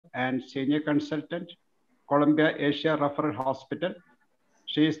and Senior Consultant, Columbia Asia Referral Hospital.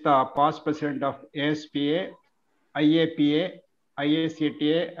 She is the past president of ASPA, IAPA,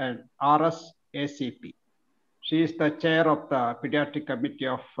 IACTA, and RSACP. She is the chair of the pediatric committee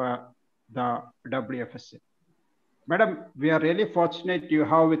of the WFSA. Madam, we are really fortunate you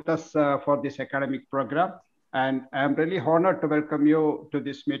have with us for this academic program. And I'm really honored to welcome you to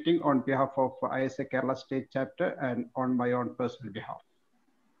this meeting on behalf of ISA Kerala State Chapter and on my own personal behalf.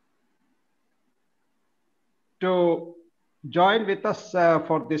 To join with us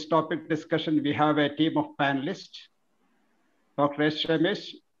for this topic discussion, we have a team of panelists. Dr. S.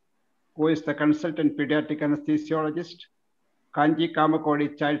 Ramesh, who is the consultant pediatric anesthesiologist, Kanji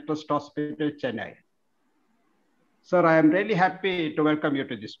Kamakodi Child Trust Hospital, Chennai. Sir, I am really happy to welcome you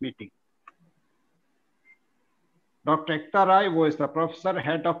to this meeting. Dr. Ekta Rai, who is the professor,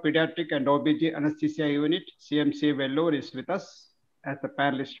 head of pediatric and OBG anesthesia unit, CMC Vellore, is with us as the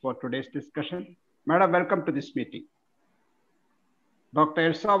panelist for today's discussion. Madam, welcome to this meeting. Dr.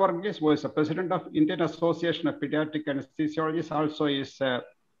 Elsa Varghese, who is the president of Indian Association of Pediatric Anesthesiologists, also is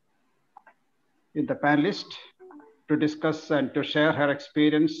in the panelist to discuss and to share her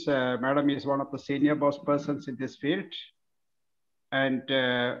experience. Madam is one of the senior most persons in this field. And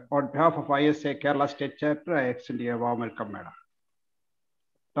on behalf of ISA Kerala State Chapter, I extend you a warm welcome, Madam.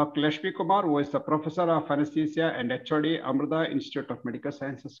 Dr. Lakshmi Kumar, who is the professor of anesthesia and HOD, Amrita Institute of Medical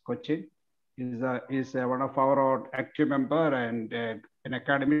Sciences, Cochin, is one of our active member and an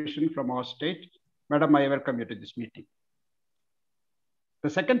academician from our state. Madam, I welcome you to this meeting. The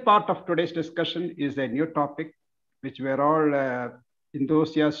second part of today's discussion is a new topic, which we're all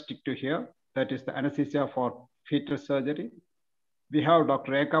enthusiastic to hear. That is the anesthesia for fetal surgery. We have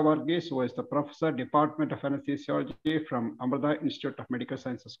Dr. Eka Varghese, who is the professor, Department of Anesthesiology from Amrita Institute of Medical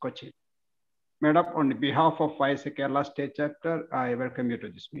Sciences, Cochin. Madam, on behalf of ISA Kerala State Chapter, I welcome you to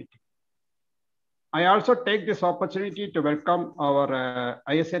this meeting. I also take this opportunity to welcome our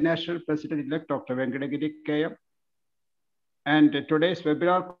ISA National President-elect, Dr. Venkatagiri KM, and today's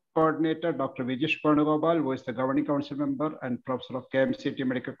webinar coordinator, Dr. Vijish Panugopal, who is the Governing Council member and professor of KMCT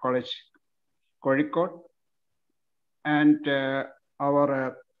Medical College, Kozhikode, and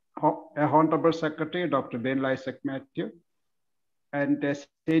our Honorable Secretary, Dr. Ben Isaac Matthew, and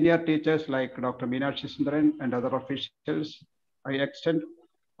senior teachers like Dr. Meenakshi Sundaran and other officials. I extend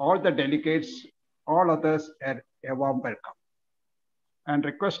all the delegates, all others, a warm welcome. And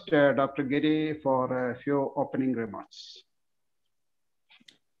request Dr. Giri for a few opening remarks.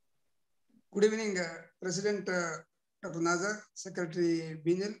 Good evening, President Dr. Nazar, Secretary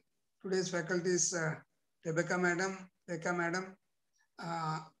Binil. Today's faculty is Rebecca Madam, Rekha Madam,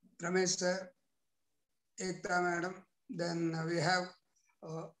 Ramesh Sir, Ekta Madam. Then we have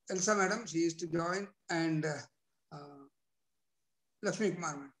Elsa Madam, she is to join, and Lakshmi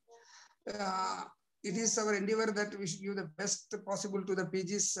Kumar. It is our endeavor that we should give the best possible to the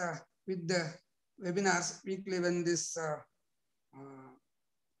PGs with the webinars weekly. When this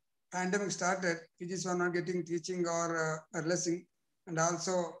pandemic started, PGs were not getting teaching or lesson, and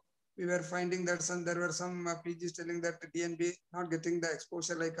also we were finding that there were some PGs telling that DNB not getting the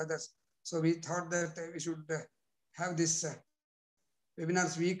exposure like others. So we thought that we should have this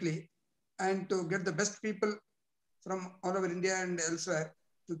webinars weekly and to get the best people from all over India and elsewhere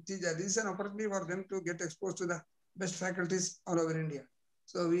to teach. This is an opportunity for them to get exposed to the best faculties all over India.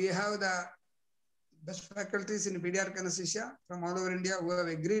 So we have the best faculties in pediatric anesthesia from all over India who have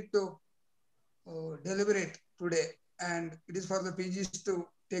agreed to deliberate today. And it is for the PGs to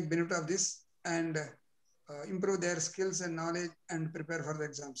take benefit of this and improve their skills and knowledge and prepare for the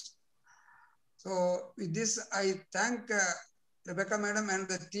exams. So with this, I thank Rebecca Madam and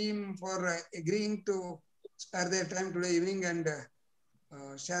the team for agreeing to spare their time today evening and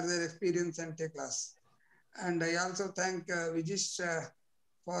share their experience and take class. And I also thank Vijish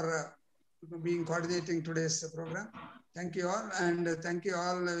for being coordinating today's program. Thank you all, and thank you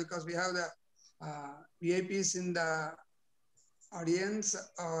all because we have the VIPs in the audience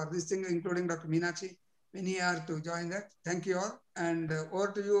or this thing, including Dr. Meenakshi. Many are to join that. Thank you all, and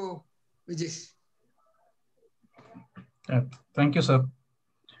over to you, Vijish. Thank you, sir.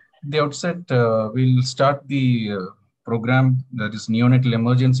 At the outset, we'll start the program, that is Neonatal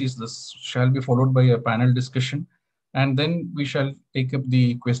Emergencies. This shall be followed by a panel discussion, and then we shall take up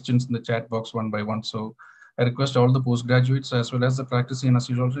the questions in the chat box one by one. So I request all the postgraduates as well as the practicing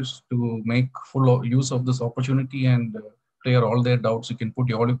anesthesiologists to make full use of this opportunity and clear all their doubts. You can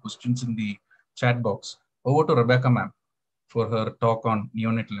put all your questions in the chat box. Over to Rebecca ma'am for her talk on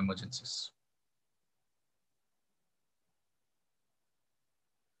neonatal emergencies.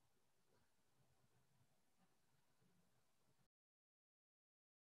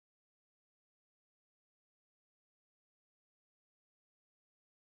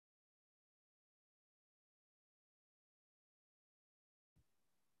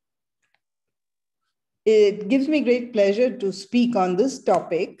 It gives me great pleasure to speak on this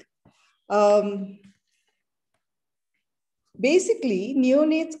topic. Basically,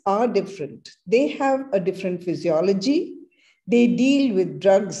 neonates are different. They have a different physiology. They deal with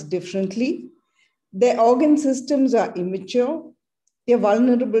drugs differently. Their organ systems are immature. They're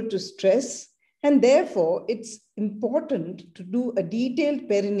vulnerable to stress. And therefore, it's important to do a detailed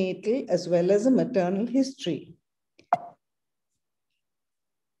perinatal as well as a maternal history.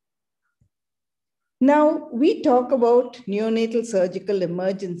 Now, we talk about neonatal surgical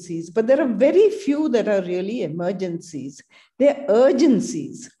emergencies, but there are very few that are really emergencies. They're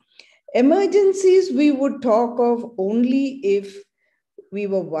urgencies. Emergencies we would talk of only if we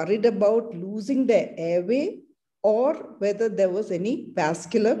were worried about losing their airway or whether there was any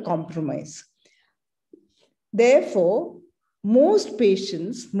vascular compromise. Therefore, most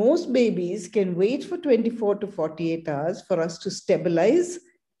patients, most babies can wait for 24 to 48 hours for us to stabilize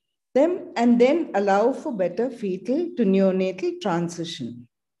them and then allow for better fetal to neonatal transition.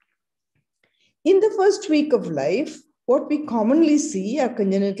 In the first week of life, what we commonly see are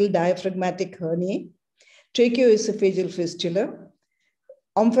congenital diaphragmatic hernia, tracheoesophageal fistula,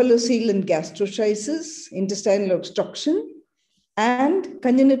 omphalocele gastroschisis, intestinal obstruction, and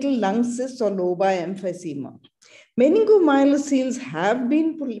congenital lung cysts or lobar emphysema. Meningomyelocele have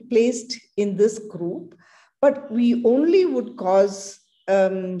been placed in this group, but we only would call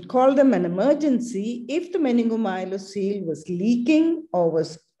them an emergency if the meningomyelocele was leaking or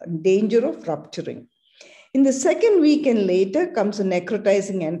was in danger of rupturing. In the second week and later comes a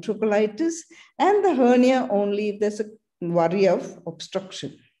necrotizing enterocolitis and the hernia only if there's a worry of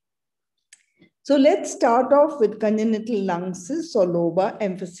obstruction. So let's start off with congenital lung cysts or lobar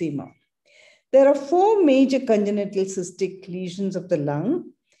emphysema. There are 4 major congenital cystic lesions of the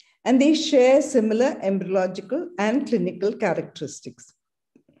lung, and they share similar embryological and clinical characteristics.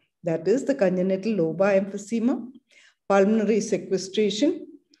 That is the congenital lobar emphysema, pulmonary sequestration,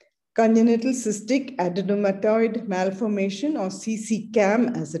 congenital cystic adenomatoid malformation or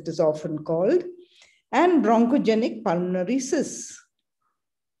CCCAM as it is often called, and bronchogenic pulmonary cysts.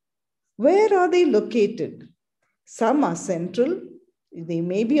 Where are they located? Some are central. They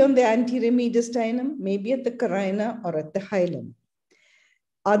may be on the anterior mediastinum, maybe at the carina or at the hilum.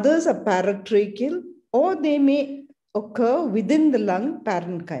 Others are paratracheal, or they may occur within the lung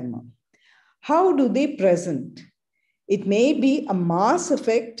parenchyma. How do they present? It may be a mass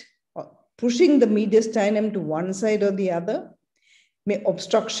effect, pushing the mediastinum to one side or the other, may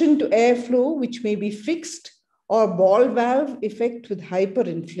obstruction to airflow, which may be fixed, or ball valve effect with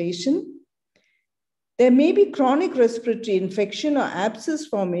hyperinflation. There may be chronic respiratory infection or abscess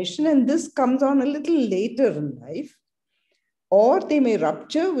formation, and this comes on a little later in life. Or they may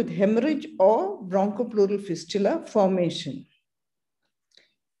rupture with hemorrhage or bronchopleural fistula formation.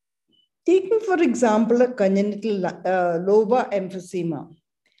 Taking, for example, a congenital lobar emphysema.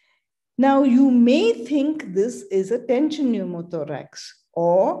 Now, you may think this is a tension pneumothorax,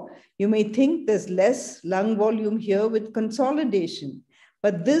 or you may think there's less lung volume here with consolidation,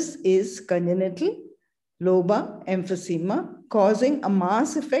 but this is congenital lobar emphysema causing a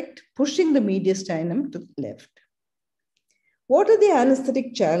mass effect, pushing the mediastinum to the left. What are the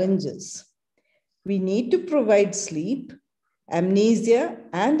anesthetic challenges? We need to provide sleep, amnesia,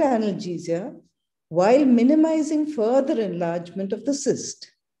 and analgesia while minimizing further enlargement of the cyst.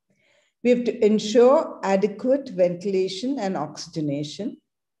 We have to ensure adequate ventilation and oxygenation,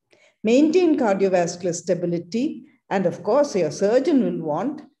 maintain cardiovascular stability, and of course, your surgeon will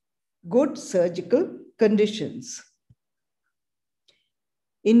want good surgical conditions.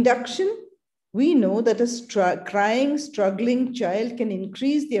 Induction. We know that a crying, struggling child can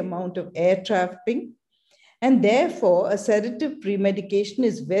increase the amount of air trapping, and therefore a sedative premedication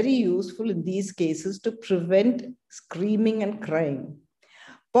is very useful in these cases to prevent screaming and crying.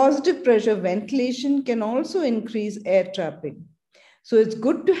 Positive pressure ventilation can also increase air trapping. So it's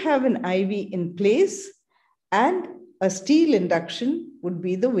good to have an IV in place, and a steel induction would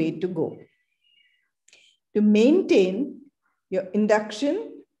be the way to go. To maintain your induction,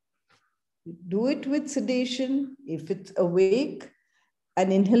 do it with sedation. If it's awake,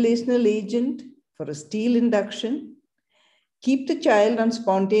 an inhalational agent for a steel induction. Keep the child on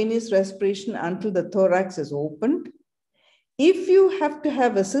spontaneous respiration until the thorax is opened. If you have to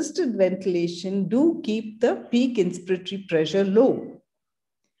have assisted ventilation, do keep the peak inspiratory pressure low.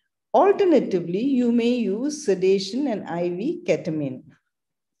 Alternatively, you may use sedation and IV ketamine.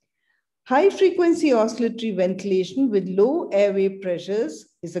 High-frequency oscillatory ventilation with low airway pressures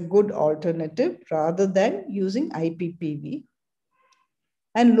is a good alternative rather than using IPPV.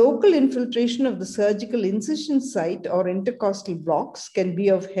 And local infiltration of the surgical incision site or intercostal blocks can be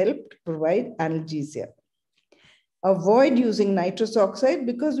of help to provide analgesia. Avoid using nitrous oxide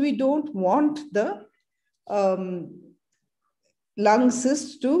because we don't want the lung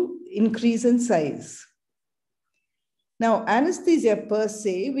cyst to increase in size. Now, anesthesia per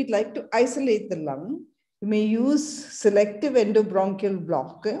se, we'd like to isolate the lung. You may use selective endobronchial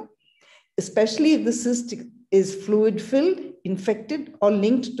blocker, especially if the cyst is fluid-filled, infected, or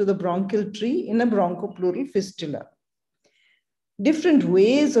linked to the bronchial tree in a bronchopleural fistula. Different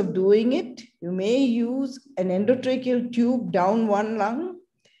ways of doing it. You may use an endotracheal tube down one lung,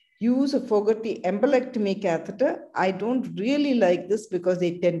 use a Fogarty embolectomy catheter. I don't really like this because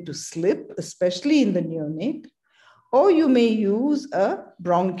they tend to slip, especially in the neonate. Or you may use a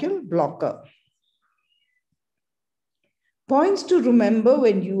bronchial blocker. Points to remember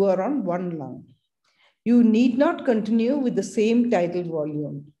when you are on one lung. You need not continue with the same tidal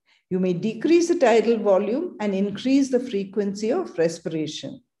volume. You may decrease the tidal volume and increase the frequency of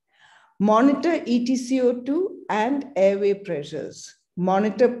respiration. Monitor EtCO2 and airway pressures.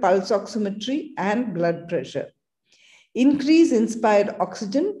 Monitor pulse oximetry and blood pressure. Increase inspired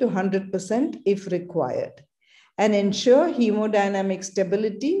oxygen to 100% if required. And ensure hemodynamic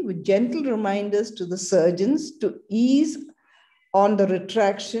stability with gentle reminders to the surgeons to ease on the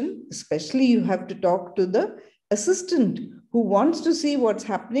retraction. Especially you have to talk to the assistant who wants to see what's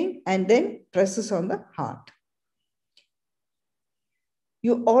happening and then presses on the heart.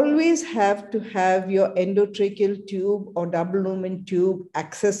 You always have to have your endotracheal tube or double lumen tube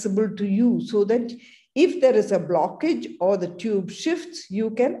accessible to you so that if there is a blockage or the tube shifts,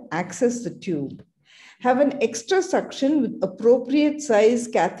 you can access the tube. Have an extra suction with appropriate size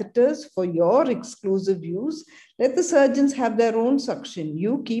catheters for your exclusive use. Let the surgeons have their own suction.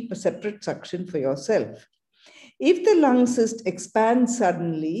 You keep a separate suction for yourself. If the lung cyst expands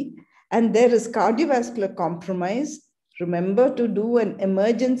suddenly and there is cardiovascular compromise, remember to do an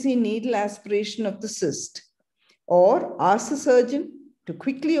emergency needle aspiration of the cyst or ask the surgeon to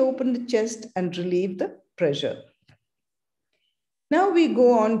quickly open the chest and relieve the pressure. Now we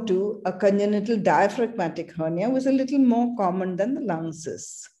go on to a congenital diaphragmatic hernia, which is a little more common than the lung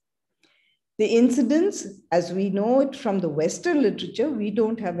cysts. The incidence, as we know it from the Western literature, we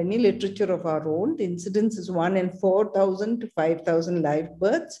don't have any literature of our own. The incidence is 1 in 4,000 to 5,000 live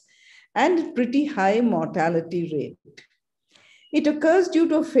births and pretty high mortality rate. It occurs due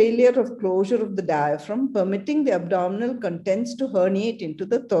to a failure of closure of the diaphragm, permitting the abdominal contents to herniate into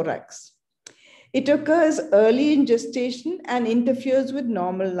the thorax. It occurs early in gestation and interferes with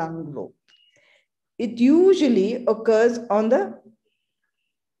normal lung growth. It usually occurs on the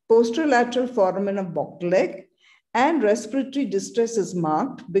posterolateral foramen of Bogdeleg, and respiratory distress is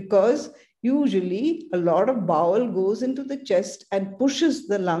marked because usually a lot of bowel goes into the chest and pushes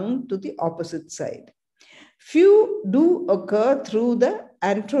the lung to the opposite side. Few do occur through the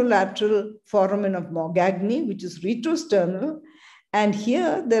anterolateral foramen of Morgagni, which is retrosternal, and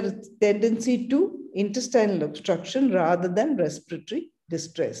here there is tendency to intestinal obstruction rather than respiratory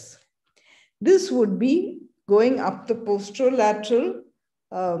distress. This would be going up the posterolateral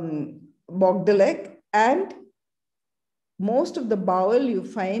Bogdeleg, and most of the bowel you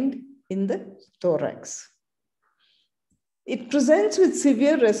find in the thorax. It presents with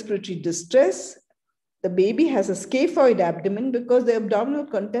severe respiratory distress. The baby has a scaphoid abdomen because the abdominal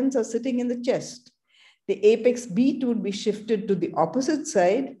contents are sitting in the chest. The apex beat would be shifted to the opposite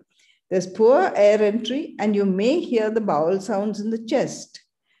side. There's poor air entry, and you may hear the bowel sounds in the chest.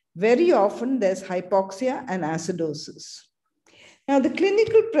 Very often there's hypoxia and acidosis. Now, the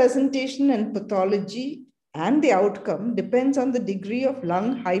clinical presentation and pathology and the outcome depends on the degree of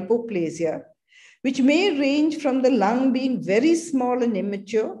lung hypoplasia, which may range from the lung being very small and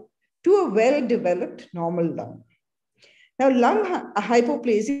immature to a well-developed normal lung. Now, lung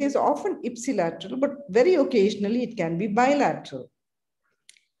hypoplasia is often ipsilateral, but very occasionally it can be bilateral.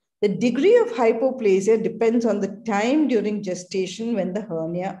 The degree of hypoplasia depends on the time during gestation when the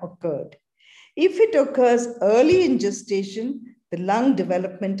hernia occurred. If it occurs early in gestation, the lung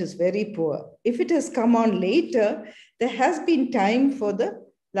development is very poor. If it has come on later, there has been time for the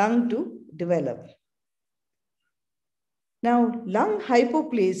lung to develop. Now, lung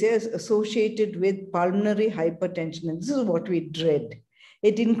hypoplasia is associated with pulmonary hypertension, and this is what we dread.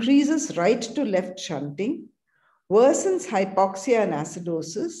 It increases right to left shunting, worsens hypoxia and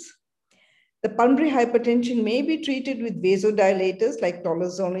acidosis. The pulmonary hypertension may be treated with vasodilators like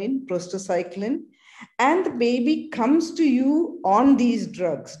tolozolone, prostacyclin, and the baby comes to you on these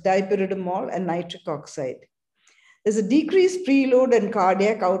drugs, dipyridamole and nitric oxide. There's a decreased preload and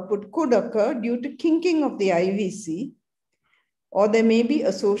cardiac output could occur due to kinking of the IVC, or there may be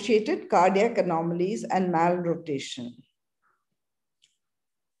associated cardiac anomalies and malrotation.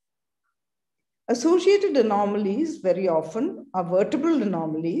 Associated anomalies very often are vertebral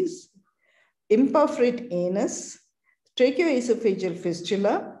anomalies, imperforate anus, tracheoesophageal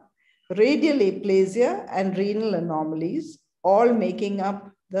fistula, radial aplasia, and renal anomalies, all making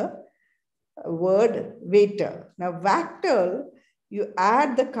up the word Foetal. Now, Foetal, you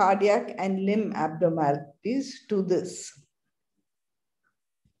add the cardiac and limb abnormalities to this.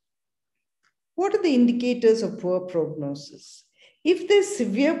 What are the indicators of poor prognosis? If there's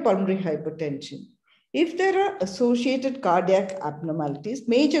severe pulmonary hypertension, if there are associated cardiac abnormalities,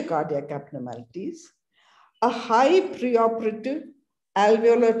 major cardiac abnormalities, a high preoperative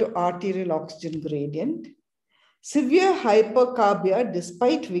alveolar to arterial oxygen gradient, severe hypercarbia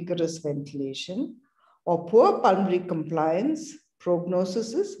despite vigorous ventilation, or poor pulmonary compliance,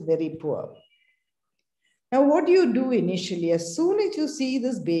 prognosis is very poor. Now, what do you do initially? As soon as you see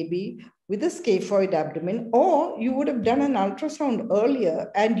this baby with a scaphoid abdomen, or you would have done an ultrasound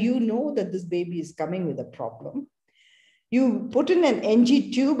earlier and you know that this baby is coming with a problem, you put in an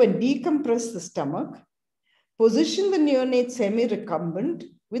NG tube and decompress the stomach, position the neonate semi-recumbent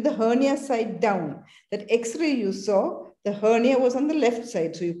with the hernia side down. That X-ray you saw, the hernia was on the left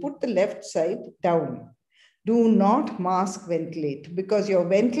side, so you put the left side down. Do not mask ventilate, because your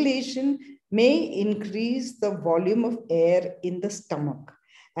ventilation may increase the volume of air in the stomach.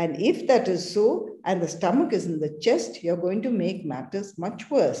 And if that is so, and the stomach is in the chest, you're going to make matters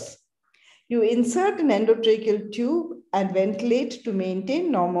much worse. You insert an endotracheal tube and ventilate to maintain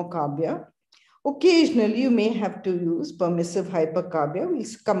normocarbia. Occasionally, you may have to use permissive hypercarbia. We'll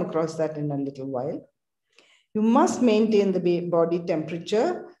come across that in a little while. You must maintain the body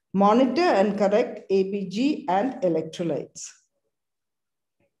temperature, monitor and correct ABG and electrolytes.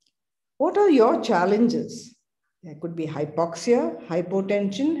 What are your challenges? There could be hypoxia,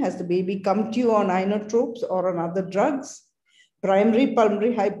 hypotension. Has the baby come to you on inotropes or on other drugs? Primary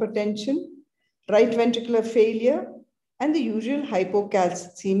pulmonary hypertension, right ventricular failure, and the usual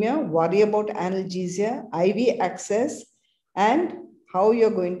hypocalcemia, worry about analgesia, IV access, and how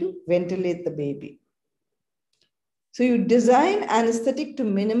you're going to ventilate the baby. So you design anesthetic to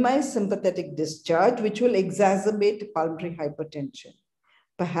minimize sympathetic discharge, which will exacerbate pulmonary hypertension.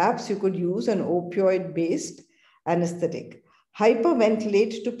 Perhaps you could use an opioid-based anesthetic.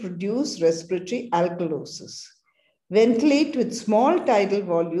 Hyperventilate to produce respiratory alkalosis. Ventilate with small tidal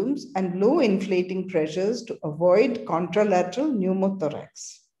volumes and low inflating pressures to avoid contralateral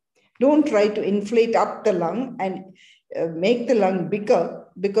pneumothorax. Don't try to inflate up the lung and make the lung bigger,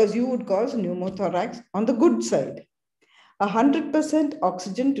 because you would cause pneumothorax on the good side. 100%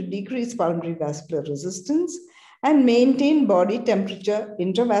 oxygen to decrease pulmonary vascular resistance and maintain body temperature,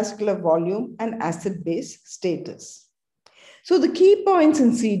 intravascular volume, and acid-base status. So the key points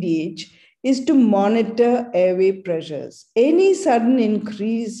in CDH is to monitor airway pressures. Any sudden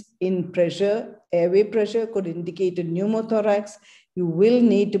increase in pressure, airway pressure, could indicate a pneumothorax. You will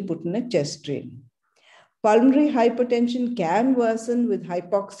need to put in a chest drain. Pulmonary hypertension can worsen with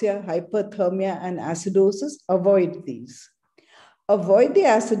hypoxia, hyperthermia, and acidosis. Avoid these. Avoid the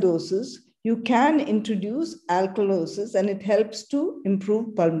acidosis. You can introduce alkalosis, and it helps to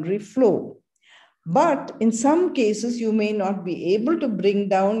improve pulmonary flow. But in some cases, you may not be able to bring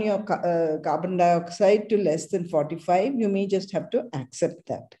down your carbon dioxide to less than 45. You may just have to accept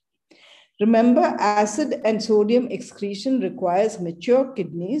that. Remember, acid and sodium excretion requires mature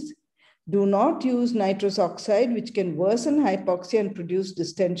kidneys. Do not use nitrous oxide, which can worsen hypoxia and produce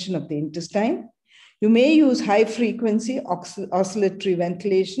distension of the intestine. You may use high-frequency oscillatory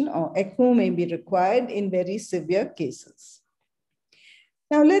ventilation, or ECMO may be required in very severe cases.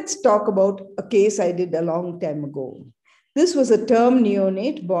 Now let's talk about a case I did a long time ago. This was a term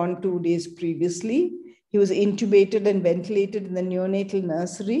neonate born 2 days previously. He was intubated and ventilated in the neonatal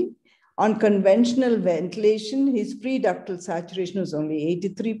nursery. On conventional ventilation, his pre-ductal saturation was only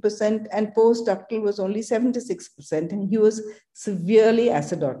 83% and post-ductal was only 76%, and he was severely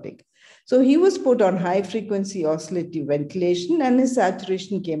acidotic. So he was put on high-frequency oscillative ventilation and his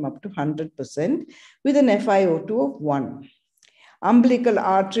saturation came up to 100% with an FiO2 of 1. Umbilical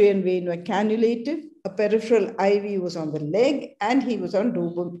artery and vein were cannulated. A peripheral IV was on the leg, and he was on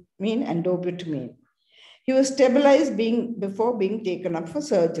dopamine and dobutamine. He was stabilized before being taken up for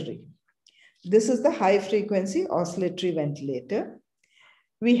surgery. This is the high-frequency oscillatory ventilator.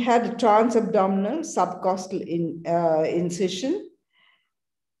 We had a transabdominal subcostal incision.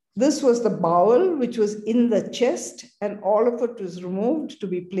 This was the bowel, which was in the chest, and all of it was removed to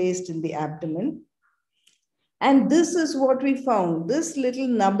be placed in the abdomen. And this is what we found. This little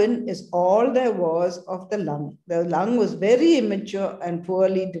nubbin is all there was of the lung. The lung was very immature and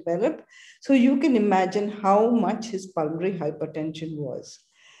poorly developed. So you can imagine how much his pulmonary hypertension was.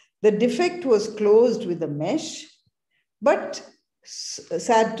 The defect was closed with a mesh, but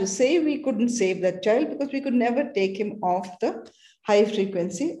sad to say, we couldn't save that child because we could never take him off the high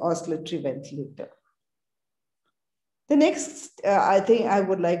frequency oscillatory ventilator. The next I think I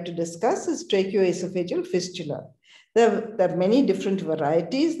would like to discuss is tracheoesophageal fistula. There are many different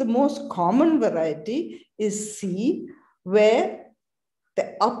varieties. The most common variety is C, where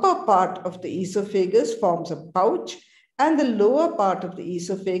the upper part of the esophagus forms a pouch and the lower part of the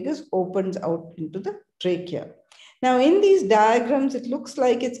esophagus opens out into the trachea. Now, in these diagrams, it looks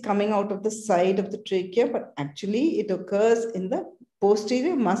like it's coming out of the side of the trachea, but actually it occurs in the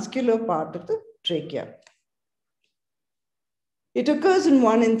posterior muscular part of the trachea. It occurs in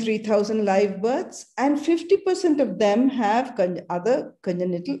 1 in 3,000 live births, and 50% of them have other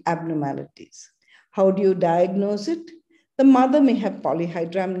congenital abnormalities. How do you diagnose it? The mother may have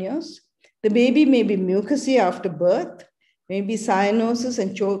polyhydramnios. The baby may be mucousy after birth, maybe cyanosis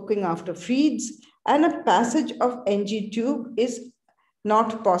and choking after feeds, and a passage of NG tube is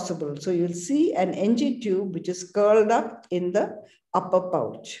not possible. So you'll see an NG tube which is curled up in the upper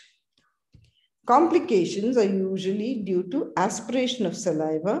pouch. Complications are usually due to aspiration of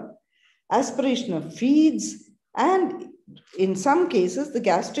saliva, aspiration of feeds, and in some cases, the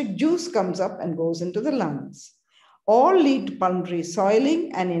gastric juice comes up and goes into the lungs. All lead to pulmonary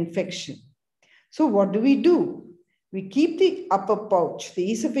soiling and infection. So what do? We keep the upper pouch,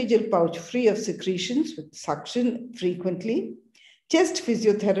 the esophageal pouch, free of secretions with suction frequently, chest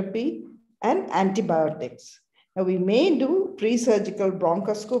physiotherapy, and antibiotics. Now, we may do pre-surgical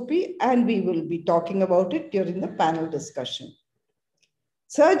bronchoscopy, and we will be talking about it during the panel discussion.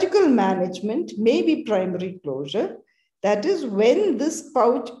 Surgical management may be primary closure. That is, when this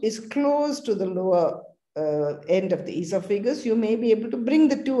pouch is close to the lower end of the esophagus, you may be able to bring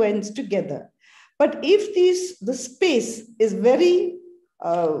the two ends together. But if the space is very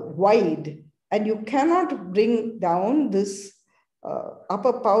wide and you cannot bring down this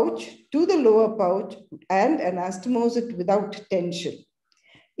upper pouch to the lower pouch and anastomose it without tension.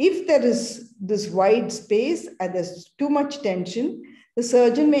 If there is this wide space and there's too much tension, the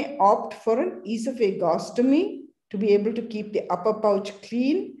surgeon may opt for an esophagostomy to be able to keep the upper pouch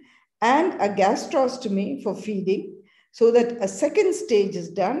clean and a gastrostomy for feeding, so that a second stage is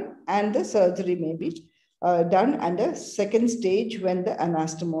done and the surgery may be done, and a second stage when the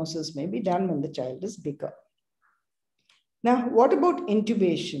anastomosis may be done when the child is bigger. Now, what about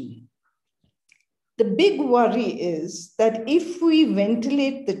intubation? The big worry is that if we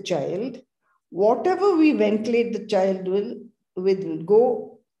ventilate the child, whatever we ventilate the child will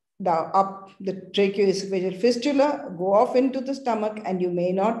go up the tracheoesophageal fistula, go off into the stomach, and you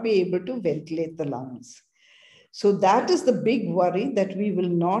may not be able to ventilate the lungs. So that is the big worry, that we will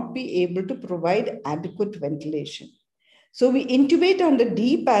not be able to provide adequate ventilation. So we intubate under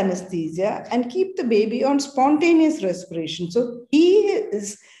deep anesthesia and keep the baby on spontaneous respiration. So he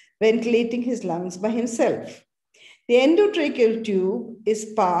is ventilating his lungs by himself. The endotracheal tube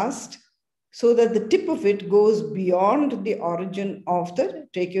is passed so that the tip of it goes beyond the origin of the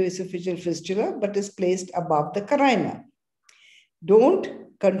tracheoesophageal fistula, but is placed above the carina. Don't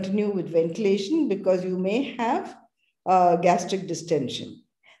continue with ventilation because you may have gastric distension.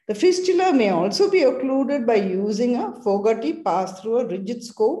 The fistula may also be occluded by using a Fogarty pass through a rigid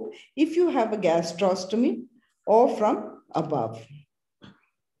scope if you have a gastrostomy or from above.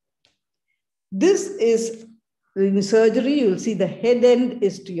 This is in surgery. You'll see the head end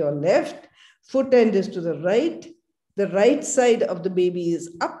is to your left, foot end is to the right side of the baby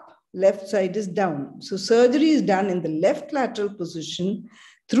is up, left side is down. So surgery is done in the left lateral position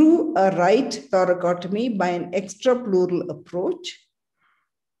through a right thoracotomy by an extrapleural approach.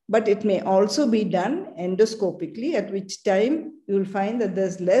 But it may also be done endoscopically, at which time you will find that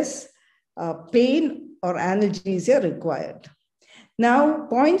there's less pain or analgesia required. Now,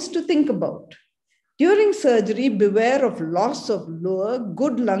 points to think about. During surgery, beware of loss of lower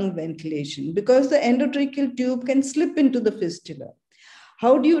good lung ventilation because the endotracheal tube can slip into the fistula.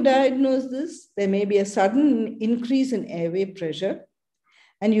 How do you diagnose this? There may be a sudden increase in airway pressure,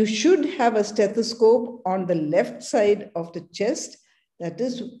 and you should have a stethoscope on the left side of the chest. That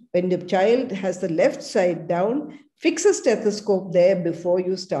is, when the child has the left side down, fix a stethoscope there before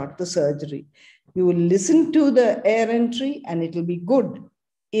you start the surgery. You will listen to the air entry and it will be good.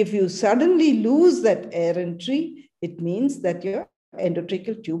 If you suddenly lose that air entry, it means that your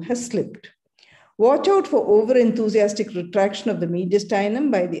endotracheal tube has slipped. Watch out for over-enthusiastic retraction of the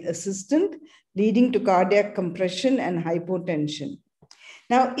mediastinum by the assistant, leading to cardiac compression and hypotension.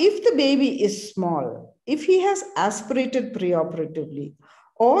 Now, if the baby is small, if he has aspirated preoperatively,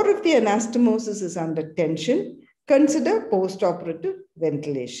 or if the anastomosis is under tension, consider post-operative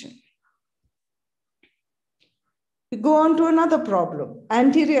ventilation. We go on to another problem,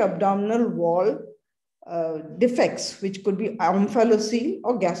 anterior abdominal wall defects, which could be omphalocele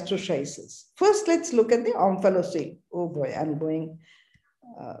or gastroschisis. First, let's look at the omphalocele. Oh boy, I'm going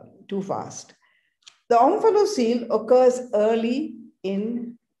too fast. The omphalocele occurs early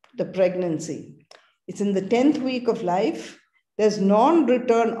in the pregnancy. It's in the 10th week of life. There's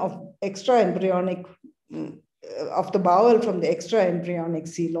non-return of extra-embryonic, of the bowel from the extra-embryonic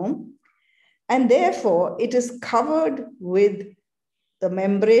coelom. And therefore, it is covered with the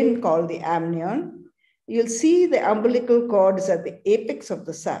membrane called the amnion. You'll see the umbilical cord is at the apex of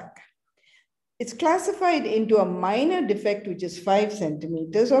the sac. It's classified into a minor defect, which is 5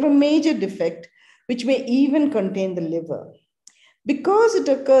 centimeters, or a major defect, which may even contain the liver. Because it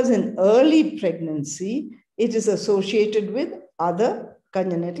occurs in early pregnancy, it is associated with other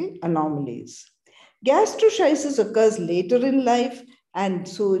congenital anomalies. Gastroschisis occurs later in life, and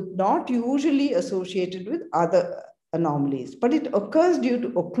so not usually associated with other anomalies, but it occurs due to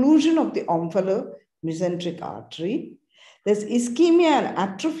occlusion of the omphalomysenteric artery. There's ischemia and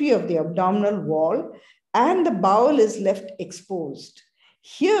atrophy of the abdominal wall, and the bowel is left exposed.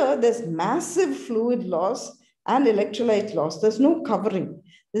 Here, there's massive fluid loss and electrolyte loss. There's no covering.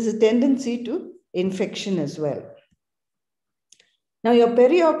 There's a tendency to infection as well. Now, your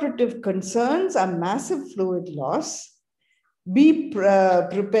perioperative concerns are massive fluid loss. Be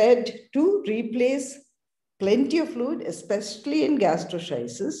prepared to replace plenty of fluid, especially in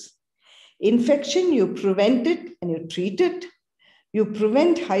gastroschisis. Infection, you prevent it and you treat it. You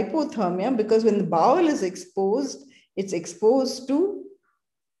prevent hypothermia because when the bowel is exposed, it's exposed to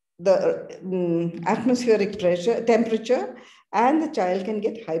the atmospheric temperature, and the child can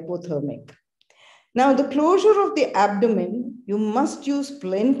get hypothermic. Now, the closure of the abdomen, you must use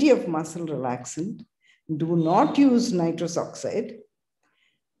plenty of muscle relaxant. Do not use nitrous oxide.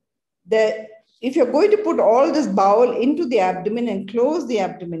 If you're going to put all this bowel into the abdomen and close the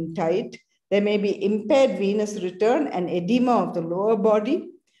abdomen tight, there may be impaired venous return and edema of the lower body.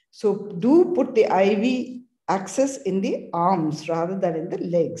 So do put the IV access in the arms rather than in the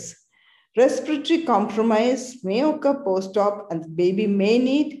legs. Respiratory compromise may occur post-op and the baby may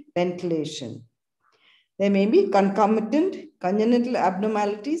need ventilation. There may be concomitant congenital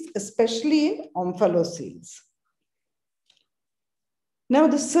abnormalities, especially in omphaloceles. Now,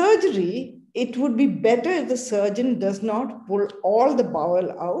 the surgery, it would be better if the surgeon does not pull all the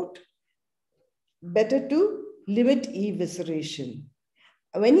bowel out. Better to limit evisceration.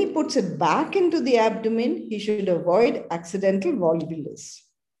 When he puts it back into the abdomen, he should avoid accidental volvulus.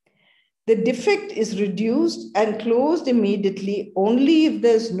 The defect is reduced and closed immediately only if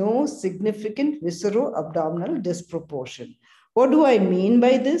there's no significant viscero-abdominal disproportion. What do I mean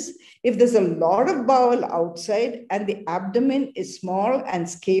by this? If there's a lot of bowel outside and the abdomen is small and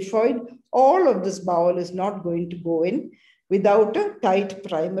scaphoid, all of this bowel is not going to go in without a tight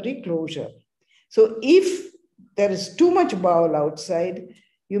primary closure. So if there is too much bowel outside,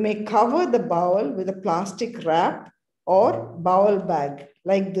 you may cover the bowel with a plastic wrap or bowel bag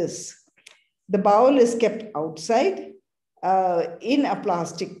like this. The bowel is kept outside in a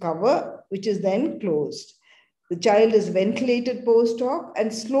plastic cover, which is then closed. The child is ventilated post-op,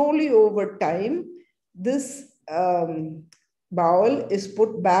 and slowly over time, this bowel is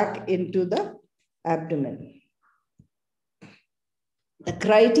put back into the abdomen. The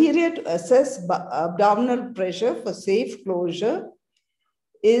criteria to assess abdominal pressure for safe closure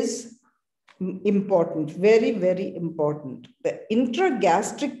is important, very, very important. The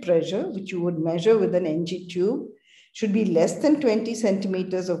intragastric pressure, which you would measure with an NG tube, should be less than 20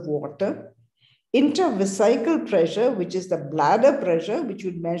 centimeters of water. Intravesical pressure, which is the bladder pressure, which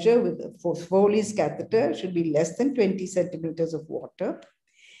you'd measure with a Foley's catheter, should be less than 20 centimeters of water.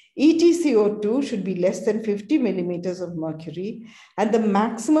 EtCO2 should be less than 50 millimeters of mercury, and the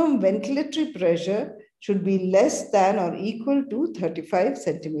maximum ventilatory pressure should be less than or equal to 35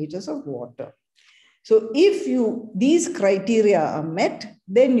 centimeters of water. So if these criteria are met,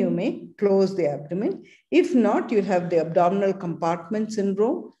 then you may close the abdomen. If not, you have the abdominal compartment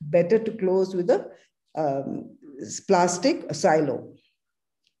syndrome, better to close with a plastic silo.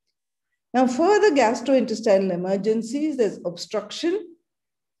 Now, further gastrointestinal emergencies, there's obstruction,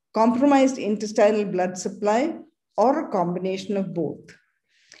 compromised intestinal blood supply, or a combination of both.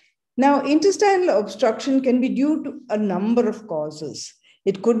 Now, intestinal obstruction can be due to a number of causes.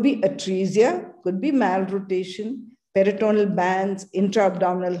 It could be atresia, could be malrotation, peritoneal bands,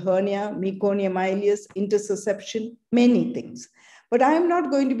 intra-abdominal hernia, meconium ileus, intersusception, many things. But I'm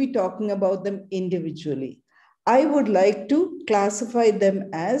not going to be talking about them individually. I would like to classify them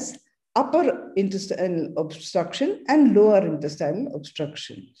as upper intestinal obstruction and lower intestinal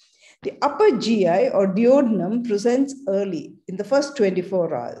obstruction. The upper GI or duodenum presents early in the first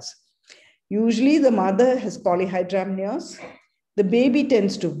 24 hours. Usually the mother has polyhydramnios. The baby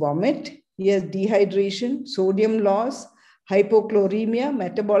tends to vomit. He has dehydration, sodium loss, hypochloremia,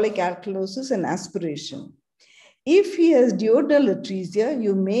 metabolic alkalosis, and aspiration. If he has duodenal atresia,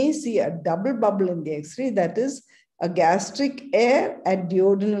 you may see a double bubble in the X-ray, that is a gastric air and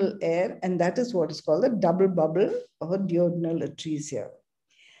duodenal air, and that is what is called a double bubble or duodenal atresia.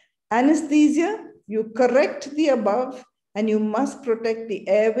 Anesthesia, you correct the above and you must protect the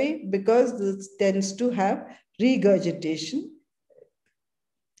airway because this tends to have regurgitation.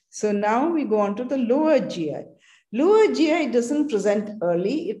 So now we go on to the lower GI. Lower GI doesn't present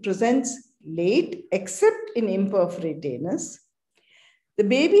early, it presents late, except in imperforate anus. The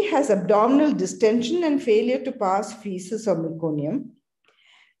baby has abdominal distension and failure to pass feces or meconium.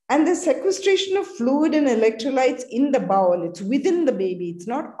 And the sequestration of fluid and electrolytes in the bowel, it's within the baby, it's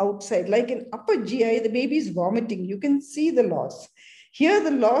not outside. Like in upper GI, the baby is vomiting. You can see the loss. Here,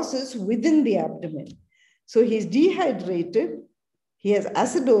 the loss is within the abdomen. So he's dehydrated, he has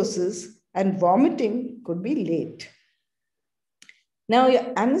acidosis, and vomiting could be late. Now,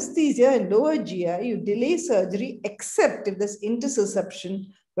 your anesthesia in lower GI, you delay surgery except if there's intussusception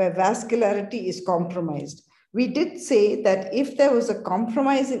where vascularity is compromised. We did say that if there was a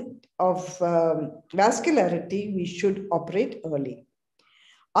compromise of vascularity, we should operate early.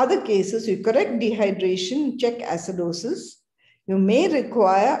 Other cases, you correct dehydration, check acidosis. You may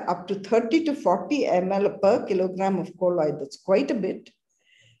require up to 30 to 40 ml per kilogram of colloid. That's quite a bit.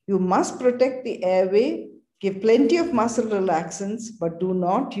 You must protect the airway, give plenty of muscle relaxants, but do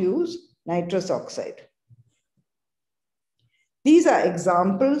not use nitrous oxide. These are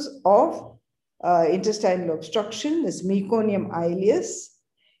examples of intestinal obstruction. Is meconium ileus,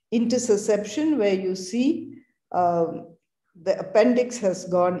 intussusception, where you see the appendix has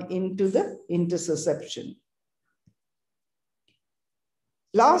gone into the intussusception.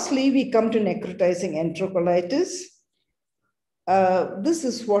 Lastly, we come to necrotizing enterocolitis. This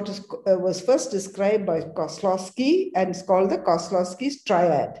is what was first described by Kozlowski and is called the Kozlowski's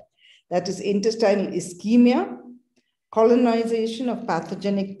triad. That is intestinal ischemia, colonization of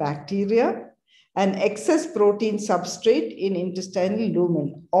pathogenic bacteria, and excess protein substrate in intestinal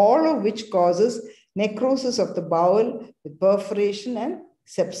lumen, all of which causes necrosis of the bowel with perforation and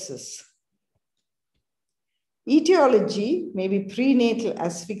sepsis. Etiology may be prenatal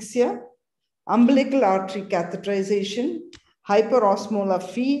asphyxia, umbilical artery catheterization, hyperosmolar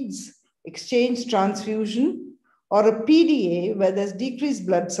feeds, exchange transfusion, or a PDA where there's decreased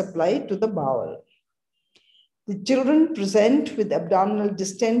blood supply to the bowel. The children present with abdominal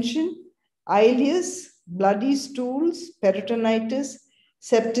distension, ileus, bloody stools, peritonitis,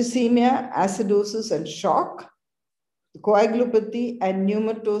 septicemia, acidosis, and shock, coagulopathy, and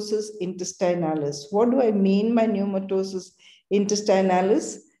pneumatosis intestinalis. What do I mean by pneumatosis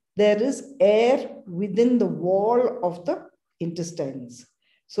intestinalis? There is air within the wall of the intestines.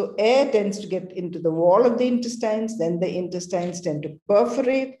 So air tends to get into the wall of the intestines, then the intestines tend to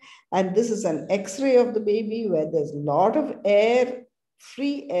perforate. And this is an X-ray of the baby where there's a lot of air,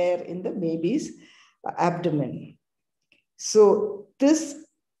 free air in the baby's abdomen. So this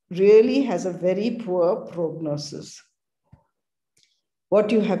really has a very poor prognosis.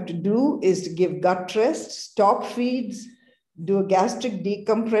 What you have to do is to give gut rest, stop feeds, do a gastric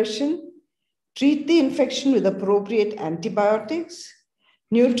decompression, treat the infection with appropriate antibiotics.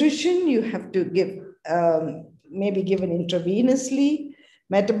 Nutrition, you have to give, maybe given intravenously,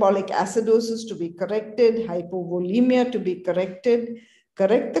 metabolic acidosis to be corrected, hypovolemia to be corrected,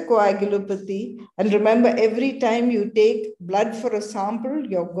 correct the coagulopathy. And remember, every time you take blood for a sample,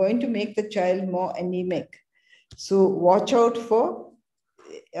 you're going to make the child more anemic. So watch out for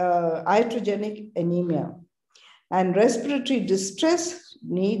iatrogenic anemia. And respiratory distress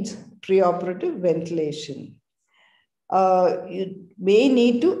needs preoperative ventilation. You may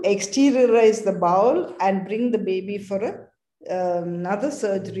need to exteriorize the bowel and bring the baby for another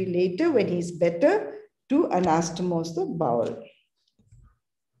surgery later when he's better to anastomose the bowel.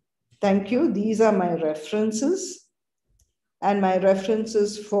 Thank you. These are my references. And my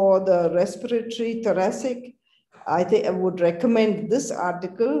references for the respiratory thoracic, I think I would recommend this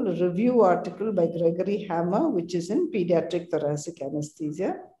article, a review article by Gregory Hammer, which is in Pediatric Thoracic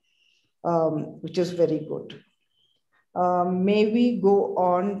Anesthesia, which is very good. May we go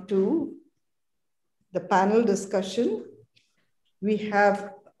on to the panel discussion? We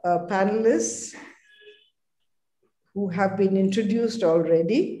have panelists who have been introduced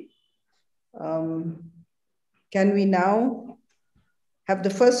already. Can we now have the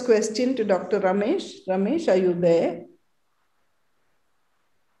first question to Dr. Ramesh. Ramesh, are you there?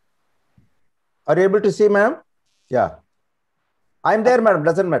 Are you able to see, ma'am? Yeah. I'm there, madam.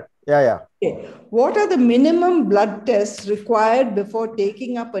 Doesn't matter. Yeah. Okay. What are the minimum blood tests required before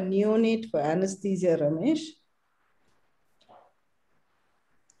taking up a neonate for anesthesia, Ramesh?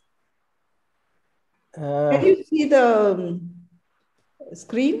 Can you see the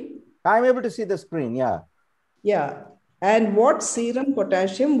screen? I'm able to see the screen, yeah. Yeah. And what serum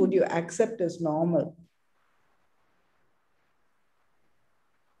potassium would you accept as normal?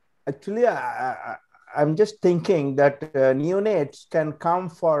 Actually, I'm just thinking that neonates can come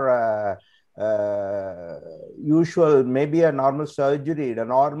for usual, maybe a normal surgery, the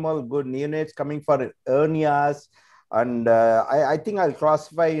normal good neonates coming for hernias. And I think I'll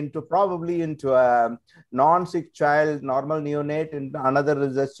classify probably into a non-sick child, normal neonate, and another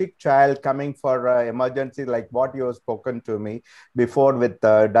is a sick child coming for emergency, like what you have spoken to me before with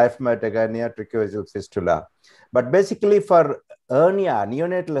diaphragmatic hernia, tracheostomy fistula. But basically for hernia,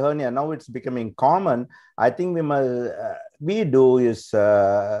 neonatal hernia, now it's becoming common. I think we do is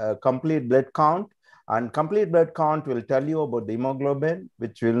complete blood count. And complete blood count will tell you about the hemoglobin,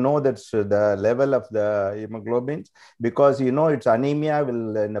 which will know that's the level of the hemoglobins, because you know it's anemia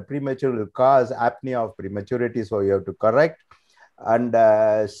will in a premature will cause apnea of prematurity, so you have to correct. And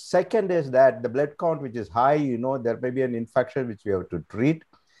second is that the blood count which is high, you know there may be an infection which we have to treat.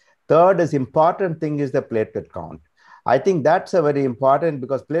 Third is important thing is the platelet count. I think that's a very important,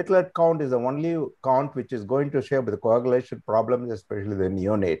 because platelet count is the only count which is going to show the coagulation problems, especially the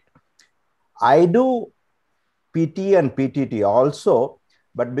neonate. I do PT and PTT also,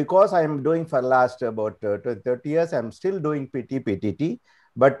 but because I'm doing for last about 30 years, I'm still doing PT, PTT.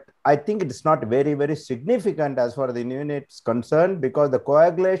 But I think it's not very, very significant as far as the neonate is concerned, because the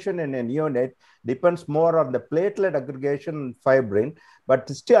coagulation in a neonate depends more on the platelet aggregation and fibrin, but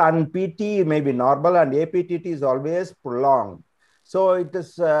still on PT may be normal and APTT is always prolonged. So it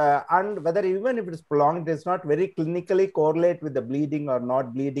is, and whether even if it is prolonged, it is not very clinically correlate with the bleeding or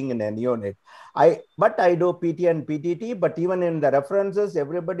not bleeding in a neonate. But I do PT and PTT, but even in the references,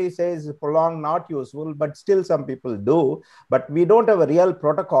 everybody says prolonged not useful, but still some people do. But we don't have a real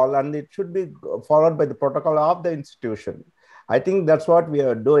protocol, and it should be followed by the protocol of the institution. I think that's what we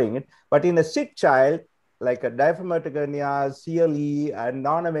are doing. But in a sick child, like a diaphragmatic hernia, CLE, and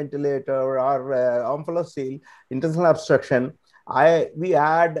non-ventilator or omphalocele, intestinal obstruction, we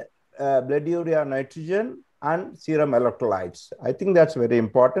add blood urea nitrogen and serum electrolytes. I think that's very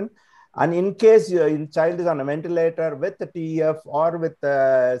important. And in case your child is on a ventilator with the TEF or with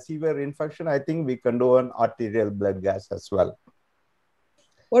severe infection, I think we can do an arterial blood gas as well.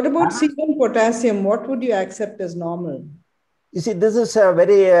 What about serum potassium? What would you accept as normal? You see, this is a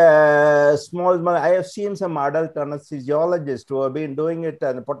very small. I have seen some adult anesthesiologists who have been doing it,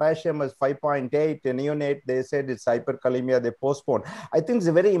 and the potassium is 5.8. In neonate, they said it's hyperkalemia. They postponed. I think it's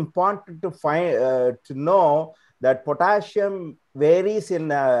very important to to know that potassium varies in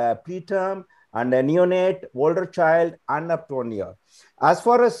preterm and a neonate, older child, and up to 1 year. As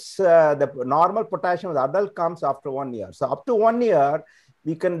far as the normal potassium, the adult comes after 1 year. So up to 1 year,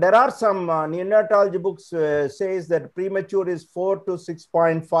 there are some neonatology books says that premature is 4 to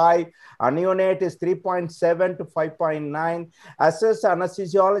 6.5, and neonate is 3.7 to 5.9. As an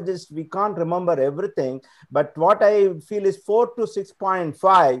anesthesiologist, we can't remember everything, but what I feel is 4 to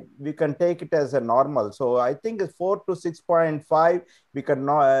 6.5, we can take it as a normal. So I think it's 4 to 6.5, we can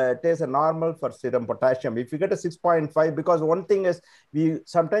take a normal for serum potassium. If you get a 6.5, because one thing is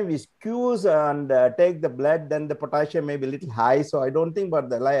sometimes we squeeze and take the blood, then the potassium may be a little high. So I don't think,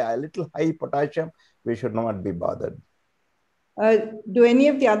 but a little high potassium, we should not be bothered. Do any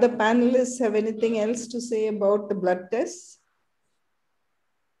of the other panelists have anything else to say about the blood tests?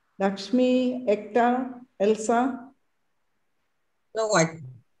 Lakshmi, Ekta, Elsa? No,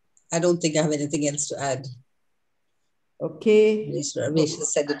 I don't think I have anything else to add. Okay. Ramesh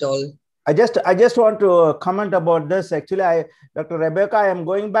has said it all. I just want to comment about this. Actually, Dr. Rebecca, I am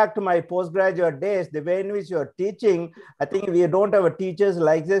going back to my postgraduate days. The way in which you are teaching, I think we don't have teachers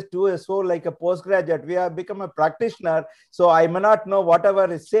like this too. So like a postgraduate, we have become a practitioner. So I may not know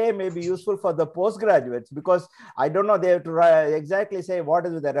whatever is say may be useful for the postgraduates, because I don't know, they have to exactly say what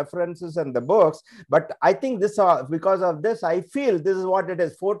is the references and the books. But I think this, because of this, I feel this is what it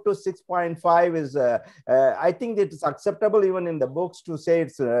is. 4 to 6.5 is, I think it is acceptable even in the books to say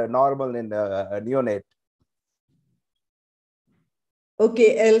it's normal in neonate.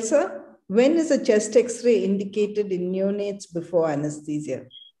 Okay, Elsa, when is a chest X-ray indicated in neonates before anesthesia?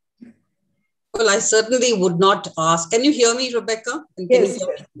 Well, I certainly would not ask. Can you hear me, Rebecca? Yes.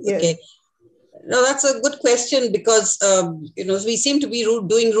 Yes. Okay. No, that's a good question because, we seem to be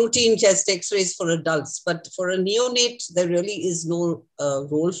doing routine chest x-rays for adults, but for a neonate, there really is no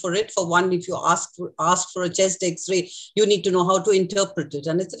role for it. For one, if you ask for a chest x-ray, you need to know how to interpret it.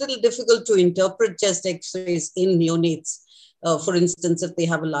 And it's a little difficult to interpret chest x-rays in neonates. For instance, if they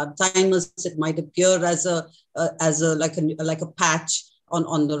have a large thymus, it might appear as a patch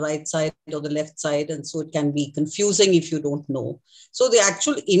on the right side or the left side. And so it can be confusing if you don't know. So the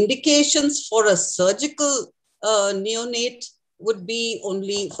actual indications for a surgical neonate would be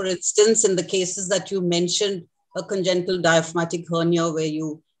only, for instance, in the cases that you mentioned, a congenital diaphragmatic hernia where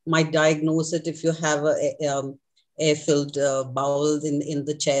you might diagnose it if you have air-filled bowels in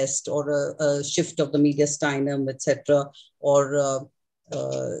the chest, or a shift of the mediastinum, etc. Or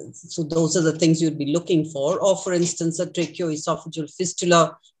so those are the things you'd be looking for. Or for instance, a tracheoesophageal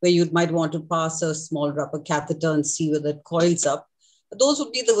fistula where you might want to pass a small rubber catheter and see whether it coils up. Those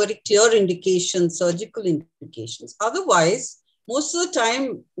would be the very clear indications, surgical indications. Otherwise, most of the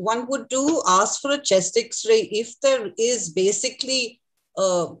time one would ask for a chest x-ray if there is basically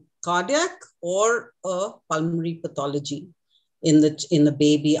a cardiac or a pulmonary pathology in the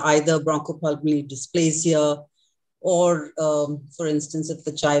baby, either bronchopulmonary dysplasia, or for instance, if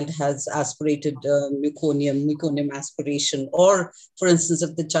the child has aspirated meconium aspiration, or for instance,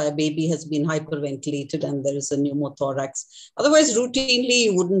 if the baby has been hyperventilated and there is a pneumothorax. Otherwise, routinely,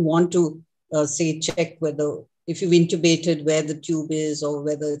 you wouldn't want to check whether, if you've intubated, where the tube is, or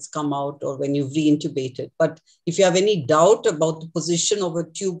whether it's come out, or when you've re-intubated. But if you have any doubt about the position of a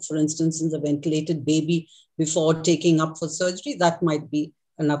tube, for instance, in the ventilated baby before taking up for surgery, that might be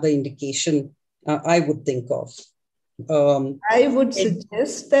another indication I would think of. I would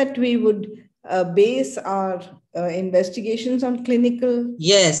suggest that we would base our investigations on clinical.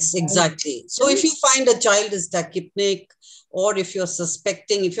 Yes, exactly. So if you find a child is tachypnic, or if you're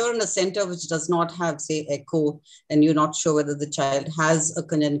suspecting, if you're in a center which does not have, say, echo, and you're not sure whether the child has a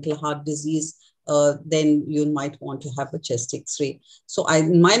congenital heart disease, then you might want to have a chest x-ray. So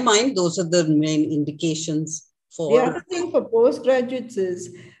in my mind, those are the main indications for. The other thing for postgraduates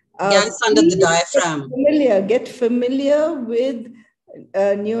is gas under the diaphragm. Get familiar with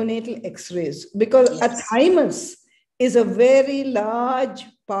neonatal x-rays, because a thymus is a very large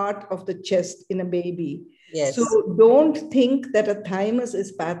part of the chest in a baby. Yes. So don't think that a thymus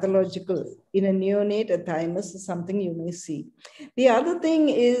is pathological. In a neonate, a thymus is something you may see. The other thing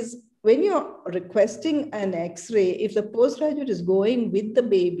is, when you're requesting an x-ray, if the postgraduate is going with the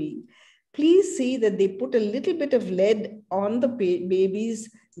baby, please see that they put a little bit of lead on the baby's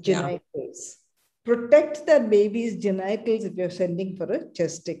genitals. Protect that baby's genitals if you're sending for a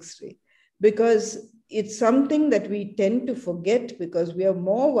chest x-ray, because it's something that we tend to forget because we are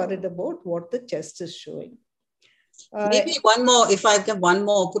more worried about what the chest is showing. Maybe one more, if I can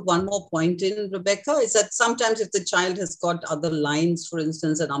put one more point in, Rebecca, is that sometimes if the child has got other lines, for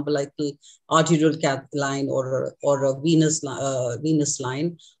instance, an umbilical arterial line, or a venous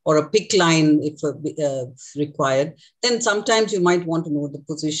line, or a PICC line if required, then sometimes you might want to know the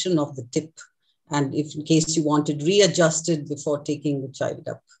position of the tip, and if in case you want it readjusted before taking the child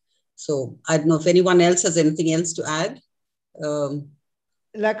up. So I don't know if anyone else has anything else to add.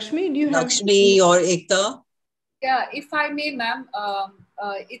 Lakshmi, do you have? Lakshmi or Ekta? Yeah, if I may, ma'am,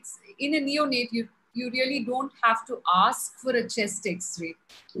 it's in a neonate, you really don't have to ask for a chest x-ray.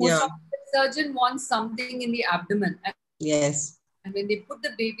 Most of the surgeon wants something in the abdomen. And yes. And when they put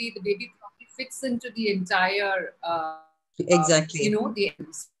the baby probably fits into the entire, exactly. The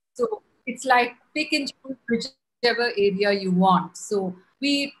ends. So it's like pick and choose whichever area you want. So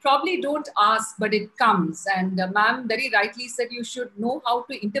we probably don't ask, but it comes. And ma'am very rightly said you should know how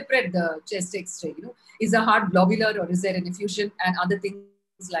to interpret the chest x-ray. Is a heart globular, or is there an effusion, and other things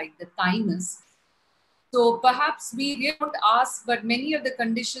like the thymus. So perhaps we really don't ask, but many of the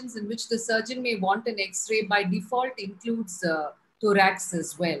conditions in which the surgeon may want an x-ray by default includes thorax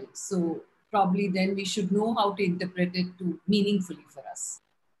as well. So probably then we should know how to interpret it meaningfully for us.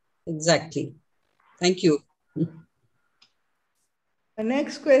 Exactly. Thank you. The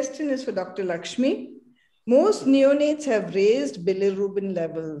next question is for Dr. Lakshmi. Most neonates have raised bilirubin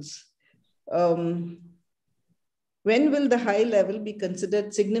levels. When will the high level be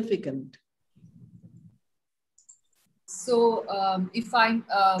considered significant? So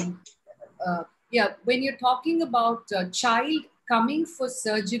when you're talking about a child coming for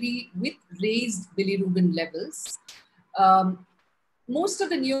surgery with raised bilirubin levels, most of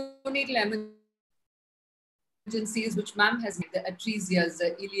the neonatal emergencies which ma'am has made, the atresias,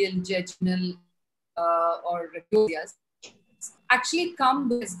 the ileal, jejunal, or radiosias, actually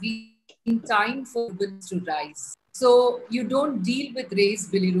come as being time for bilirubin to rise. So you don't deal with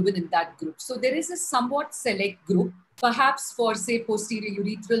raised bilirubin in that group. So there is a somewhat select group, perhaps for say posterior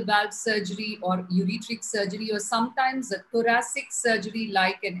urethral valve surgery or ureteric surgery, or sometimes a thoracic surgery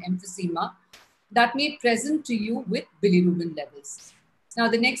like an emphysema, that may present to you with bilirubin levels. Now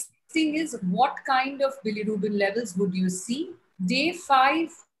the next thing is, what kind of bilirubin levels would you see? Day 5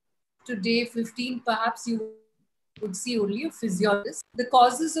 to day 15, perhaps you would see only a physiologist. The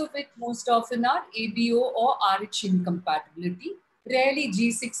causes of it most often are ABO or RH incompatibility, rarely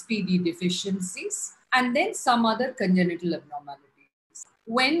G6PD deficiencies, and then some other congenital abnormalities.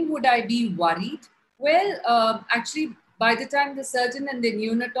 When would I be worried? Well, actually, by the time the surgeon and the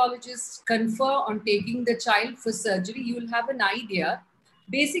neonatologist confer on taking the child for surgery, you will have an idea.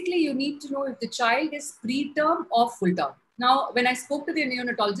 Basically, you need to know if the child is preterm or full term. Now, when I spoke to the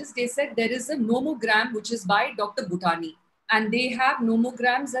neonatologist, they said there is a nomogram which is by Dr. Bhutani, and they have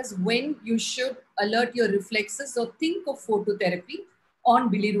nomograms as when you should alert your reflexes or think of phototherapy on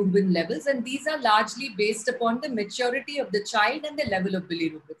bilirubin levels, and these are largely based upon the maturity of the child and the level of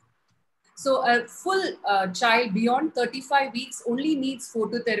bilirubin. So a full child beyond 35 weeks only needs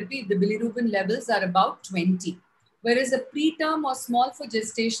phototherapy if the bilirubin levels are about 20. Whereas a preterm or small for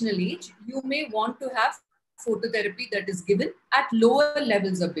gestational age, you may want to have phototherapy that is given at lower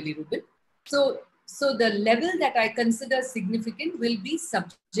levels of bilirubin. So the level that I consider significant will be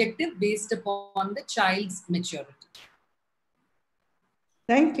subjective based upon the child's maturity.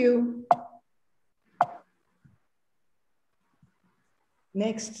 Thank you.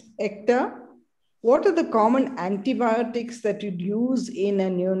 Next, Ekta. What are the common antibiotics that you'd use in a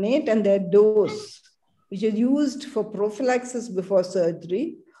neonate and their dose, which is used for prophylaxis before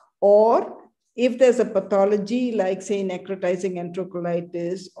surgery, or if there's a pathology like, say, necrotizing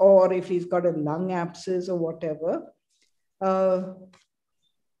enterocolitis, or if he's got a lung abscess or whatever,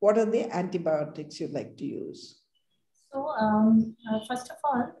 what are the antibiotics you'd like to use? So first of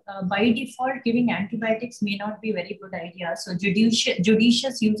all, by default, giving antibiotics may not be a very good idea. So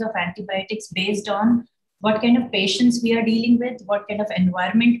judicious use of antibiotics based on what kind of patients we are dealing with, what kind of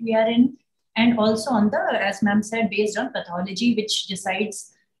environment we are in, and also on the, as ma'am said, based on pathology, which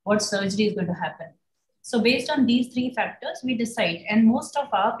decides what surgery is going to happen. So based on these three factors, we decide. And most of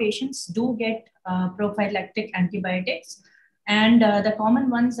our patients do get prophylactic antibiotics. And the common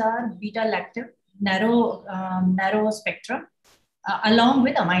ones are beta-lactam, narrow spectrum, along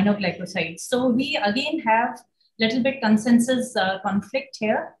with aminoglycosides. So we again have little bit consensus conflict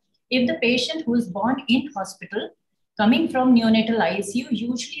here. If the patient who is born in hospital coming from neonatal ICU,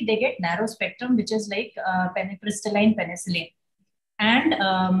 usually they get narrow spectrum, which is like crystalline penicillin and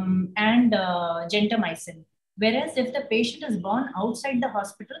gentamicin. Whereas if the patient is born outside the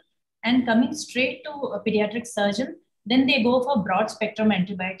hospital and coming straight to a pediatric surgeon, then they go for broad spectrum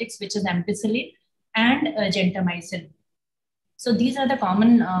antibiotics, which is ampicillin and gentamicin. So these are the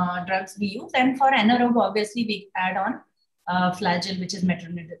common drugs we use. And for anaerobe, obviously, we add on flagyl, which is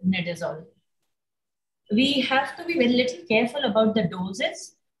metronidazole. We have to be very little careful about the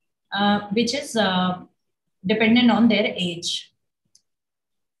doses, which is dependent on their age.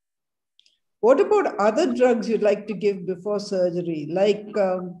 What about other drugs you'd like to give before surgery? Like,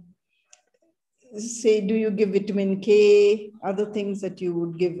 say, do you give vitamin K, other things that you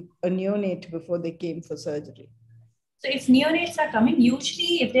would give a neonate before they came for surgery? So if neonates are coming,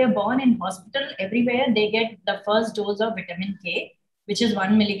 usually if they're born in hospital, everywhere they get the first dose of vitamin K, which is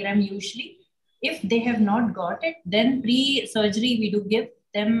 1 milligram usually. If they have not got it, then pre-surgery, we do give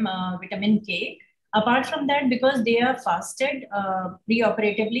them vitamin K. Apart from that, because they are fasted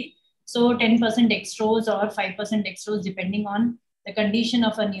pre-operatively, so 10% dextrose or 5% dextrose, depending on the condition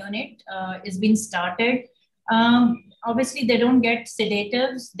of a neonate, is being started. Obviously, they don't get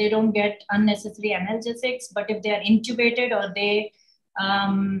sedatives, they don't get unnecessary analgesics, but if they are intubated or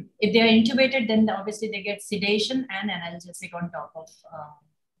if they are intubated, then obviously they get sedation and analgesic on top of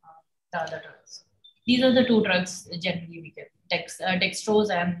the other drugs. These are the two drugs generally we give,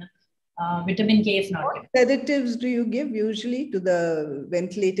 dextrose and vitamin K if not given. What sedatives do you give usually to the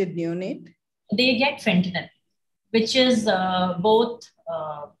ventilated neonate? They get fentanyl, which is both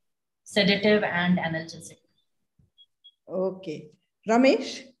sedative and analgesic. Okay.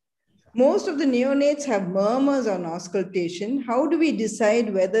 Ramesh, most of the neonates have murmurs on auscultation. How do we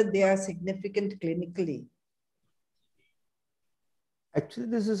decide whether they are significant clinically? Actually,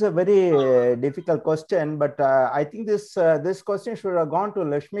 this is a very difficult question, but I think this question should have gone to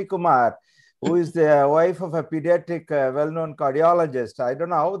Lakshmi Kumar, who is the wife of a pediatric well-known cardiologist. I don't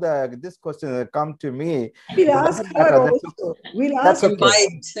know how this question has come to me. We'll ask her also. We'll ask her.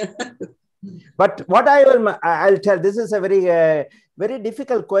 But what I'll tell, this is a very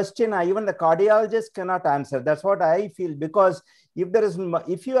difficult question. Even the cardiologist cannot answer. That's what I feel, because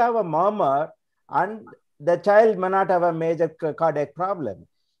if you have a murmur and the child may not have a major cardiac problem.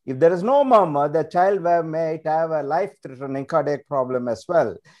 If there is no murmur, the child might have a life-threatening cardiac problem as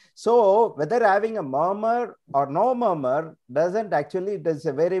well. So whether having a murmur or no murmur doesn't actually, it is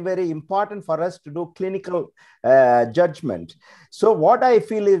very, very important for us to do clinical judgment. So what I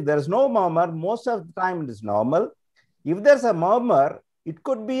feel is there's no murmur, most of the time it is normal. If there's a murmur, it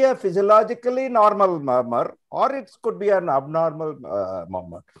could be a physiologically normal murmur, or it could be an abnormal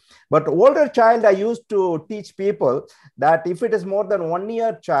murmur. But older child, I used to teach people that if it is more than 1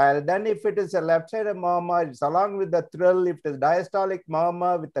 year child, then if it is a left-sided murmur, it's along with the thrill. If it is diastolic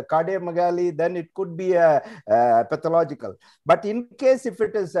murmur with the cardiomegaly, then it could be a pathological. But in case if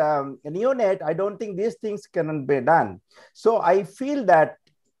it is a neonate, I don't think these things can be done. So I feel that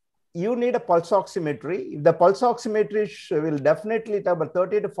you need a pulse oximetry. If the pulse oximetry will definitely tell, but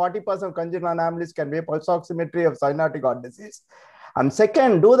 30 to 40% of congenital anomalies can be a pulse oximetry of cyanotic heart disease. And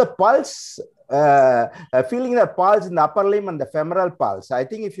second, do the pulse, feeling the pulse in the upper limb and the femoral pulse. I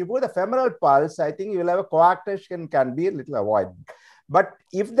think if you do the femoral pulse, I think you will have a coarctation can be a little avoided. But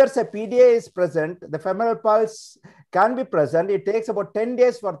if there's a PDA is present, the femoral pulse can be present. It takes about 10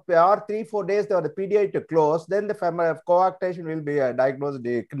 days or 3-4 days for the PDA to close. Then the femoral coarctation will be diagnosed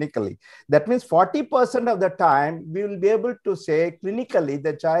clinically. That means 40% of the time, we will be able to say clinically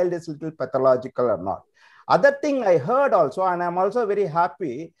the child is a little pathological or not. Other thing I heard also, and I'm also very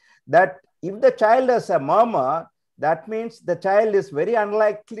happy, that if the child has a murmur, that means the child is very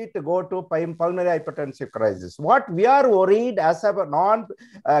unlikely to go to pulmonary hypertensive crisis. What we are worried as a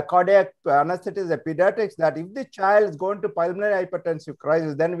non-cardiac anesthetist pediatrics, that if the child is going to pulmonary hypertensive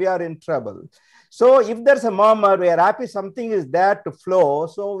crisis, then we are in trouble. So if there's a murmur, we are happy something is there to flow.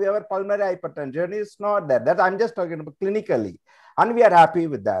 So we have a pulmonary hypertension is not there. That I'm just talking about clinically, and we are happy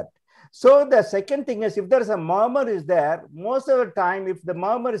with that. So the second thing is, if there's a murmur is there, most of the time, if the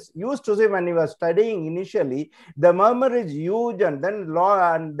murmur is used to say when you were studying initially, the murmur is huge and then low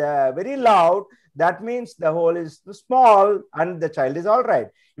and very loud, that means the hole is small and the child is all right.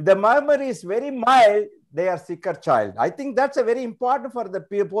 If the murmur is very mild, they are sicker child. I think that's a very important for the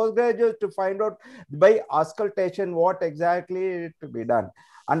postgraduates to find out by auscultation what exactly to be done.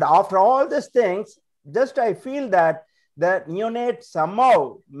 And after all these things, just I feel that the neonates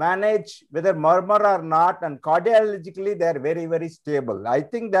somehow manage whether murmur or not, and cardiologically they are very, very stable. I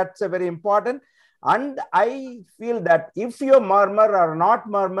think that's a very important. And I feel that if you murmur or not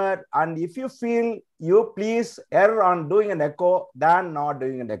murmur, and if you feel, you please err on doing an echo than not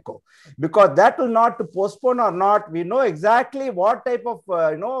doing an echo, because that will not to postpone or not. We know exactly what type of,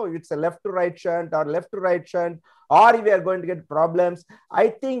 it's a left to right shunt or left to right shunt, or if we are going to get problems. I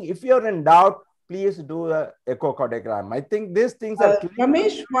think if you're in doubt, please do an echocardiogram. I think these things are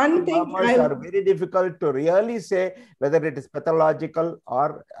Ramesh, one thing are very difficult to really say whether it is pathological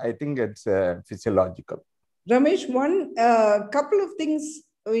or I think it's physiological. Ramesh, one couple of things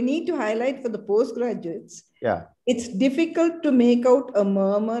we need to highlight for the postgraduates. Yeah. It's difficult to make out a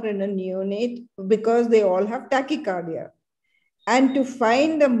murmur in a neonate because they all have tachycardia. And to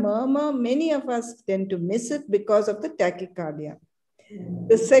find a murmur, many of us tend to miss it because of the tachycardia.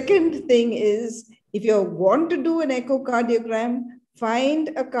 The second thing is, if you want to do an echocardiogram, find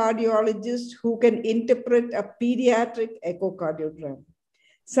a cardiologist who can interpret a pediatric echocardiogram.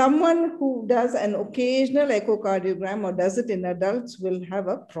 Someone who does an occasional echocardiogram or does it in adults will have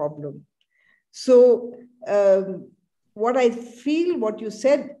a problem. So what I feel, what you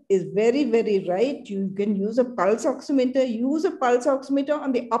said is very, very right. You can use a pulse oximeter,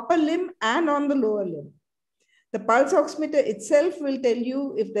 on the upper limb and on the lower limb. The pulse oximeter itself will tell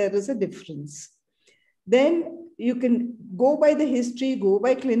you if there is a difference. Then you can go by the history, go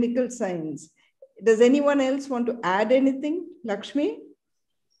by clinical signs. Does anyone else want to add anything, Lakshmi?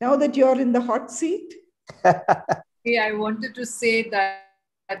 Now that you're in the hot seat? Yeah, I wanted to say that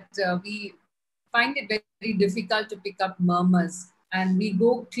we find it very difficult to pick up murmurs. And we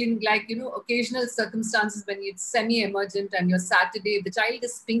go occasional circumstances when it's semi-emergent and you're Saturday, the child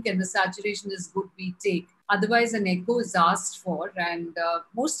is pink and the saturation is good, we take. Otherwise, an echo is asked for, and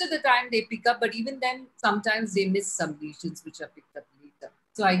most of the time they pick up, but even then, sometimes they miss some lesions which are picked up later.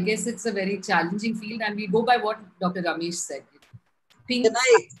 So I guess it's a very challenging field, and we go by what Dr. Ramesh said. Pink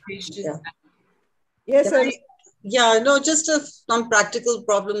saturation. Yes, sir. Just some practical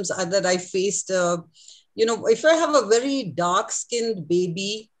problems that I faced. If I have a very dark-skinned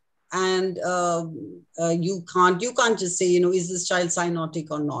baby and you can't just say, is this child cyanotic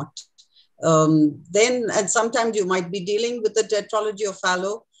or not? And sometimes you might be dealing with the tetralogy of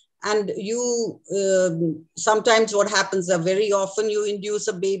Fallow, And you, sometimes what happens, very often you induce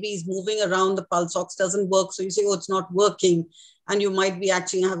a baby is moving around, the pulse ox doesn't work. So you say, oh, it's not working. And you might be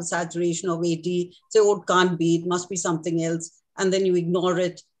actually have a saturation of 80, say, oh, it can't be, it must be something else. And then you ignore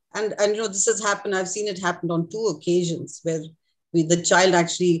it. And you know, this has happened. I've seen it happen on 2 occasions where the child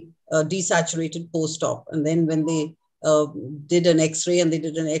actually desaturated post-op. And then when they did an X-ray and they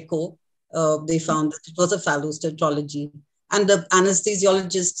did an echo, they found that it was a phallostatology. And the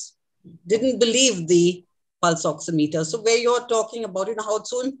anesthesiologist didn't believe the pulse oximeter. So where you're talking about, you know, how it's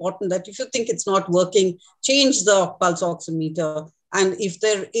so important that if you think it's not working, change the pulse oximeter. And if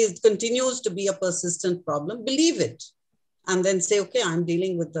there continues to be a persistent problem, believe it. And then say, okay, I'm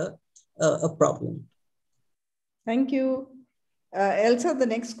dealing with a problem. Thank you. Elsa, the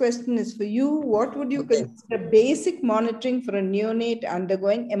next question is for you. What would you consider basic monitoring for a neonate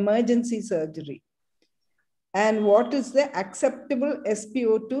undergoing emergency surgery? And what is the acceptable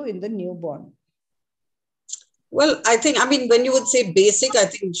SpO2 in the newborn? Well, I think, I mean, when you would say basic, I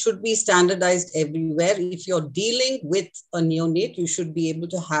think it should be standardized everywhere. If you're dealing with a neonate, you should be able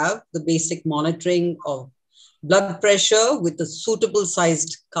to have the basic monitoring of blood pressure with a suitable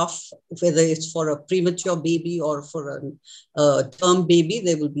sized cuff, whether it's for a premature baby or for a term baby,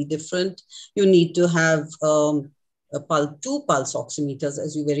 they will be different. You need to have 2 pulse oximeters,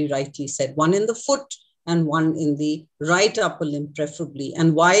 as you very rightly said, one in the foot and one in the right upper limb, preferably.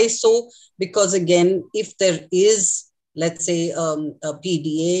 And why so? Because again, if there is, let's say, a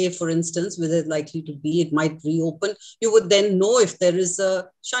PDA, for instance, where it's likely to be, it might reopen, you would then know if there is a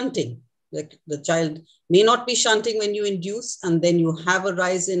shunting. Like the child may not be shunting when you induce, and then you have a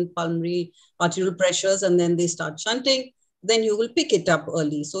rise in pulmonary arterial pressures, and then they start shunting, then you will pick it up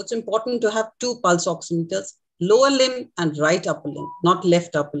early. So it's important to have 2 pulse oximeters, lower limb and right upper limb, not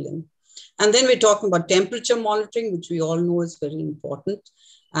left upper limb. And then we're talking about temperature monitoring, which we all know is very important,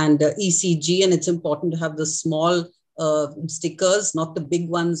 and ECG, and it's important to have the small stickers, not the big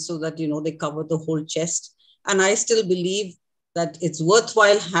ones, so that, you know, they cover the whole chest. And I still believe that it's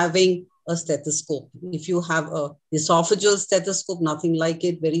worthwhile having a stethoscope. If you have a esophageal stethoscope, nothing like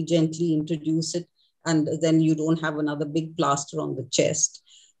it, very gently introduce it, and then you don't have another big plaster on the chest.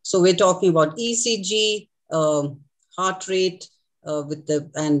 So we're talking about ECG, heart rate,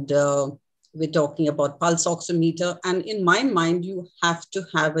 we're talking about pulse oximeter. And in my mind, you have to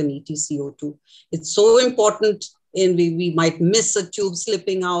have an EtCO2. It's so important. We might miss a tube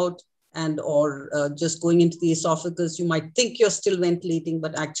slipping out, or just going into the esophagus. You might think you're still ventilating,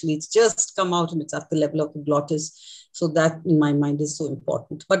 but actually it's just come out and it's at the level of the glottis. So that, in my mind, is so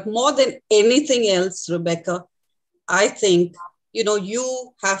important. But more than anything else, Rebecca, I think, you know,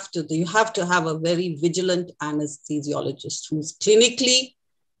 you have to have a very vigilant anesthesiologist who's clinically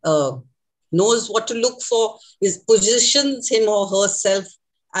knows what to look for, positions him or herself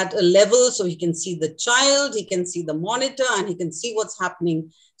at a level so he can see the child, he can see the monitor, and he can see what's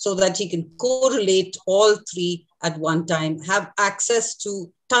happening, so that he can correlate all 3 at one time, have access to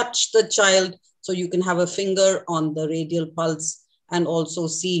touch the child, so you can have a finger on the radial pulse and also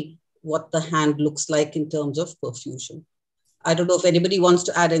see what the hand looks like in terms of perfusion. I don't know if anybody wants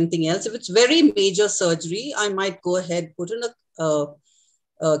to add anything else. If it's very major surgery, I might go ahead, put in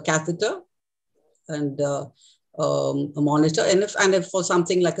a catheter and a monitor. And if for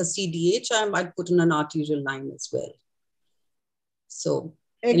something like a CDH, I might put in an arterial line as well. So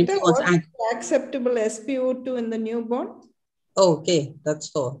Ekta, what's the acceptable SpO2 in the newborn? Oh, okay, that's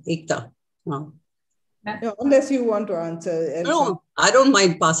for Ekta. Oh. No, unless you want to answer, Elsa. No, I don't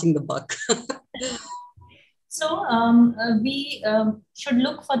mind passing the buck. So we should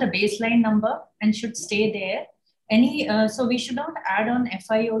look for the baseline number and should stay there. So we should not add on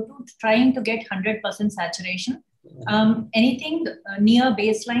FiO2 trying to get 100% saturation. Anything near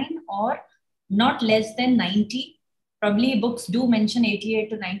baseline or not less than 90. Probably books do mention 88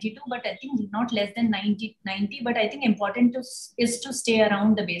 to 92, but I think not less than 90, but I think important is to stay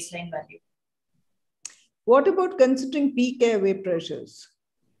around the baseline value. What about considering peak airway pressures?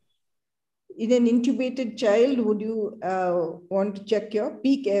 In an intubated child, would you want to check your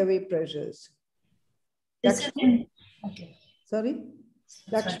peak airway pressures? Lakshmi? Okay. Sorry,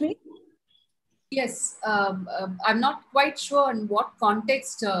 Lakshmi? Yes, I'm not quite sure in what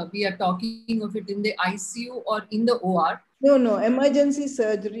context we are talking of it, in the ICU or in the OR. No, emergency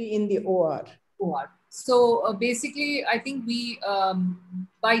surgery in the OR. So basically, I think we,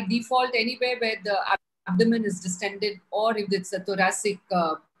 by default, anywhere where the abdomen is distended, or if it's a thoracic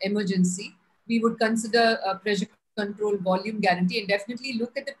emergency, we would consider a pressure control volume guarantee and definitely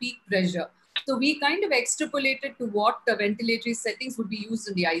look at the peak pressure. So we kind of extrapolated to what the ventilatory settings would be used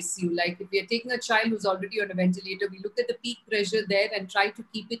in the ICU. Like if we are taking a child who's already on a ventilator, we look at the peak pressure there and try to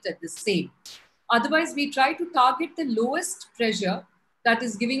keep it at the same. Otherwise, we try to target the lowest pressure that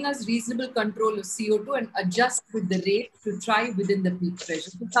is giving us reasonable control of CO2 and adjust with the rate to try within the peak pressure.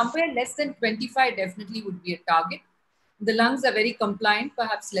 So somewhere less than 25 definitely would be a target. The lungs are very compliant,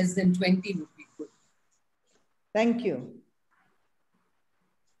 perhaps less than 20 would be good. Thank you.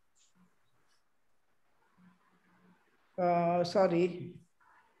 Sorry.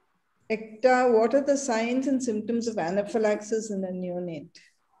 Ekta, what are the signs and symptoms of anaphylaxis in a neonate?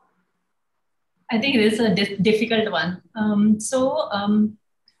 I think it is a difficult one.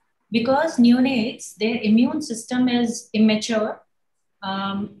 Because neonates, their immune system is immature.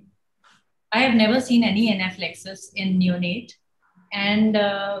 I have never seen any anaphylaxis in neonate. And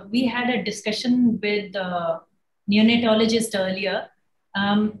we had a discussion with the neonatologist earlier.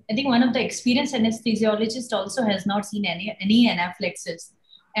 I think one of the experienced anesthesiologists also has not seen any anaphylaxis.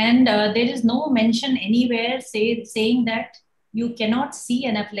 And there is no mention anywhere saying that you cannot see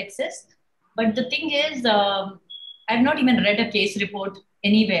anaphylaxis. But the thing is, I've not even read a case report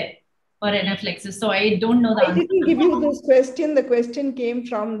anywhere for anaphylaxis. So I don't know the answer. I didn't give you this question. The question came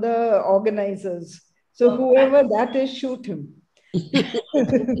from the organizers. So whoever that is, shoot him.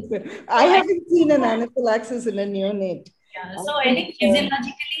 I haven't seen an anaphylaxis in a neonate. Yeah, so I think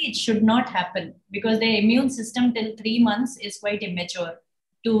physiologically it should not happen because their immune system till 3 months is quite immature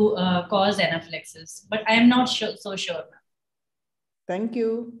to cause anaphylaxis. But I am not so sure. Thank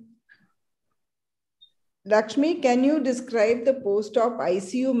you. Lakshmi, can you describe the post-op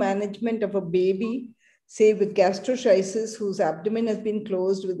ICU management of a baby, say with gastroschisis, whose abdomen has been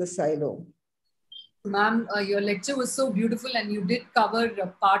closed with a silo? Ma'am, your lecture was so beautiful and you did cover a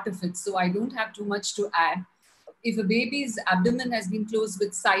part of it, so I don't have too much to add. If a baby's abdomen has been closed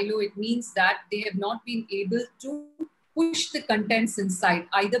with silo, it means that they have not been able to push the contents inside,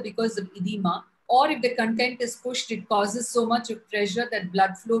 either because of edema, or if the content is pushed, it causes so much of pressure that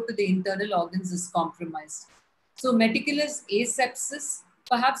blood flow to the internal organs is compromised. So meticulous asepsis,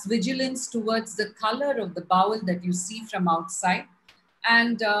 perhaps vigilance towards the color of the bowel that you see from outside.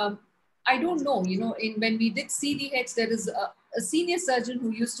 And I don't know, when we did CDH, there is a senior surgeon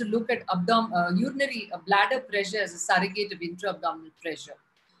who used to look at urinary bladder pressure as a surrogate of intra-abdominal pressure.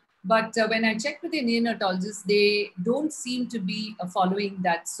 But when I checked with the neonatologists, they don't seem to be following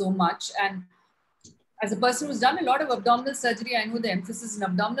that so much. And as a person who's done a lot of abdominal surgery, I know the emphasis in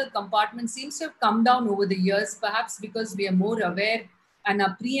abdominal compartment seems to have come down over the years, perhaps because we are more aware and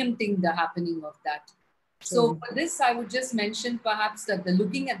are preempting the happening of that. So for this, I would just mention perhaps that the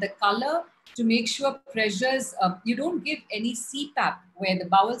looking at the color to make sure pressures, you don't give any CPAP where the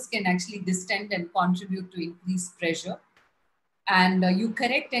bowels can actually distend and contribute to increased pressure. And you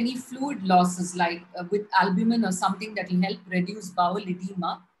correct any fluid losses like with albumin or something that will help reduce bowel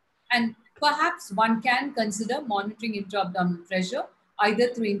edema. And perhaps one can consider monitoring intra-abdominal pressure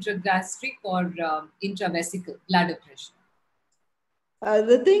either through intragastric or intravesical bladder pressure.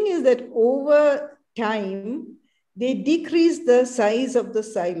 The thing is that over time, they decrease the size of the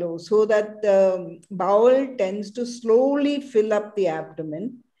silo so that the bowel tends to slowly fill up the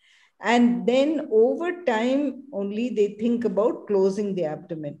abdomen. And then over time, only they think about closing the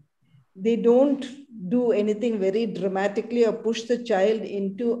abdomen. They don't do anything very dramatically or push the child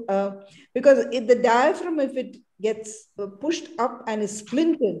into, because if the diaphragm, if it gets pushed up and is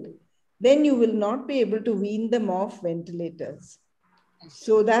splintered, then you will not be able to wean them off ventilators.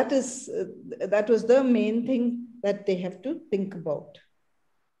 So that was the main thing that they have to think about.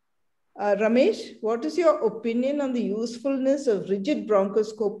 Ramesh, what is your opinion on the usefulness of rigid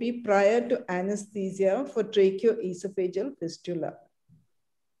bronchoscopy prior to anesthesia for tracheoesophageal fistula?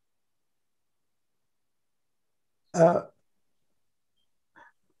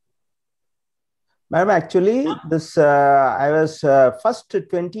 Ma'am, actually, this I was first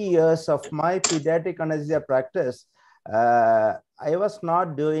 20 years of my pediatric anesthesia practice. I was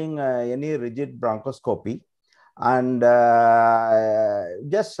not doing any rigid bronchoscopy, and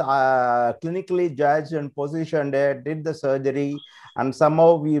just clinically judged and positioned it, did the surgery, and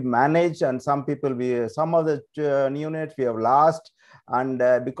somehow we managed, and some of the neonates we have lost, and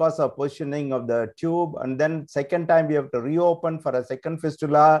because of positioning of the tube, and then second time we have to reopen for a second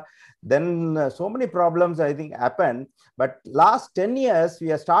fistula. Then so many problems I think happened. But last 10 years we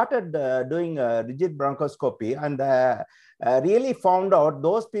have started doing rigid bronchoscopy, and really found out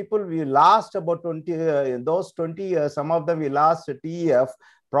those people we lost about 20 in those 20 years, some of them we lost TEF.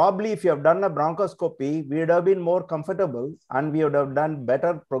 Probably if you have done a bronchoscopy, we would have been more comfortable and we would have done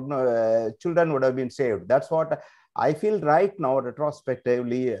better, children would have been saved. That's what I feel right now,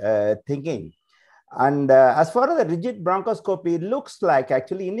 retrospectively thinking. And as far as the rigid bronchoscopy, it looks like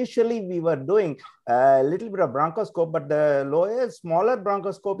actually initially we were doing a little bit of bronchoscope, but the lower, smaller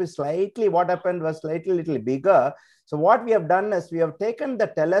bronchoscope is slightly, what happened was slightly little bigger. So what we have done is we have taken the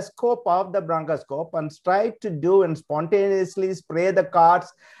telescope of the bronchoscope and tried to do and spontaneously spray the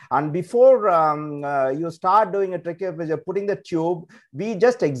cards. And before you start doing a tracheophysiology, putting the tube, we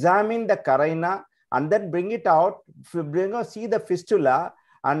just examine the carina and then bring it out, see the fistula,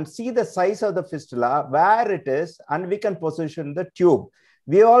 and see the size of the fistula, where it is, and we can position the tube.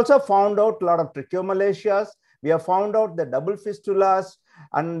 We also found out a lot of tracheomalicias. We have found out the double fistulas,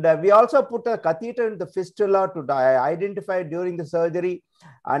 and we also put a catheter in the fistula to identify during the surgery.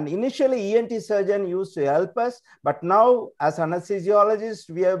 And initially, ENT surgeon used to help us, but now as anesthesiologists,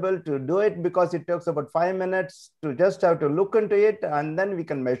 we are able to do it because it takes about 5 minutes to just have to look into it, and then we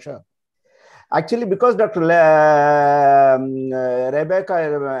can measure. Actually, because Dr.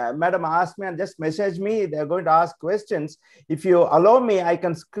 Rebecca, madam asked me and just messaged me, they're going to ask questions. If you allow me, I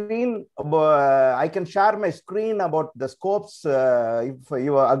can I can share my screen about the scopes if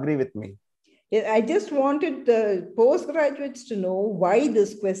you agree with me. I just wanted the postgraduates to know why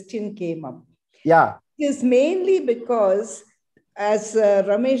this question came up. Yeah. It is mainly because, as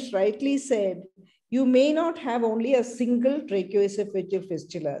Ramesh rightly said, you may not have only a single tracheoesophageal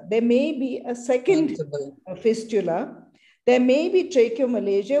fistula. There may be a second fistula. There may be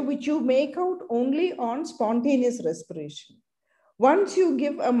tracheomalacia, which you make out only on spontaneous respiration. Once you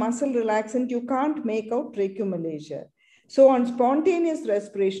give a muscle relaxant, you can't make out tracheomalacia. So on spontaneous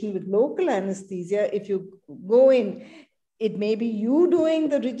respiration with local anesthesia, if you go in, it may be you doing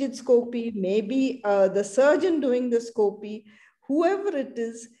the rigid scopy, maybe the surgeon doing the scopy, whoever it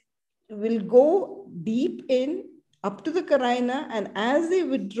is, will go deep in up to the carina, and as they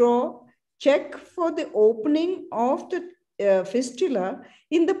withdraw, check for the opening of the fistula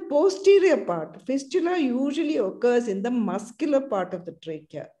in the posterior part. Fistula usually occurs in the muscular part of the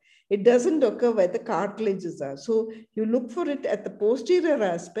trachea. It doesn't occur where the cartilages are. So you look for it at the posterior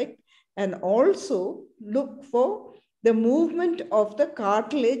aspect, and also look for the movement of the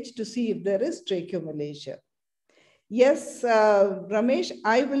cartilage to see if there is tracheomalacia. Yes, Ramesh,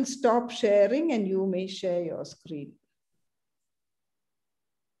 I will stop sharing and you may share your screen.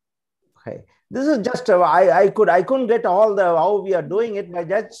 Okay, this is just I couldn't get all the how we are doing it. I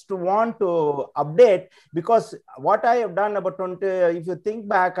just want to update, because what I have done about 20, if you think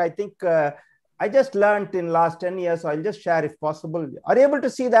back, I think I just learned in last 10 years. So I'll just share if possible. Are you able to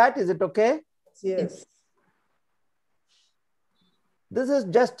see that? Is it okay? Yes. This is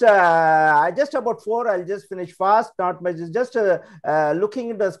just about 4. I'll just finish fast. Not much. It's just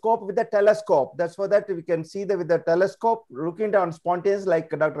looking at the scope with the telescope. That's for that we can see with the telescope, looking down spontaneous, like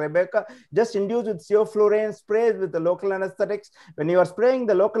Dr. Rebecca, just induced with sevoflurane, sprays with the local anesthetics. When you are spraying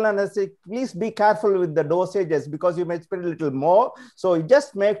the local anesthetic, please be careful with the dosages, because you may spray a little more. So you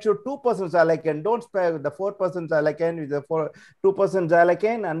just make sure 2% xylocaine. Don't spray with the 4% xylocaine, with the 2%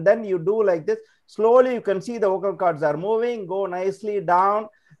 xylocaine, and then you do like this. Slowly, you can see the vocal cords are moving, go nicely down.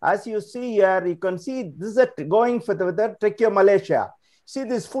 As you see here, you can see this is going with the tracheomalacia. See,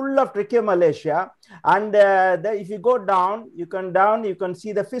 this full of tracheomalacia. And if you go down, you can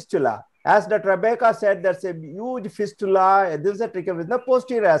see the fistula. As Dr. Rebecca said, there's a huge fistula. This is a tracheum in the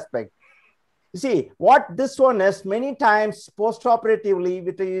posterior aspect. You see, what this one is, many times post-operatively,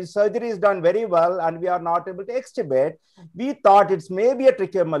 with the surgery is done very well and we are not able to extubate, we thought it's maybe a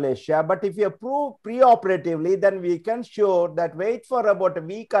tracheomalacia, but if you approve pre-operatively, then we can show that wait for about a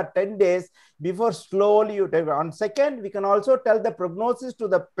week or 10 days before slowly you take. On second, we can also tell the prognosis to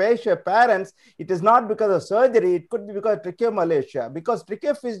the patient parents. It is not because of surgery, it could be because of tracheomalacia, because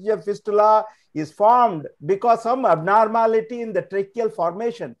tracheophysiological fistula is formed because some abnormality in the tracheal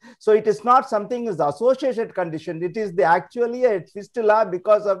formation. So it is not something is the associated condition. It is actually a fistula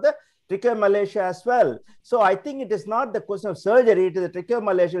because of the tracheomalacia as well. So I think it is not the question of surgery. It is the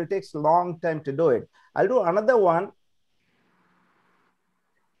tracheomalacia. It takes a long time to do it. I'll do another one.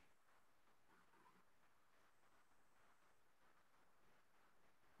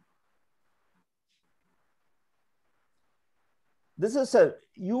 This is a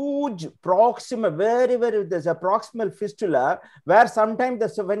huge proximal, there's a proximal fistula where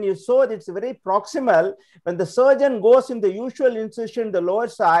sometimes when you saw it's very proximal, when the surgeon goes in the usual incision, the lower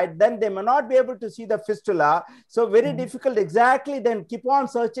side, then they may not be able to see the fistula. So very difficult exactly, then keep on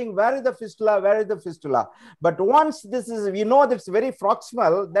searching, where is the fistula? But once this is, we know that's very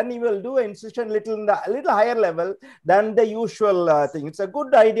proximal, then you will do an incision a little higher level than the usual thing. It's a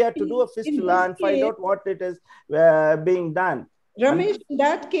good idea to do a fistula and find out what it is being done. Ramesh, in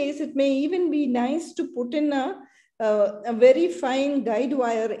that case, it may even be nice to put in a a very fine guide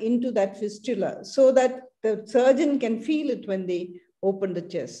wire into that fistula so that the surgeon can feel it when they open the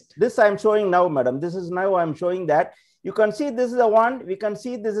chest. This I'm showing now, madam. This is now I'm showing that. You can see this is the one. We can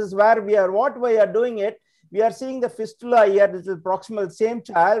see this is where we are, what we are doing it. We are seeing the fistula here. This is proximal, same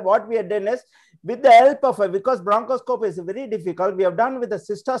child. What we have done is, with the help of because bronchoscope is very difficult, we have done with the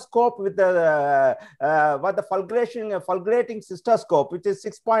cystoscope, with the fulgurating cystoscope, which is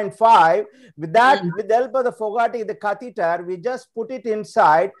 6.5. With that, with the help of the Fogarty, the catheter, we just put it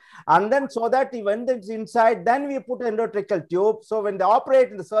inside, and then so that when it's inside, then we put endotracheal tube. So when they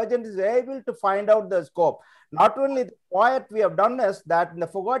operate, the surgeon is able to find out the scope. Not only what we have done is that in the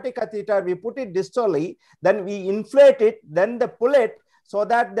Fogarty catheter, we put it distally, then we inflate it, then they pull it, so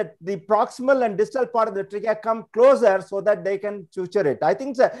that the proximal and distal part of the trachea come closer so that they can suture it. I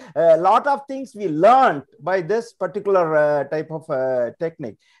think a lot of things we learned by this particular type of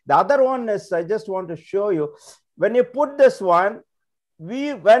technique. The other one is, I just want to show you, when you put this one,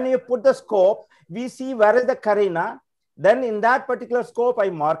 when you put the scope, we see where is the carina. Then in that particular scope, I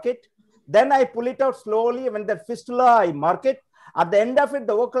mark it. Then I pull it out slowly. When the fistula, I mark it. At the end of it,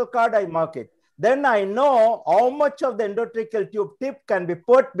 the vocal cord, I mark it. Then I know how much of the endotracheal tube tip can be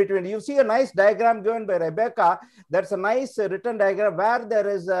put between. You see a nice diagram given by Rebecca. That's a nice written diagram where there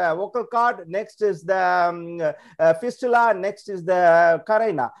is a vocal cord, next is the fistula, next is the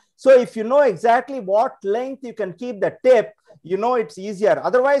carina. So if you know exactly what length you can keep the tip, you know it's easier.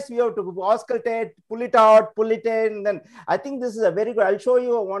 Otherwise, we have to auscultate, pull it out, pull it in. Then I think this is a very good. I'll show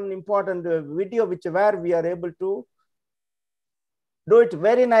you one important video where we are able to do it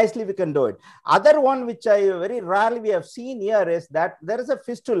very nicely. We can do it. Other one which I very rarely we have seen here is that there is a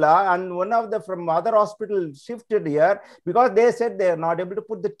fistula, and one of the from other hospital shifted here because they said they are not able to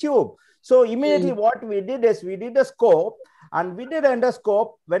put the tube. So immediately what we did is we did a scope and we did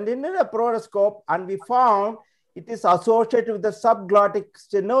endoscope, went into the poroscope, and we found it is associated with the subglottic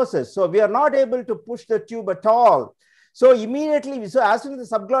stenosis. So we are not able to push the tube at all. So immediately, so as soon as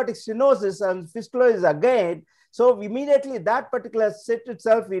the subglottic stenosis and fistula is again, so immediately that particular set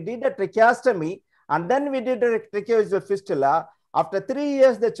itself, we did a tracheostomy, and then we did a tracheostomy fistula. After 3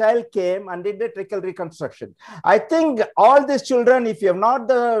 years, the child came and did a tracheal reconstruction. I think all these children, if you have not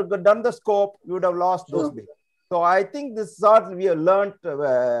done the scope, you would have lost those babies. So I think this is what we have learned.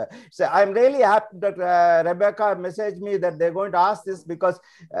 So I'm really happy that Rebecca messaged me that they're going to ask this because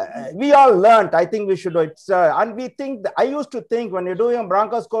we all learned. I think we should do it. And we think, I used to think when you're doing a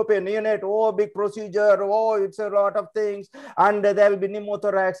bronchoscopy in neonate, oh, big procedure, oh, it's a lot of things, and there will be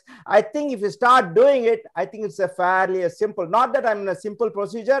pneumothorax. I think if you start doing it, I think it's a fairly simple, not that I'm in a simple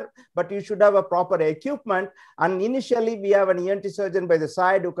procedure, but you should have a proper equipment. And initially, we have an ENT surgeon by the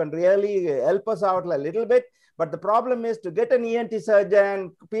side who can really help us out a little bit. But the problem is to get an ENT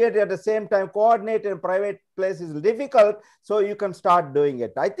surgeon, at the same time, coordinate in a private place is difficult. So you can start doing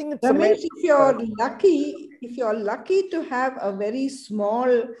it. I think it's amazing. If you're lucky to have a very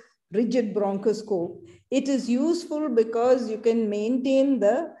small, rigid bronchoscope, it is useful because you can maintain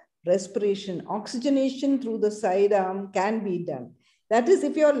the respiration. Oxygenation through the side arm can be done. That is,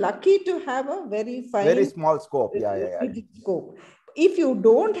 if you're lucky to have a very fine, very small scope. Rigid scope. If you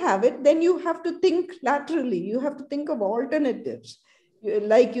don't have it, then you have to think laterally. You have to think of alternatives.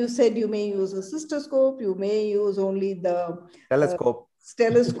 Like you said, you may use a cystoscope, you may use only the telescope.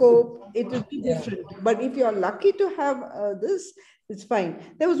 It will be different. But if you're lucky to have this, it's fine.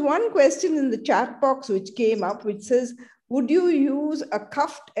 There was one question in the chat box which came up, which says, would you use a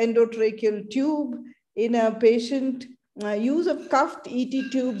cuffed endotracheal tube in a patient? Use of cuffed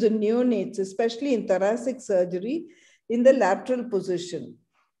ET tubes in neonates, especially in thoracic surgery, in the lateral position.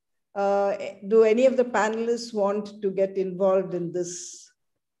 Do any of the panelists want to get involved in this?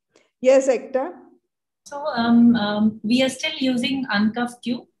 Yes, Ekta? So we are still using uncuffed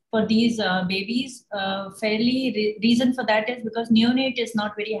tube for these babies. Reason for that is because neonate is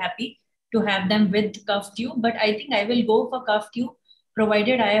not very happy to have them with cuffed tube, but I think I will go for cuffed tube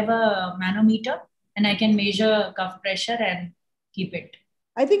provided I have a manometer and I can measure cuff pressure and keep it.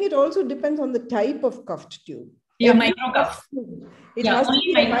 I think it also depends on the type of cuffed tube. Yeah, micro cuff. It has to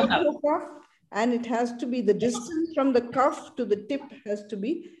be a micro cuff, and it has to be the distance from the cuff to the tip has to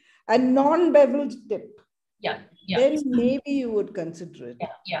be a non-beveled tip. Yeah. Then maybe you would consider it.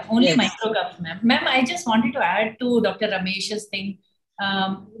 Yeah. Only micro cuff, ma'am. Ma'am, I just wanted to add to Dr. Ramesh's thing.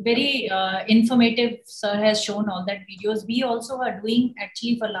 Very informative. Sir has shown all that videos. We also are doing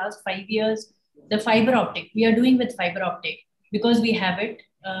actually for last 5 years the fiber optic. We are doing with fiber optic because we have it.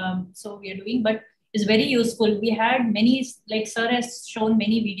 So we are doing, but is very useful. We had many, like Sir has shown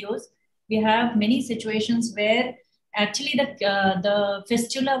many videos. We have many situations where actually the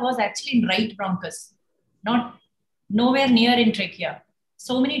fistula was actually in right bronchus, not nowhere near in trachea.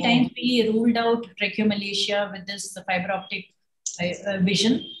 So many times we ruled out tracheomalacia with this fiber optic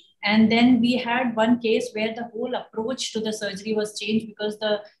vision. And then we had one case where the whole approach to the surgery was changed because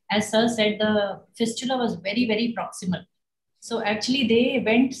as sir said, the fistula was very, very proximal. So actually they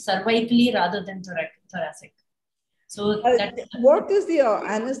went cervically rather than thoracic. So what is the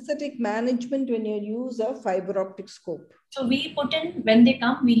anesthetic management when you use a fiber optic scope? So we put in, when they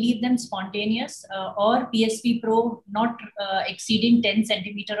come, we leave them spontaneous or PSP Pro not exceeding 10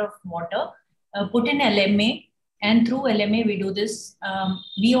 centimeter of water, put in LMA, and through LMA we do this.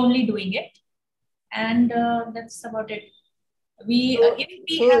 We only doing it, and that's about it. So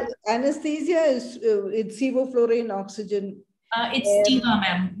anesthesia is it's sevoflurane, oxygen. It's Tiva,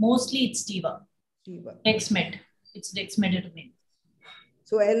 ma'am. Mostly it's Tiva. Dexmed. It's dexmedetomidine.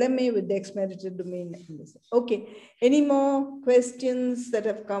 So LMA with dexmedetomidine. Okay. Any more questions that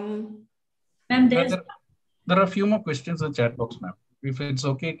have come? Ma'am, there are a few more questions in the chat box, ma'am. If it's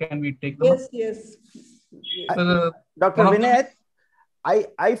okay, can we take them? Yes. Dr. Vinay,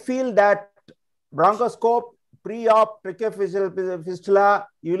 I feel that bronchoscope pre-op tracheophyseal fistula,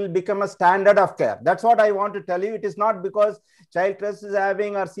 you will become a standard of care. That's what I want to tell you. It is not because Child Trust is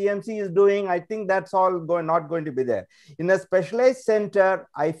having or CMC is doing. I think that's all not going to be there. In a specialized center,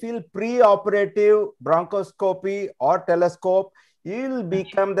 I feel pre-operative bronchoscopy or telescope, you will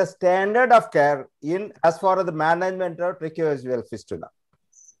become the standard of care in as far as the management of tracheoesophageal fistula.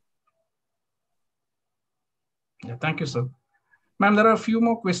 Yeah, thank you, sir. Ma'am, there are a few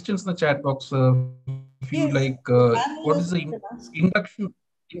more questions in the chat box. If you like, what is the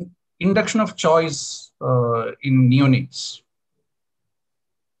induction of choice in neonates?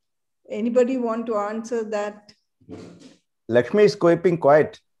 Anybody want to answer that? Lakshmi is keeping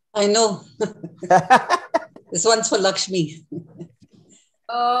quiet. I know. This one's for Lakshmi.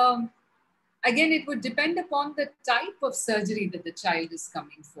 Again, it would depend upon the type of surgery that the child is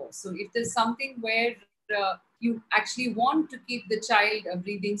coming for. So if there's something where you actually want to keep the child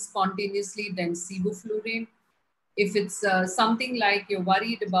breathing spontaneously, then sevoflurane. If it's something like you're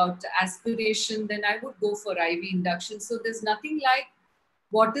worried about aspiration, then I would go for IV induction. So there's nothing like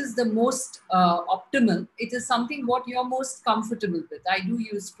what is the most optimal. It is something what you're most comfortable with. I do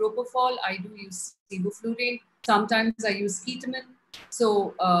use propofol. I do use sevoflurane. Sometimes I use ketamine.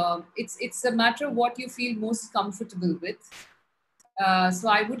 So it's a matter of what you feel most comfortable with. So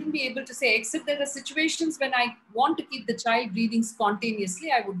I wouldn't be able to say, except there are situations when I want to keep the child breathing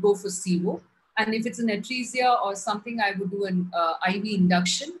spontaneously, I would go for sevo. And if it's an atresia or something, I would do an IV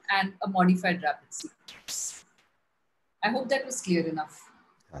induction and a modified rapid sequence. I hope that was clear enough.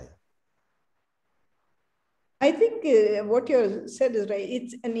 I think what you said is right.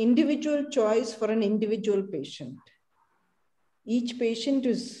 It's an individual choice for an individual patient. Each patient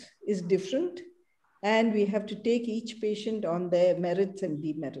is different, and we have to take each patient on their merits and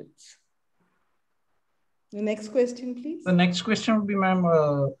demerits. The next question, please. The next question would be, ma'am,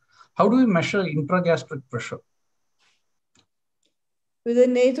 how do we measure intragastric pressure? With a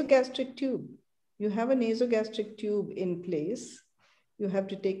nasogastric tube. You have a nasogastric tube in place. You have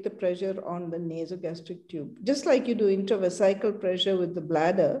to take the pressure on the nasogastric tube. Just like you do intravesical pressure with the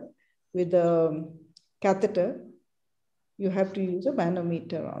bladder, with a catheter, you have to use a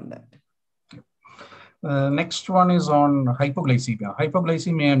manometer on that. Next one is on hypoglycemia.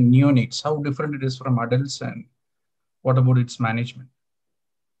 Hypoglycemia in neonates, how different it is from adults, and what about its management?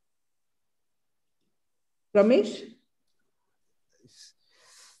 Ramesh?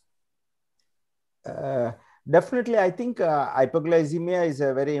 Definitely, I think hypoglycemia is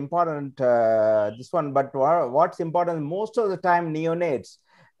a very important, this one, but what's important, most of the time neonates,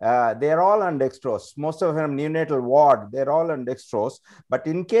 they're all on dextrose. Most of them neonatal ward, they're all on dextrose. But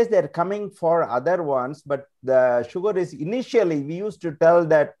in case they're coming for other ones, but the sugar is initially, we used to tell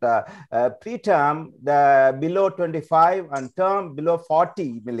that preterm, the below 25 and term below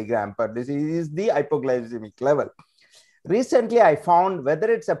 40 milligram per deciliter is the hypoglycemic level. Recently, I found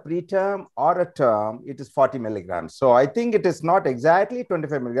whether it's a preterm or a term, it is 40 milligrams. So I think it is not exactly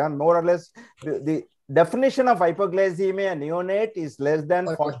 25 milligrams, more or less. The definition of hypoglycemia neonate is less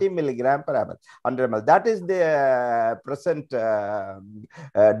than 40 milligram per 100 ml. That is the present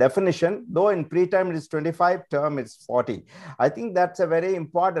definition. Though in preterm it is 25, term is 40. I think that's a very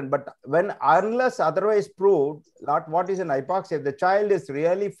important. But when unless otherwise proved, not what is an hypoxia, if the child is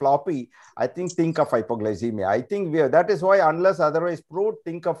really floppy, I think of hypoglycemia. I think that is why unless otherwise proved,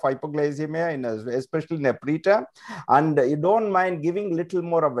 think of hypoglycemia especially in a preterm. And you don't mind giving little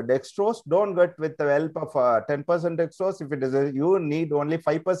more of a dextrose. Don't get with the help of 10% dextrose. If it is you need only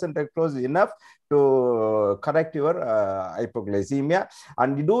 5% dextrose is enough to correct your hypoglycemia.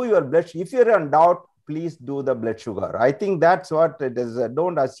 And you do your blood. If you're in doubt, please do the blood sugar. I think that's what it is.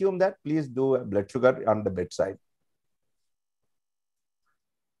 Don't assume that. Please do a blood sugar on the bedside.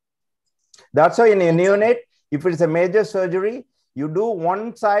 That's why in a neonate, if it's a major surgery, you do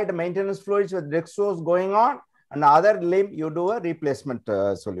one side maintenance fluids with dextrose going on, and the other limb, you do a replacement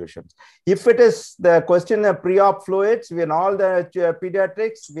solutions. If it is the question of pre-op fluids, we in all the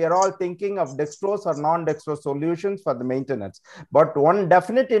pediatrics, we are all thinking of dextrose or non-dextrose solutions for the maintenance. But one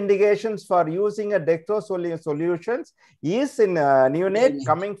definite indications for using a dextrose solutions is in neonate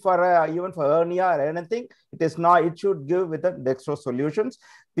coming for even for hernia or anything. It is not, it should give with the dextrose solutions.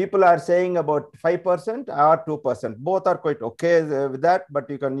 People are saying about 5% or 2%. Both are quite okay with that, but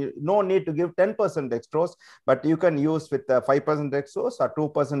you can, no need to give 10% dextrose, but you can use with 5% dextrose or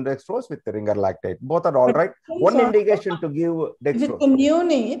 2% dextrose with the ringer lactate. Both are all right. One indication to give dextrose. With the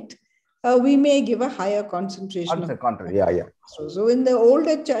neonate, we may give a higher concentration. Yeah. So in the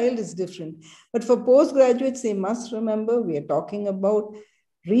older child, it's different. But for postgraduates, they must remember we are talking about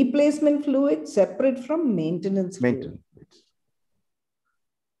replacement fluid separate from maintenance fluid.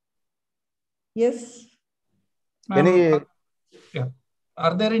 Yes. Yeah.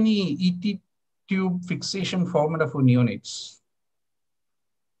 Are there any ET tube fixation formula for neonates?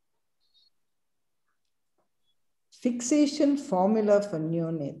 Fixation formula for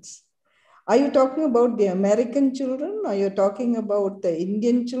neonates. Are you talking about the American children? Are you talking about the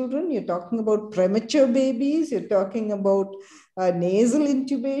Indian children? You're talking about premature babies? You're talking about nasal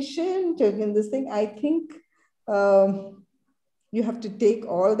intubation? Talking this thing? I think you have to take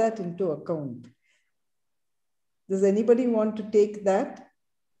all that into account. Does anybody want to take that?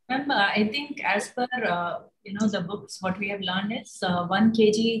 I think as per the books, what we have learned is 1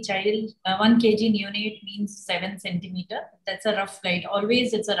 kg child, 1 kg neonate means 7 centimeter. That's a rough guide.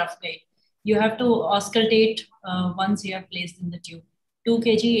 Always it's a rough guide. You have to auscultate once you have placed in the tube. 2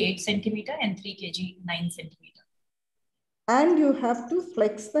 kg 8 centimeter and 3 kg 9 centimeter. And you have to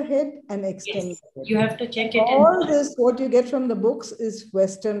flex the head and extend yes, the head. You have to check it. All this, what you get from the books is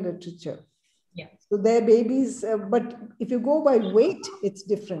Western literature. Yeah. So their babies, but if you go by weight, it's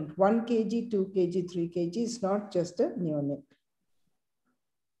different. 1 kg, 2 kg, 3 kg is not just a neonate.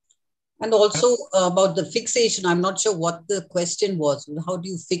 And also about the fixation, I'm not sure what the question was. How do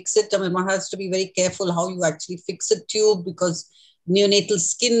you fix it? I mean, one has to be very careful how you actually fix a tube because neonatal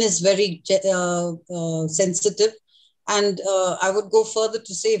skin is very sensitive. And I would go further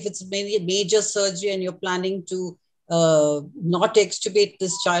to say if it's maybe a major surgery and you're planning to not extubate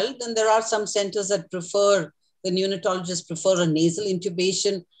this child, then there are some centers that prefer, the neonatologists prefer a nasal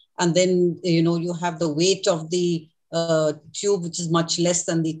intubation. And then, you have the weight of the tube, which is much less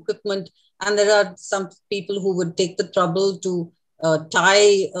than the equipment. And there are some people who would take the trouble to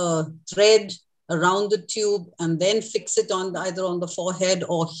tie a thread around the tube and then fix it on either on the forehead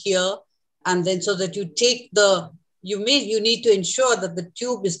or here. And then so that you take you need to ensure that the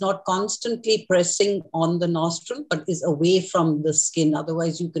tube is not constantly pressing on the nostril, but is away from the skin.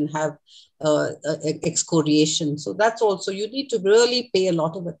 Otherwise, you can have excoriation. So that's also, you need to really pay a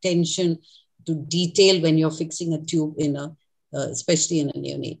lot of attention to detail when you're fixing a tube especially in a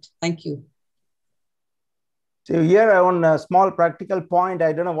neonate. Thank you. So here on a small practical point,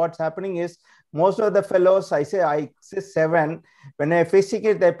 I don't know what's happening is most of the fellows, I say 7. When I fixing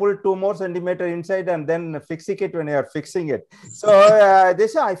it, they pull 2 more centimeter inside and then fixing it when they are fixing it. So they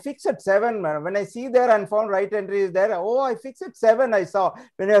say, I fixed at 7. When I see there and found right entry is there, oh, I fixed at 7, I saw.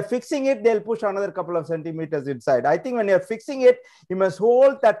 When you're fixing it, they'll push another couple of centimeters inside. I think when you're fixing it, you must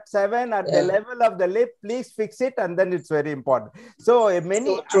hold that 7 at the level of the lip. Please fix it, and then it's very important. So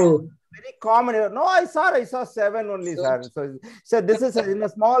many... So true. Very common. No, I saw 7 only, sir. So this is in a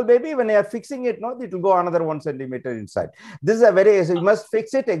small baby. When you are fixing it, no, it will go another 1 centimeter inside. This is so you must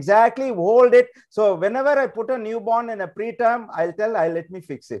fix it exactly, hold it. So whenever I put a newborn in a preterm, I'll let me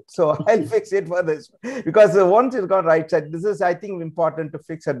fix it. So I'll fix it for this because once it's got right side, this is, I think, important to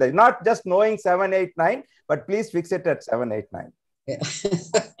fix at the, not just knowing 7, 8, 9, but please fix it at 7, 8, 9. Yeah.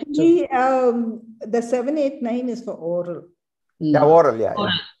 The 7, 8, 9 is for oral. Yeah, oral, yeah.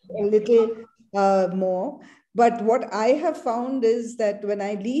 A little more. But what I have found is that when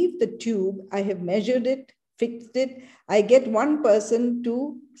I leave the tube, I have measured it, fixed it. I get one person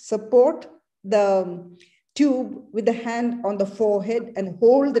to support the tube with the hand on the forehead and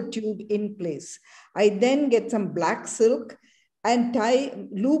hold the tube in place. I then get some black silk and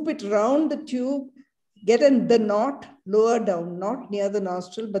loop it around the tube, get the knot lower down, not near the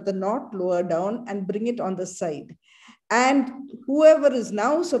nostril, but the knot lower down, and bring it on the side. And whoever is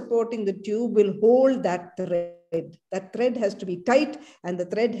now supporting the tube will hold that thread. That thread has to be tight and the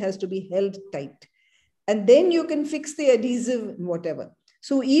thread has to be held tight. And then you can fix the adhesive, whatever.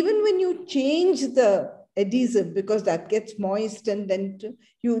 So even when you change the adhesive, because that gets moist and then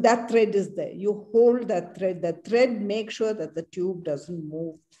that thread is there, you hold that thread, make sure that the tube doesn't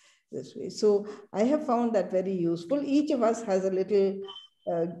move this way. So I have found that very useful. Each of us has a little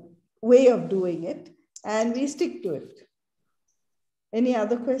way of doing it, and we stick to it. Any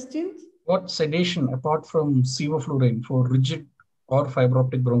other questions? What sedation apart from sevoflurane for rigid or fiber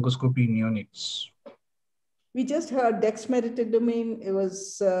optic bronchoscopy in neonates? We just heard dexmedetomidine. It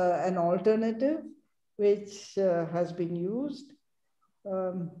was an alternative which has been used.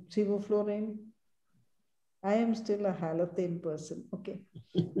 Sevoflurane. I am still a halothane person. Okay.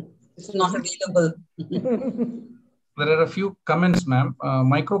 It's not available. There are a few comments, ma'am.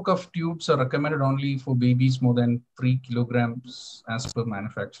 Microcuff tubes are recommended only for babies more than 3 kilograms as per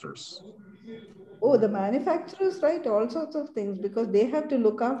manufacturers. Oh, the manufacturers write all sorts of things because they have to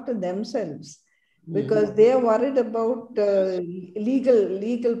look after themselves, because they are worried about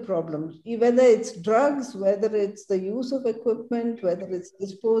legal problems, whether it's drugs, whether it's the use of equipment, whether it's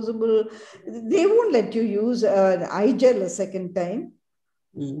disposable. They won't let you use an eye gel a second time.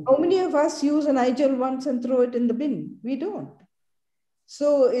 How many of us use an eye gel once and throw it in the bin? We don't.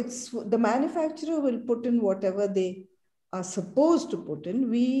 So it's the manufacturer will put in whatever they are supposed to put in.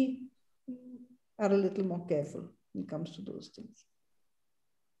 We are a little more careful when it comes to those things.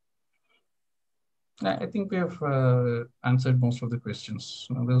 I think we have answered most of the questions.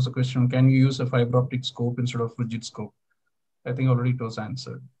 There was a question, can you use a fiber optic scope instead of rigid scope? I think already it was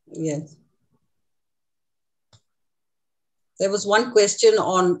answered. Yes. There was one question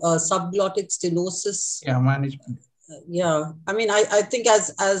on subglottic stenosis. Yeah, management. Yeah, I mean, I think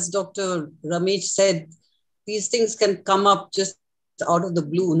as Dr. Ramesh said, these things can come up just out of the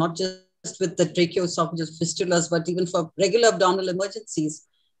blue, not just with the tracheoesophageal fistulas, but even for regular abdominal emergencies.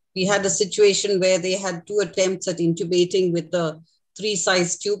 We had a situation where they had 2 attempts at intubating with a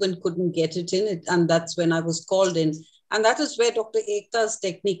 3-size tube and couldn't get it in it. And that's when I was called in. And that is where Dr. Ekta's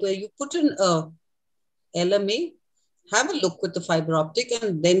technique, where you put in a LMA, have a look with the fiber optic,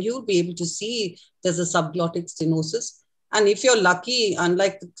 and then you'll be able to see there's a subglottic stenosis. And if you're lucky,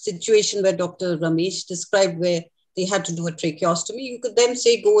 unlike the situation where Dr. Ramesh described, where they had to do a tracheostomy, you could then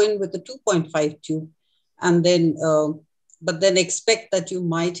say go in with a 2.5 tube, and then, but then expect that you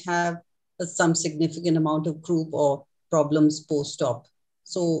might have some significant amount of croup or problems post-op.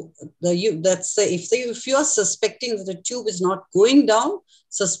 So if you are suspecting that the tube is not going down,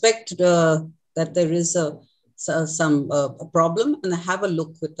 suspect that there is a problem, and have a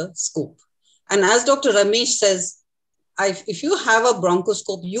look with the scope. And as Dr. Ramesh says, if you have a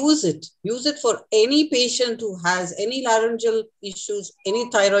bronchoscope, use it. Use it for any patient who has any laryngeal issues, any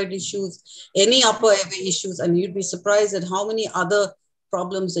thyroid issues, any upper airway issues, and you'd be surprised at how many other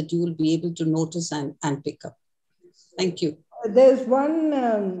problems that you will be able to notice and pick up. Thank you. There's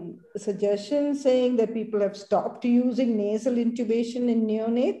one suggestion saying that people have stopped using nasal intubation in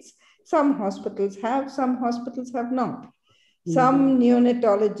neonates. Some hospitals have, some hospitals have not. Some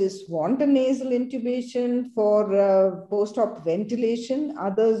neonatologists want a nasal intubation for post-op ventilation,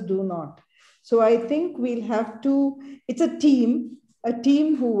 others do not. So I think we'll have to, it's a team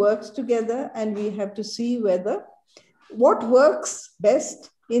who works together, and we have to see what works best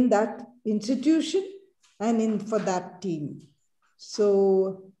in that institution and for that team.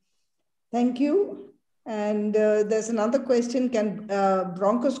 So thank you. And there's another question, can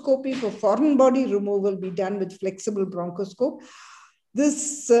bronchoscopy for foreign body removal be done with flexible bronchoscope?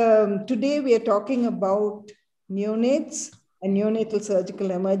 This, today we are talking about neonates and neonatal surgical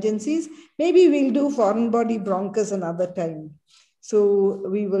emergencies. Maybe we'll do foreign body bronchus another time. So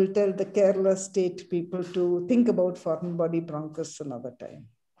we will tell the Kerala state people to think about foreign body bronchus another time.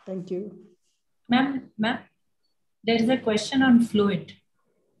 Thank you. Ma'am, there is a question on fluid.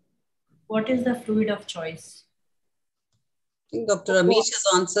 What is the fluid of choice? I think Dr. Ramesh has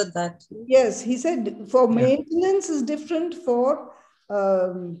answered that. Yes, he said for maintenance is different, for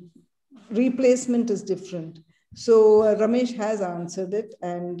replacement is different. So Ramesh has answered it.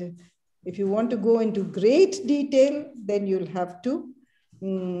 And if you want to go into great detail, then you'll have to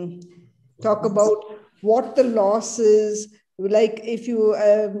talk about what the loss is. Like if you,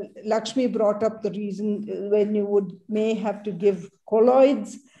 Lakshmi brought up the reason when you may have to give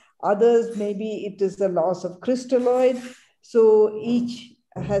colloids. Others, maybe it is the loss of crystalloid. So each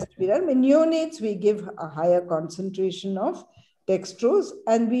has to be done. In neonates, we give a higher concentration of dextrose,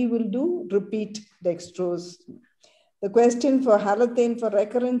 and we will do repeat dextrose. The question for halothane for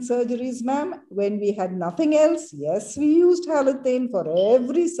recurrent surgeries, ma'am, when we had nothing else, yes, we used halothane for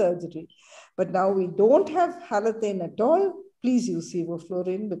every surgery. But now we don't have halothane at all. Please use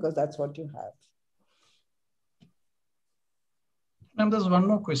sevoflurane because that's what you have. And there's one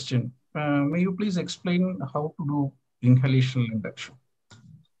more question. May you please explain how to do inhalational induction?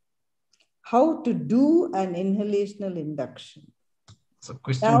 How to do an inhalational induction? It's a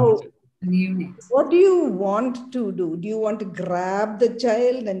question. Now, what do you want to do? Do you want to grab the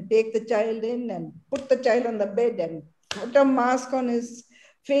child and take the child in and put the child on the bed and put a mask on his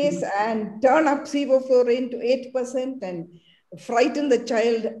face and turn up sevoflurane to 8% and frighten the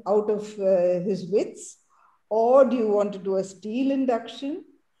child out of his wits? Or do you want to do a steel induction?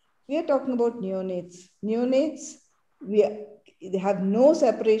 We are talking about neonates. Neonates, they have no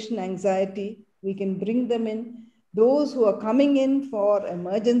separation anxiety. We can bring them in. Those who are coming in for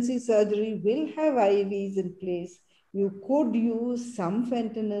emergency surgery will have IVs in place. You could use some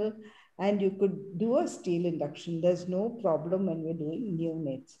fentanyl and you could do a steel induction. There's no problem when we're doing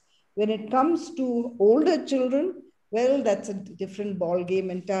neonates. When it comes to older children, well, that's a different ball game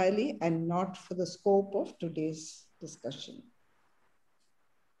entirely and not for the scope of today's discussion.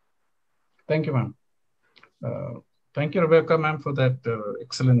 Thank you, ma'am. Thank you, Rebecca, ma'am, for that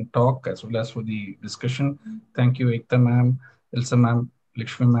excellent talk as well as for the discussion. Thank you, Ekta, ma'am, Ilsa, ma'am,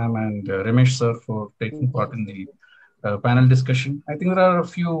 Lakshmi, ma'am, and Ramesh, sir, for taking part in the panel discussion. I think there are a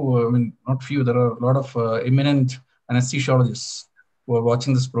few, not few, there are a lot of eminent anesthesiologists who are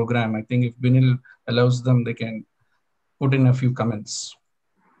watching this program. I think if Binil allows them, they can put in a few comments.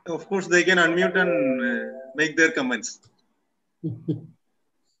 Of course, they can unmute and make their comments.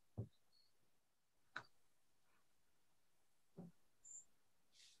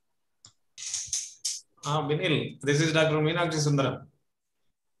 Binil, this is Dr. Meenakshi Sundaram.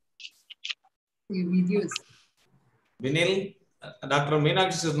 Videos. Binil, Dr.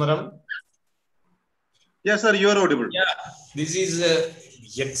 Meenakshi Sundaram. Yes, sir, you are audible. Yeah, this is an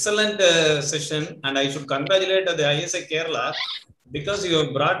excellent session, and I should congratulate the ISA Kerala because you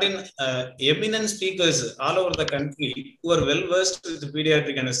have brought in eminent speakers all over the country who are well versed with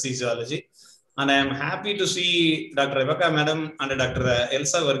pediatric anesthesiology. And I am happy to see Dr. Rebecca madam and Dr.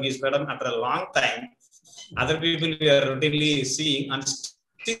 Elsa Varghese madam after a long time. Other people we are routinely seeing and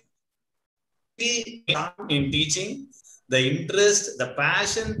still in teaching. The interest, the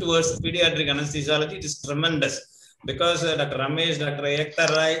passion towards pediatric anesthesiology is tremendous because Dr. Ramesh, Dr. Ekta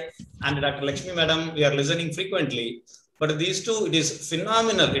Rai, and Dr. Lakshmi madam, we are listening frequently. But these two, it is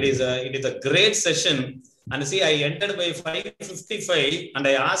phenomenal. It is a great session. And see, I entered by 5:55 and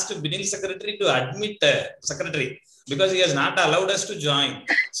I asked Binil secretary to admit secretary because he has not allowed us to join.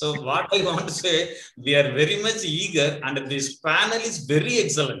 So what I want to say, we are very much eager and this panel is very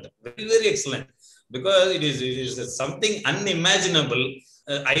excellent, very, very excellent because it is something unimaginable.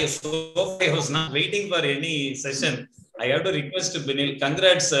 I was not waiting for any session. I have to request Binil,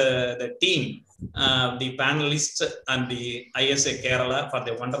 congrats the team, the panelists and the ISA Kerala for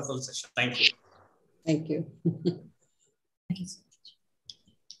the wonderful session. Thank you. Thank you. Thank you so much.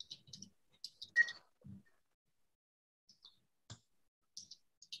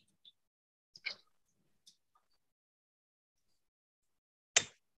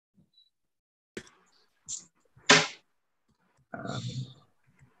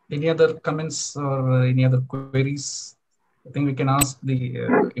 Any other comments or any other queries? I think we can ask the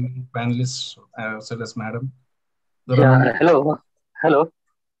panelists as well as madam. Yeah, hello.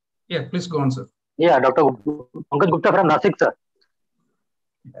 Yeah, please go on, sir. Yeah, Dr. Pankaj Gupta from Nasik, sir.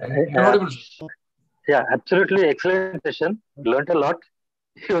 Yeah, absolutely excellent session. Learned a lot,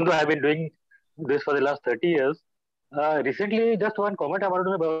 even though I've been doing this for the last 30 years. Recently, just one comment I wanted to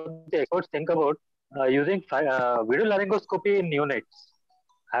know about the experts think about using video laryngoscopy in neonates.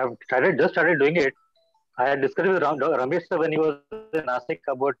 I have just started doing it. I had discussed with Ramesh sir when he was in Nasik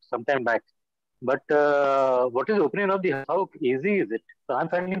about some time back. But what is the opinion of how easy is it? So I'm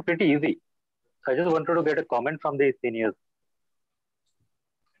finding it pretty easy. I just wanted to get a comment from the seniors.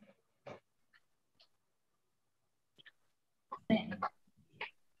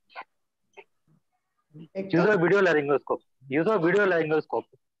 Use a video laryngoscope.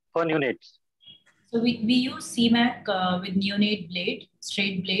 For neonates. So we use CMAC with neonate blade,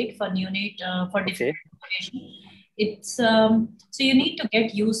 straight blade for neonate for different situation. It's so you need to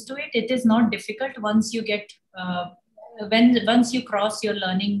get used to it. It is not difficult once you get once you cross your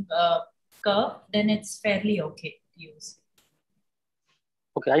learning curve, then it's fairly okay to use.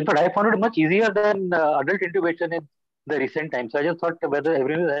 Okay, in fact, I found it much easier than adult intubation in the recent times. So I just thought whether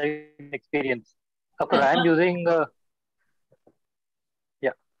everyone is having experience. After I am using,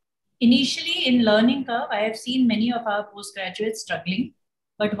 yeah. Initially in learning curve, I have seen many of our postgraduates struggling,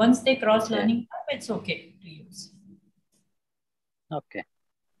 but once they cross learning curve, it's okay to use. Okay.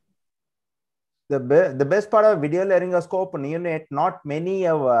 The best part of video laryngoscope neonate, not many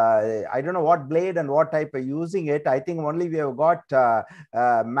of, I don't know what blade and what type are using it. I think only we have got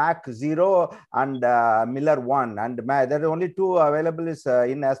Mac 0 and Miller 1, and there are only 2 available is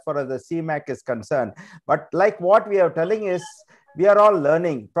in as far as the CMAC is concerned. But like what we are telling is, we are all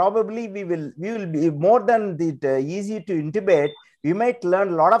learning. Probably we will be more than the easy to intubate. We might learn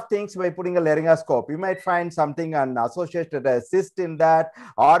a lot of things by putting a laryngoscope. You might find something an associated cyst in that,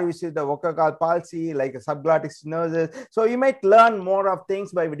 or you see the vocal cord palsy, like a subglottic stenosis. So you might learn more of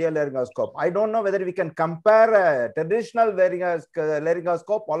things by video laryngoscope. I don't know whether we can compare a traditional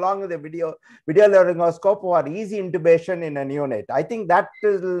laryngoscope along with the video laryngoscope or easy intubation in a neonate. I think that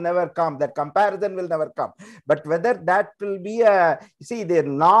will never come. That comparison will never come. But whether that will be a, you see, the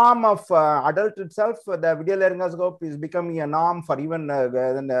norm of adult itself, the video laryngoscope is becoming a norm for even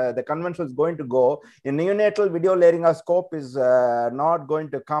the convention is going to go. In neonatal, video laryngoscope is not going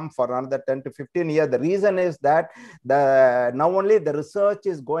to come for another 10 to 15 years. The reason is that now only the research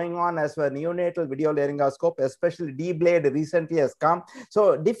is going on as for neonatal video laryngoscope, especially D-blade recently has come.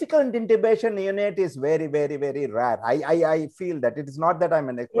 So difficult intubation neonate is very, very, very rare. I feel that it is not that I'm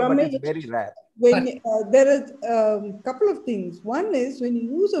an expert, but it's very rare. When there are a couple of things. One is when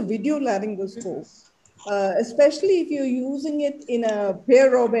you use a video laryngoscope, especially if you're using it in a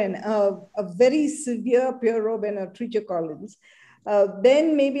Pierre-Robin, a very severe Pierre-Robin or Treacher Collins,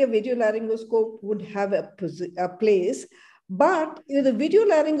 then maybe a video laryngoscope would have a place. But with a video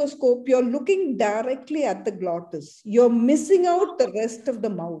laryngoscope, you're looking directly at the glottis. You're missing out the rest of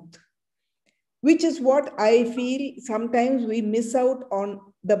the mouth, which is what I feel sometimes we miss out on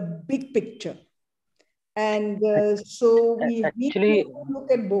the big picture. And so we need to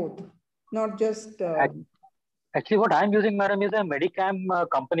look at both. Not just... Actually, what I'm using, madam, is a Medicam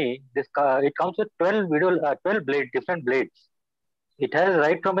company. This it comes with 12 blades, different blades. It has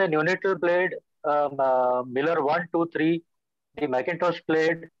right from a neonatal blade, Miller 1, 2, 3, the Macintosh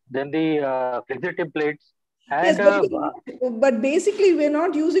blade, then the flexi tip blades. And, yes, but basically, we're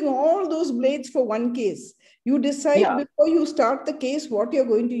not using all those blades for one case. You decide before you start the case what you're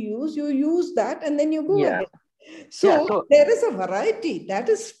going to use. You use that, and then you go ahead. So there is a variety that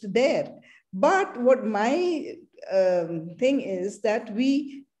is there. But what my thing is that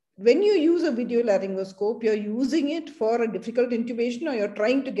when you use a video laryngoscope, you're using it for a difficult intubation, or you're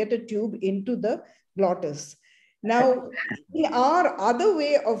trying to get a tube into the glottis. Now, in our other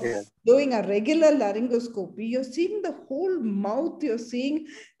way of doing a regular laryngoscopy, you're seeing the whole mouth, you're seeing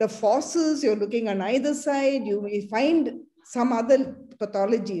the fossils, you're looking on either side, you may find some other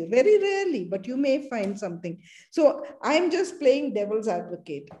pathology, very rarely, but you may find something. So I'm just playing devil's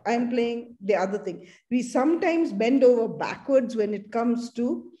advocate. I'm playing the other thing. We sometimes bend over backwards when it comes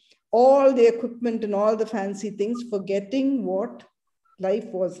to all the equipment and all the fancy things, forgetting what life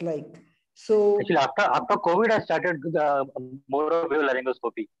was like. So actually, after COVID, I started more of video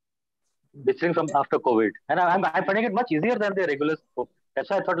laryngoscopy, visiting from after COVID, and I'm finding it much easier than the regular scope. That's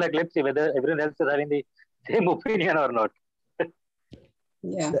why I thought, like, let's see whether everyone else is having the same opinion or not.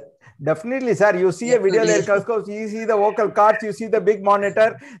 Yeah. Definitely, sir. You see a video laryngoscope, you see the vocal cords, you see the big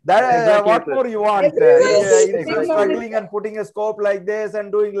monitor. That what more you want? Instead of struggling and putting a scope like this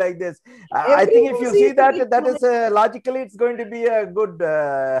and doing like this. I think if you see that, that is logically it's going to be a good,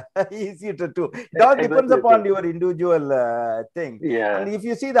 easy to do. It all depends upon your individual thing. Yeah. And if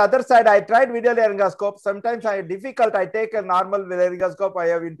you see the other side, I tried video laryngoscope. Sometimes difficult. I take a normal laryngoscope. I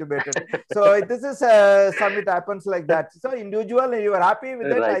have intubated. So this is it happens like that. So individual, you are happy with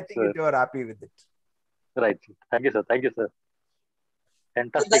it. I think you are happy with it. Right. Thank you, sir. Thank you, sir.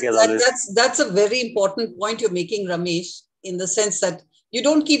 Fantastic. That's a very important point you're making, Ramesh, in the sense that you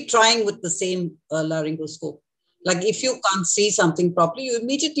don't keep trying with the same laryngoscope. Like if you can't see something properly, you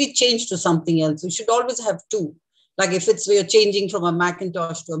immediately change to something else. You should always have two. Like if we're changing from a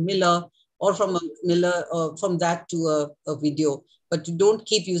Macintosh to a Miller, or from a Miller, from that to a video, but you don't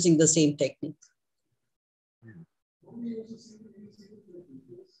keep using the same technique.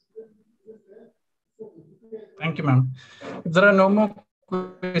 Thank you, ma'am. If there are no more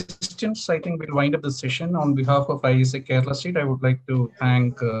questions, I think we'll wind up the session. On behalf of ISA Kerala State, I would like to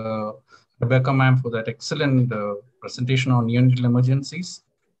thank Rebecca, ma'am, for that excellent presentation on neonatal emergencies.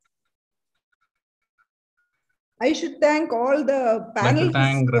 I should thank all the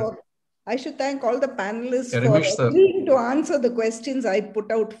panelists. I should thank all the panelists for agreeing to answer the questions I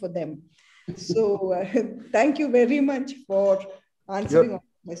put out for them. So thank you very much for answering all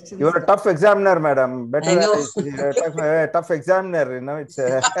the questions. You're a tough examiner, madam. Better tough examiner. You know, it's.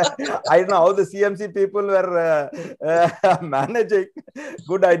 I don't know how the CMC people were managing.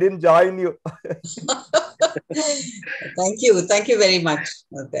 Good, I didn't join you. Thank you very much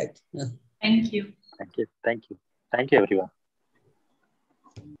for that. Thank you. Thank you. Thank you. Thank you, everyone.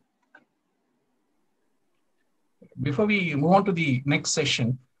 Before we move on to the next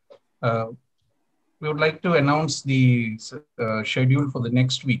session, we would like to announce the schedule for the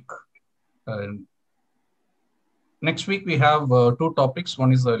next week. Next week, we have two topics.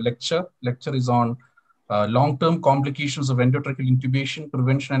 One is a lecture. Lecture is on long-term complications of endotracheal intubation,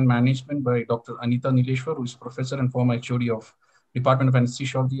 prevention and management by Dr. Anita Nileshwar, who is professor and former HOD of Department of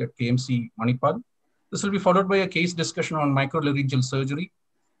Anesthesiology at KMC Manipal. This will be followed by a case discussion on microlaryngeal surgery.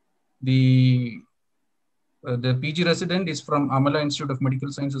 The PG resident is from Amala Institute of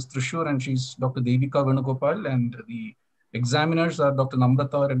Medical Sciences, Thrissur, and she's Dr. Devika Venugopal. And the examiners are Dr.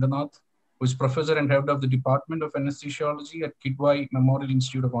 Namrata Rendanath, who is professor and head of the Department of Anesthesiology at Kidwai Memorial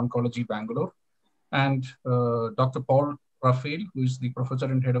Institute of Oncology, Bangalore, and Dr. Paul Raphael, who is the professor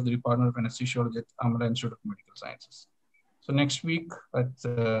and head of the Department of Anesthesiology at Amala Institute of Medical Sciences. So next week at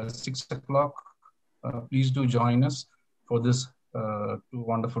 6 o'clock, please do join us for this two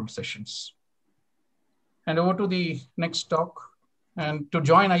wonderful sessions. And over to the next talk. And to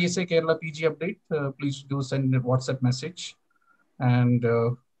join ISA Kerala PG update, please do send a WhatsApp message. And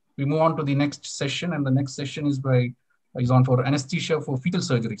we move on to the next session. And the next session is on for anesthesia for fetal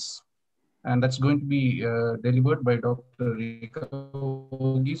surgeries. And that's going to be delivered by Dr. Rika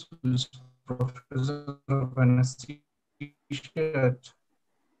Ogis, who is professor of anesthesia at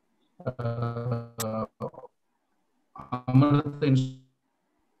Amrita Institute.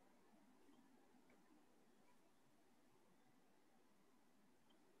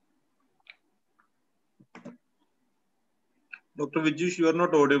 Dr. Vijush, you are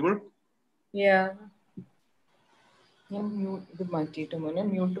not audible. Yeah. Oh,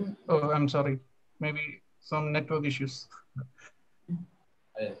 I'm sorry. Maybe some network issues.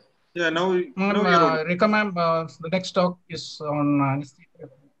 Yeah, now you're audible. Rika ma'am, the next talk is on anesthesia.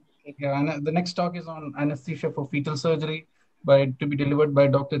 Yeah, the next talk is on anesthesia for fetal surgery to be delivered by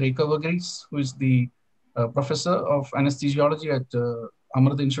Dr. Rika Ogis, who is the professor of anesthesiology at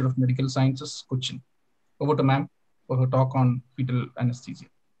Amrita Institute of Medical Sciences, Cochin. Over to ma'am for her talk on fetal anesthesia.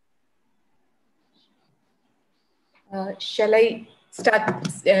 Shall I start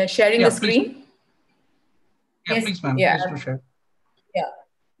sharing the screen? Please. Yeah, yes, please, ma'am. Yeah. Please do share. Yeah.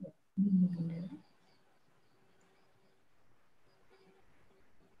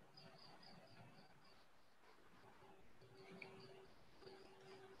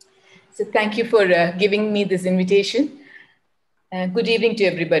 So thank you for giving me this invitation. Good evening to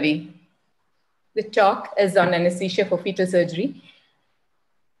everybody. The talk is on anesthesia for fetal surgery.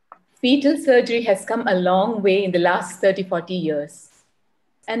 Fetal surgery has come a long way in the last 30, 40 years.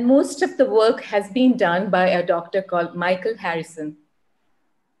 And most of the work has been done by a doctor called Michael Harrison.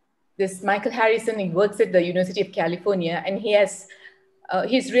 This Michael Harrison, he works at the University of California, and he's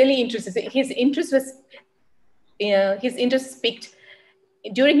really interested. His interest picked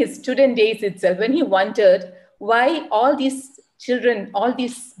during his student days itself, when he wondered why all these children, all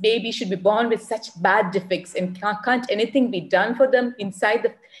these babies should be born with such bad defects, and can't anything be done for them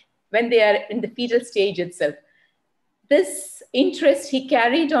when they are in the fetal stage itself. This interest he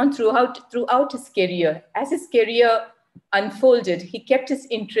carried on throughout his career. As his career unfolded, he kept his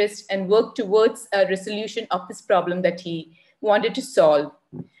interest and worked towards a resolution of this problem that he wanted to solve.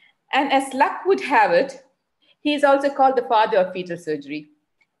 And as luck would have it, he is also called the father of fetal surgery.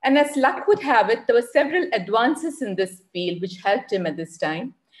 And as luck would have it, there were several advances in this field which helped him at this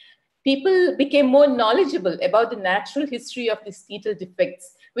time. People became more knowledgeable about the natural history of these fetal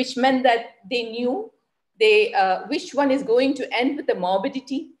defects, which meant that they knew which one is going to end with a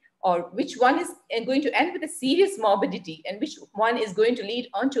morbidity, or which one is going to end with a serious morbidity, and which one is going to lead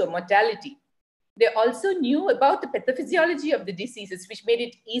on to a mortality. They also knew about the pathophysiology of the diseases, which made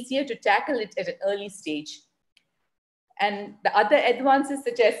it easier to tackle it at an early stage. And the other advances,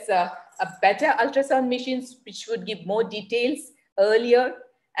 such as better ultrasound machines, which would give more details earlier,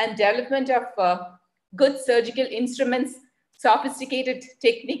 and development of good surgical instruments, sophisticated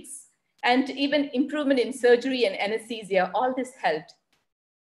techniques, and even improvement in surgery and anesthesia, all this helped.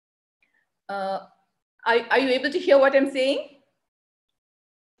 Are you able to hear what I'm saying?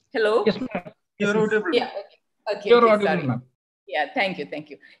 Hello? Yes, ma'am. You're audible. Yeah, okay. You're okay, audible, sorry. ma'am. Yeah, thank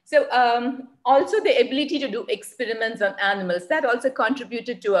you. So also the ability to do experiments on animals, that also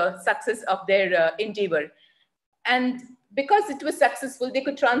contributed to a success of their endeavor. And because it was successful, they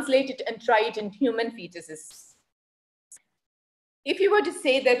could translate it and try it in human fetuses. If you were to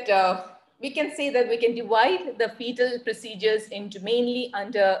say that, we can say that we can divide the fetal procedures into mainly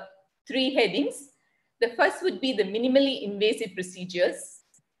under 3 headings. The first would be the minimally invasive procedures.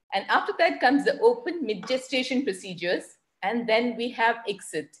 And after that comes the open mid-gestation procedures. And then we have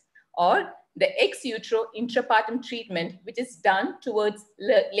exit. or the ex utero intrapartum treatment, which is done towards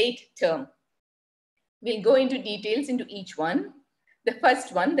late term. We'll go into details into each one. The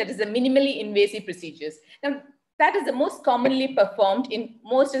first one, that is the minimally invasive procedures. Now, that is the most commonly performed in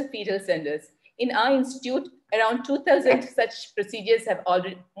most of the fetal centers. In our institute, around 2,000 such procedures have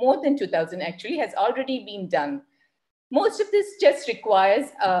already, more than 2,000 actually, has already been done. Most of this just requires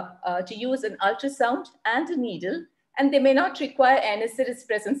to use an ultrasound and a needle, and they may not require anesthetist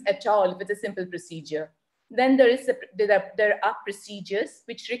presence at all if it's a simple procedure. Then there are procedures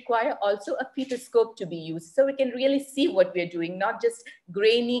which require also a fetoscope to be used. So we can really see what we're doing, not just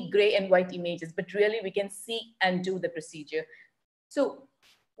grainy gray and white images, but really we can see and do the procedure. So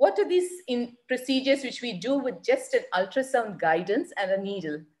what are these procedures which we do with just an ultrasound guidance and a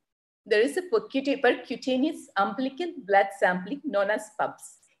needle? There is a percutaneous umbilical blood sampling known as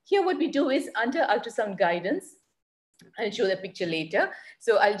PUBS. Here what we do is under ultrasound guidance, I'll show the picture later.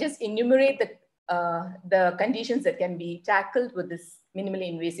 So I'll just enumerate the conditions that can be tackled with this minimally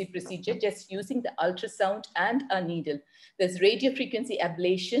invasive procedure just using the ultrasound and a needle. There's radiofrequency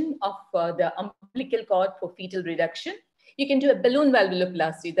ablation of the umbilical cord for fetal reduction. You can do a balloon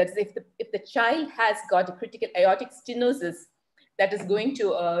valvuloplasty. That is if the child has got a critical aortic stenosis that is going to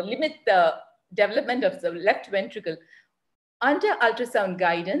limit the development of the left ventricle. Under ultrasound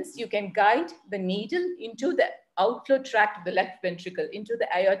guidance, you can guide the needle into the outflow tract of the left ventricle, into the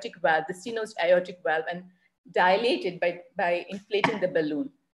aortic valve, the stenosed aortic valve, and dilate it by inflating the balloon.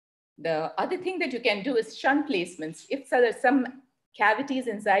 The other thing that you can do is shunt placements. If there are some cavities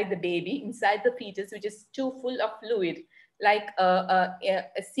inside the baby, inside the fetus, which is too full of fluid, like a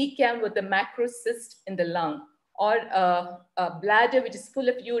CCAM with a macrocyst in the lung, or a bladder which is full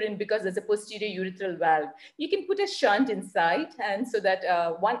of urine because there's a posterior urethral valve. You can put a shunt inside, and so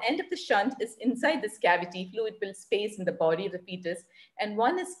that one end of the shunt is inside this cavity, fluid filled space in the body of the fetus, and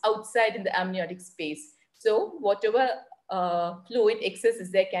one is outside in the amniotic space. So whatever fluid excess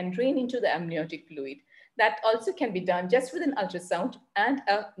is there can drain into the amniotic fluid. That also can be done just with an ultrasound and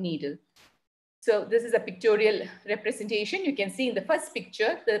a needle. So this is a pictorial representation. You can see in the first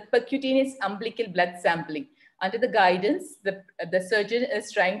picture, the percutaneous umbilical blood sampling. Under the guidance, the surgeon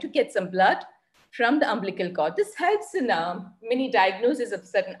is trying to get some blood from the umbilical cord. This helps in many diagnoses of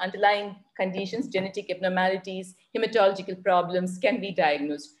certain underlying conditions, genetic abnormalities, hematological problems can be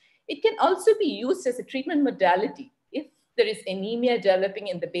diagnosed. It can also be used as a treatment modality. If there is anemia developing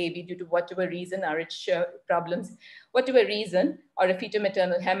in the baby due to whatever reason, RH problems, whatever reason, or a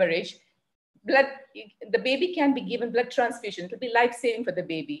fetal-maternal hemorrhage, the baby can be given blood transfusion. It will be life-saving for the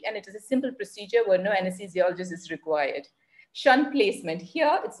baby. And it is a simple procedure where no anesthesiologist is required. Shunt placement.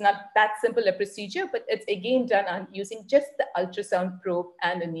 Here, it's not that simple a procedure, but it's again done on using just the ultrasound probe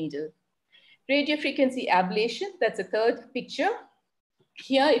and a needle. Radiofrequency ablation, that's a third picture.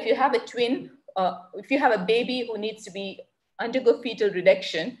 Here, if you have a twin, if you have a baby who needs to undergo fetal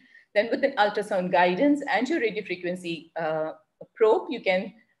reduction, then with an ultrasound guidance and your radiofrequency probe,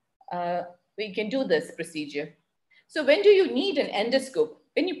 we can do this procedure. So when do you need an endoscope?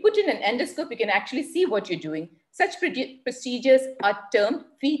 When you put in an endoscope, you can actually see what you're doing. Such procedures are termed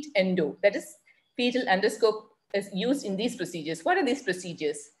feet endo. That is, fetal endoscope is used in these procedures. What are these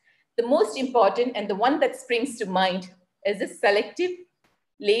procedures? The most important and the one that springs to mind is the selective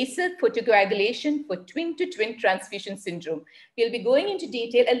laser photocoagulation for twin-to-twin transfusion syndrome. We'll be going into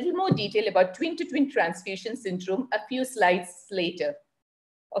detail, a little more detail about twin-to-twin transfusion syndrome a few slides later.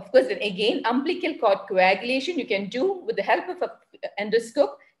 Of course, then again, umbilical cord coagulation you can do with the help of an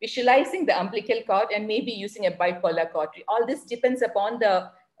endoscope, visualizing the umbilical cord and maybe using a bipolar cord. All this depends upon the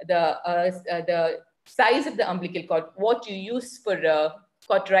size of the umbilical cord. What you use for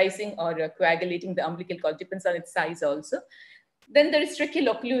cauterizing or coagulating the umbilical cord depends on its size also. Then there is tracheal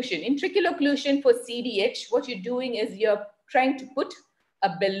occlusion. In tracheal occlusion for CDH, what you're doing is you're trying to put a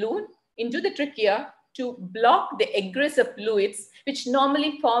balloon into the trachea to block the egress of fluids, which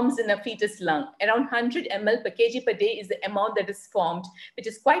normally forms in a fetus lung. Around 100 ml per kg per day is the amount that is formed, which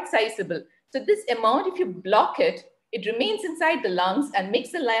is quite sizable. So this amount, if you block it, it remains inside the lungs and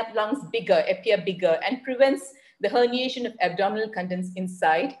makes the lungs bigger, appear bigger, and prevents the herniation of abdominal contents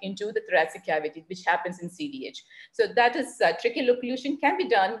inside into the thoracic cavity, which happens in CDH. So that is tracheal occlusion can be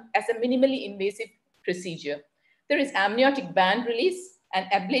done as a minimally invasive procedure. There is amniotic band release and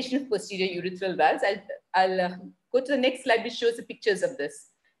ablation of posterior urethral valves. I'll go to the next slide, which shows the pictures of this.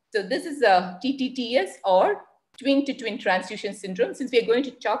 So this is a TTTS or twin-to-twin transfusion syndrome. Since we are going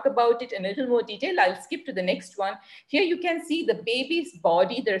to talk about it in a little more detail, I'll skip to the next one. Here you can see the baby's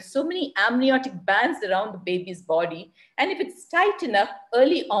body. There are so many amniotic bands around the baby's body. And if it's tight enough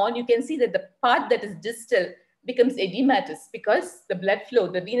early on, you can see that the part that is distal becomes edematous because the blood flow,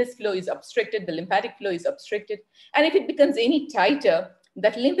 the venous flow is obstructed, the lymphatic flow is obstructed. And if it becomes any tighter,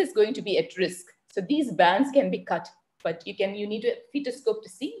 that lymph is going to be at risk. So these bands can be cut, but you need a fetoscope to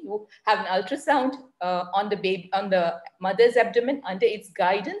see. You have an ultrasound on the mother's abdomen under its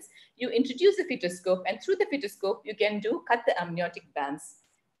guidance. You introduce a fetoscope, and through the fetoscope, you can cut the amniotic bands.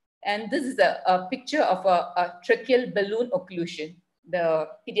 And this is a picture of a tracheal balloon occlusion. The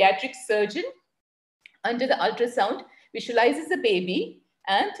pediatric surgeon, under the ultrasound, visualizes the baby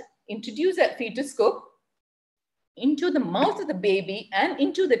and introduces a fetoscope into the mouth of the baby and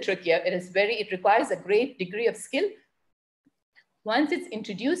into the trachea. It requires a great degree of skill. Once it's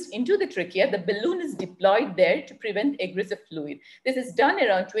introduced into the trachea, the balloon is deployed there to prevent egress of fluid. This is done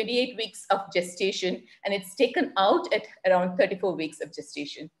around 28 weeks of gestation, and it's taken out at around 34 weeks of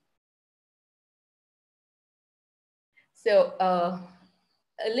gestation. So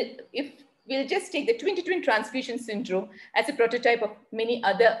if we'll just take the twin-to-twin transfusion syndrome as a prototype of many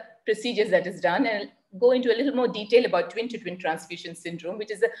other procedures that is done, and go into a little more detail about twin-to-twin transfusion syndrome, which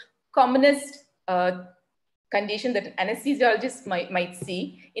is the commonest condition that an anesthesiologist might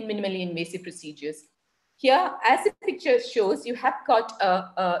see in minimally invasive procedures. Here, as the picture shows, you have got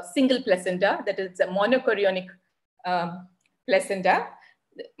a single placenta, that is a monochorionic placenta,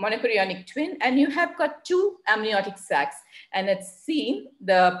 monochorionic twin, and you have got two amniotic sacs. And it's seen,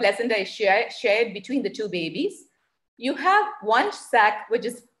 the placenta is shared between the two babies. You have one sac which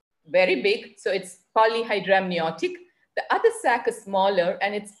is very big, so it's polyhydramniotic. The other sac is smaller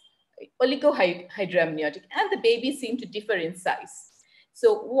and it's oligohydramniotic, and the babies seem to differ in size.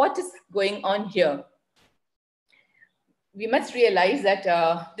 So what is going on here? We must realize that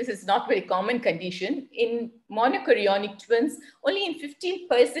this is not very common condition. In monochorionic twins, only in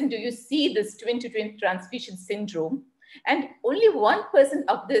 15% do you see this twin-to-twin transfusion syndrome, and only 1%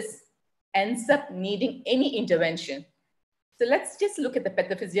 of this ends up needing any intervention. So let's just look at the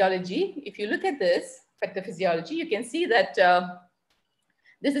pathophysiology. If you look at this pathophysiology, you can see that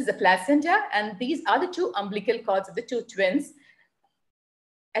this is the placenta, and these are the two umbilical cords of the two twins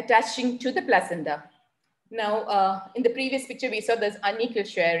attaching to the placenta. Now, in the previous picture, we saw there's unequal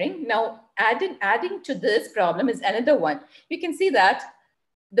sharing. Now, adding to this problem is another one. You can see that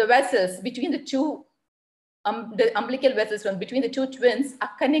the vessels between the two, the umbilical vessels from between the two twins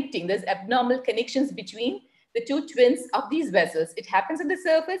are connecting. There's abnormal connections between the two twins of these vessels. It happens on the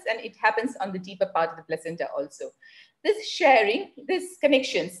surface and it happens on the deeper part of the placenta also. This sharing, these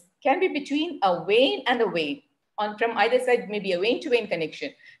connections can be between a vein and a vein. From either side, maybe a vein-to-vein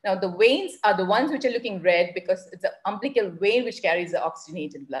connection. Now, the veins are the ones which are looking red because it's an umbilical vein which carries the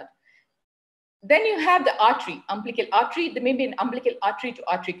oxygenated blood. Then you have the artery, umbilical artery. There may be an umbilical artery to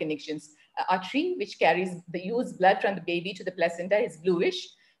artery connections. An artery which carries the used blood from the baby to the placenta is bluish.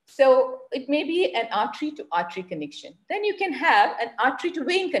 So it may be an artery to artery connection. Then you can have an artery to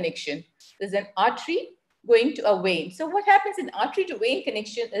vein connection. There's an artery going to a vein. So what happens in artery to vein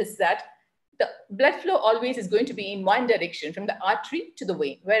connection is that the blood flow always is going to be in one direction, from the artery to the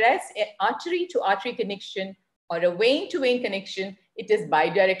vein. Whereas an artery to artery connection or a vein to vein connection, it is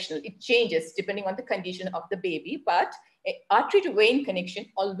bidirectional. It changes depending on the condition of the baby, but an artery to vein connection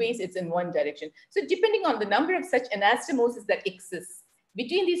always is in one direction. So depending on the number of such anastomosis that exists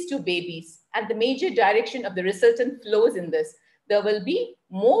between these two babies and the major direction of the resultant flows in this, there will be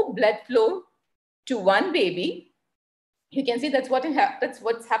more blood flow to one baby. You can see that's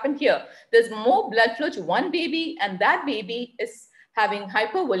what's happened here. There's more blood flow to one baby, and that baby is having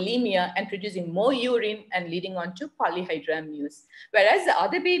hypovolemia and producing more urine and leading on to polyhydramnios. Whereas the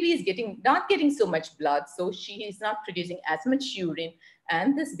other baby is not getting so much blood, so she is not producing as much urine,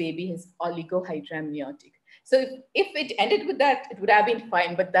 and this baby is oligohydramniotic. So if it ended with that, it would have been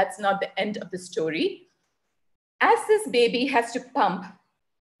fine, but that's not the end of the story. As this baby has to pump,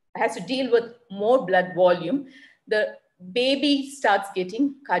 has to deal with more blood volume, the baby starts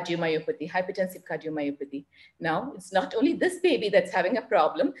getting cardiomyopathy, hypertensive cardiomyopathy. Now, it's not only this baby that's having a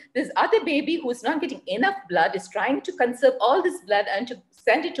problem. This other baby who's not getting enough blood is trying to conserve all this blood and to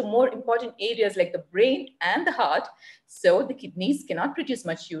send it to more important areas like the brain and the heart. So the kidneys cannot produce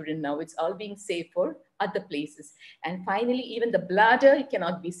much urine now. It's all being saved for other places. And finally, even the bladder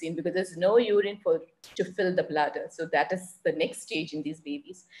cannot be seen because there's no urine to fill the bladder. So that is the next stage in these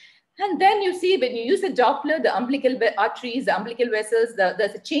babies. And then you see when you use the Doppler, the umbilical arteries, the umbilical vessels,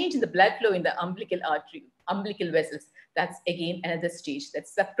 there's a change in the blood flow in the umbilical vessels. That's again another stage.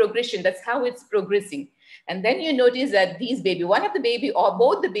 That's the progression. That's how it's progressing. And then you notice that these babies, one of the baby or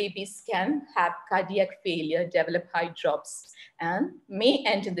both the babies can have cardiac failure, develop high drops, and may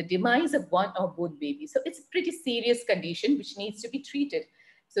end in the demise of one or both babies. So it's a pretty serious condition which needs to be treated.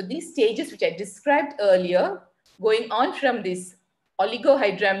 So these stages which I described earlier going on from this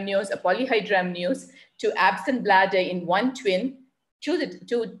oligohydramnios or polyhydramnios to absent bladder in one twin, to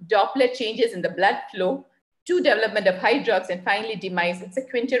Doppler changes in the blood flow, to development of hydrox, and finally demise. It's a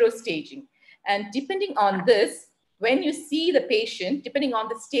Quintero staging. And depending on this, when you see the patient, depending on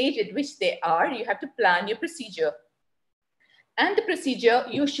the stage at which they are, you have to plan your procedure. And the procedure,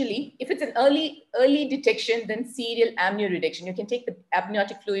 usually, if it's an early detection, then serial amnioreduction. You can take the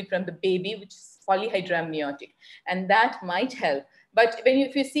amniotic fluid from the baby, which is polyhydramniotic, and that might help. But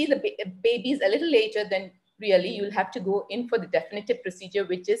if you see the babies a little later, then really you'll have to go in for the definitive procedure,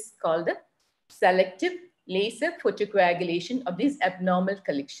 which is called the selective laser photocoagulation of these abnormal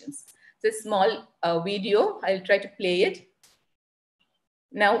collections. It's a small video. I'll try to play it.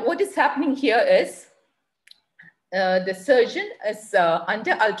 Now, what is happening here is the surgeon is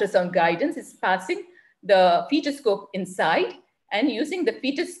under ultrasound guidance, is passing the fetoscope inside, and using the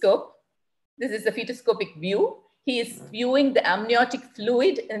fetoscope, this is the fetoscopic view. He is viewing the amniotic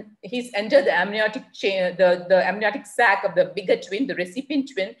fluid, and he's entered the amniotic chain, the amniotic sac of the bigger twin, the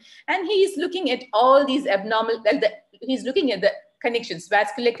recipient twin, and he is looking at all these abnormal, he's looking at the connections,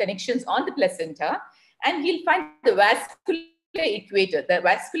 vascular connections on the placenta, and he'll find the vascular equator. The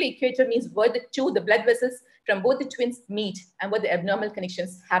vascular equator means where the blood vessels from both the twins meet and where the abnormal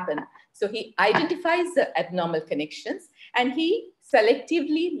connections happen. So he identifies the abnormal connections and he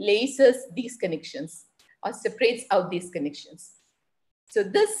selectively lasers these connections or separates out these connections. So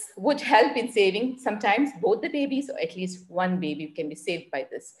this would help in saving sometimes both the babies, or at least one baby can be saved by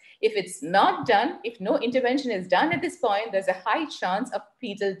this. If it's not done, if no intervention is done at this point, there's a high chance of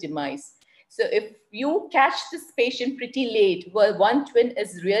fetal demise. So if you catch this patient pretty late, where one twin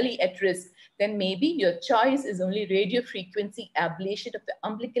is really at risk, then maybe your choice is only radiofrequency ablation of the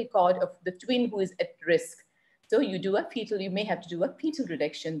umbilical cord of the twin who is at risk. So you do a fetal, you may have to do a fetal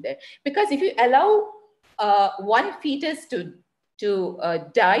reduction there. Because if you allow one fetus to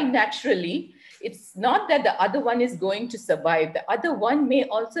die naturally, it's not that the other one is going to survive. The other one may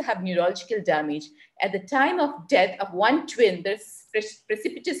also have neurological damage. At the time of death of one twin, there's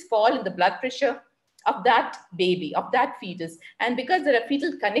precipitous fall in the blood pressure of that baby, of that fetus. And because there are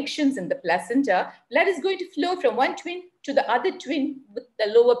fetal connections in the placenta, blood is going to flow from one twin to the other twin with the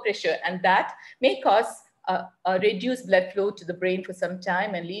lower pressure. And that may cause a reduced blood flow to the brain for some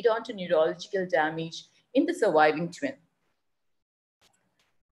time and lead on to neurological damage in the surviving twin.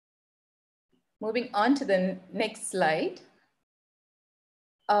 Moving on to the next slide.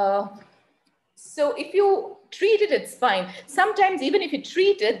 So if you treat it, it's fine. Sometimes even if you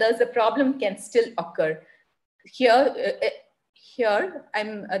treat it, there's a problem can still occur. Here,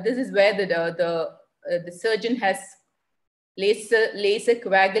 this is where the surgeon has laser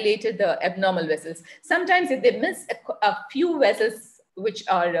coagulated the abnormal vessels. Sometimes if they miss a few vessels, which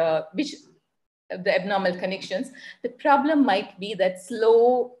are the abnormal connections, the problem might be that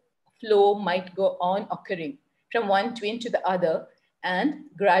slow flow might go on occurring from one twin to the other, and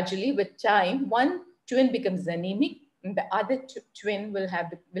gradually with time, one twin becomes anemic and the other twin will have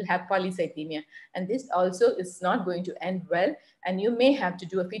polycythemia. And this also is not going to end well, and you may have to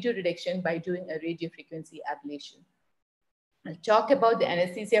do a fetal reduction by doing a radiofrequency ablation. I'll talk about the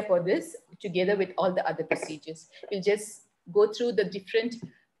anesthesia for this together with all the other procedures. We'll just go through the different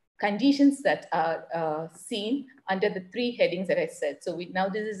conditions that are seen under the three headings that I said. So now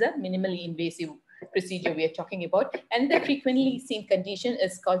this is a minimally invasive procedure we are talking about. And the frequently seen condition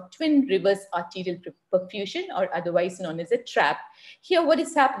is called twin reverse arterial perfusion, or otherwise known as a TRAP. Here what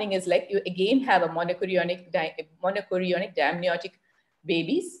is happening is, like, you again have a monochorionic diamniotic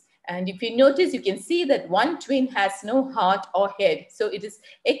babies. And if you notice, you can see that one twin has no heart or head. So it is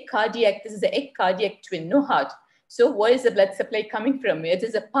egg cardiac. This is the egg cardiac twin, no heart. So where is the blood supply coming from? It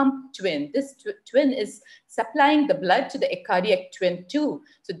is a pump twin. This twin is supplying the blood to the cardiac twin too.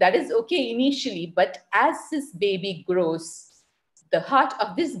 So that is okay initially, but as this baby grows, the heart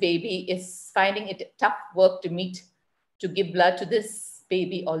of this baby is finding it tough work to give blood to this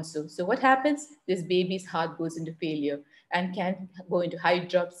baby also. So what happens? This baby's heart goes into failure and can go into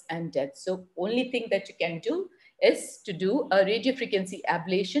hydrops and death. So only thing that you can do is to do a radiofrequency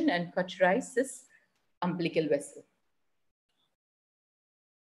ablation and cauterize this umbilical vessel.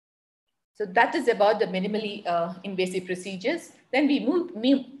 So that is about the minimally invasive procedures. Then we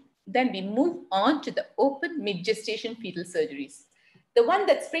move on to the open mid-gestation fetal surgeries. The one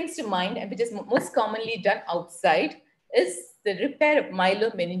that springs to mind, and which is most commonly done outside, is the repair of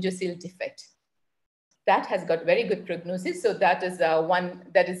myelomeningocele defect. That has got very good prognosis. So that is one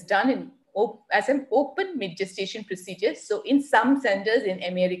that is done as an open mid-gestation procedure. So in some centers in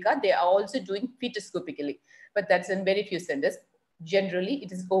America, they are also doing fetoscopically, but that's in very few centers. Generally,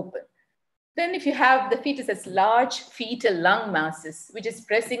 it is open. Then if you have the fetus as large fetal lung masses, which is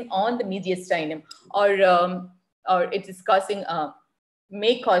pressing on the mediastinum, or it is causing,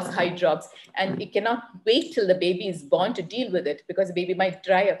 may cause hydrops, and it cannot wait till the baby is born to deal with it because the baby might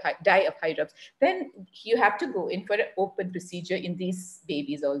die of hydrops, then you have to go in for an open procedure in these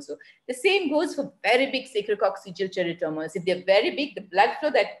babies also. The same goes for very big sacrococcygeal cheratomas. If they're very big, the blood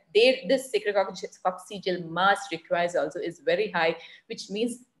flow that this sacrococcygeal mass requires also is very high, which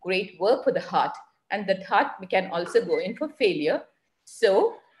means great work for the heart. And that heart can also go in for failure.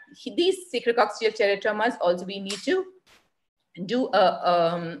 So these sacrococcygeal teratomas also we need to do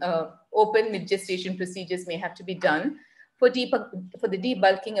open mid-gestation procedures may have to be done for the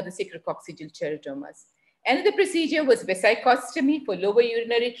debulking of the sacrococcygeal teratomas. Another procedure was vesicostomy for lower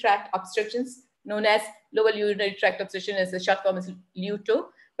urinary tract obstructions, known as lower urinary tract obstruction, as the short form is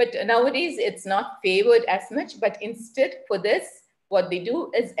LUTO. But nowadays it's not favored as much, but instead for this, what they do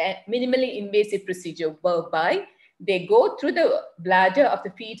is a minimally invasive procedure whereby they go through the bladder of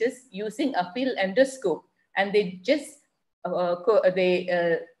the fetus using a fetal endoscope, and they just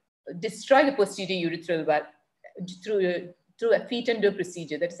destroy the posterior urethral valve through a fetal endo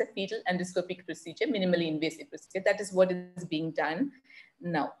procedure. That is a fetal endoscopic procedure, minimally invasive procedure. That is what is being done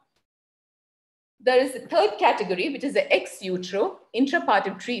now. There is a third category, which is the ex utero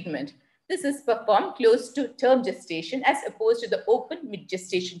intrapartum treatment. This is performed close to term gestation as opposed to the open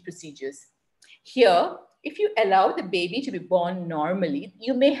mid-gestation procedures. Here, if you allow the baby to be born normally,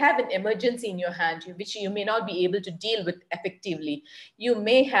 you may have an emergency in your hand, which you may not be able to deal with effectively. You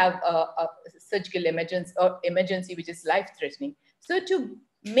may have a surgical emergency which is life-threatening. So to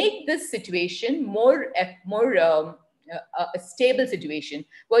make this situation a stable situation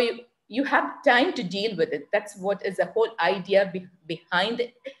where you have time to deal with it, that's what is the whole idea behind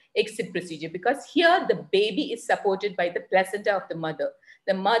the exit procedure, because here the baby is supported by the placenta of the mother.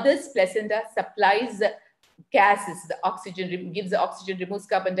 The mother's placenta supplies the gases, the oxygen, gives the oxygen, removes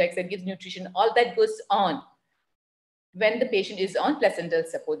carbon dioxide, gives nutrition, all that goes on when the patient is on placental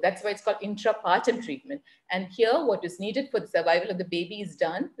support. That's why it's called intrapartum treatment. And here what is needed for the survival of the baby is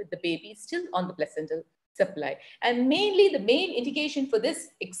done with the baby still on the placental supply. And mainly the main indication for this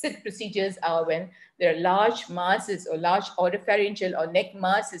exit procedures are when there are large masses or large oropharyngeal or neck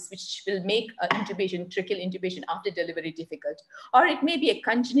masses, which will make intubation, tracheal intubation after delivery difficult. Or it may be a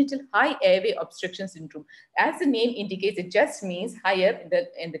congenital high airway obstruction syndrome. As the name indicates, it just means higher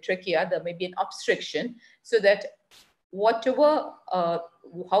in the trachea, there may be an obstruction, so that whatever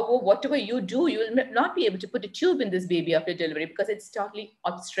you do, you will not be able to put a tube in this baby after delivery because it's totally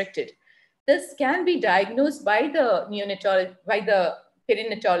obstructed. This can be diagnosed by the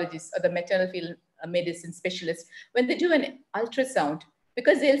perinatologist or the maternal fetal medicine specialist when they do an ultrasound,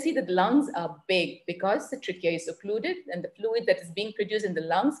 because they'll see that the lungs are big because the trachea is occluded and the fluid that is being produced in the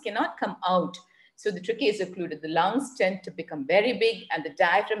lungs cannot come out. So the trachea is occluded. The lungs tend to become very big and the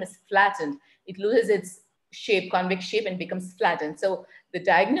diaphragm is flattened. It loses its shape, convex shape, and becomes flattened. So the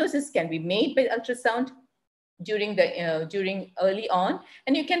diagnosis can be made by ultrasound during early on,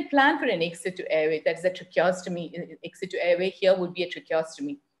 and you can plan for an exit to airway. That is a tracheostomy. Exit to airway here would be a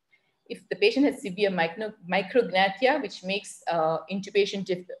tracheostomy. If the patient has severe micrognathia, which makes intubation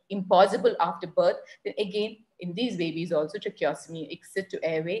impossible after birth, then again, in these babies also tracheostomy, exit to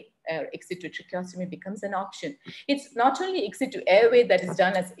airway, exit to tracheostomy becomes an option. It's not only exit to airway that is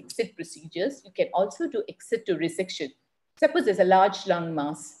done as exit procedures, you can also do exit to resection. Suppose there's a large lung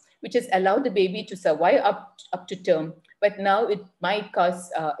mass, which has allowed the baby to survive up to term, but now it might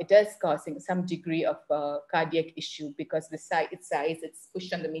cause, it is causing some degree of cardiac issue because its size, it's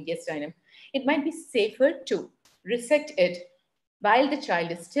pushed on the mediastinum. It might be safer to resect it while the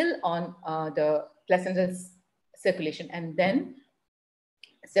child is still on the placental circulation and then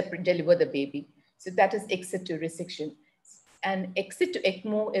deliver the baby. So that is exit to resection. And exit to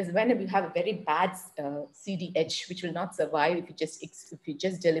ECMO is when you have a very bad CDH, which will not survive if you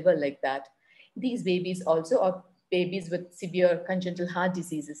just deliver like that. These babies also are babies with severe congenital heart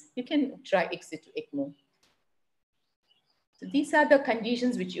diseases. You can try exit to ECMO. So these are the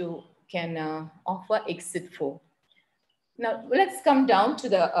conditions which you can offer exit for. Now let's come down to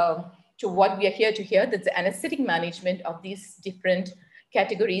the to what we are here to hear. That's the anesthetic management of these different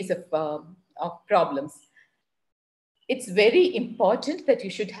categories of problems. It's very important that you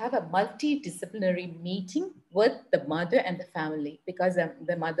should have a multidisciplinary meeting with the mother and the family, because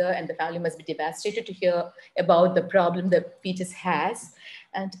the mother and the family must be devastated to hear about the problem the fetus has.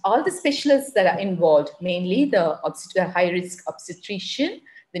 And all the specialists that are involved, mainly the high-risk obstetrician,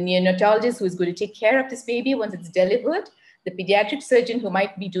 the neonatologist who is going to take care of this baby once it's delivered, the pediatric surgeon who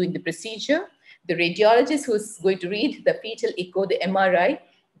might be doing the procedure, the radiologist who's going to read the fetal echo, the MRI,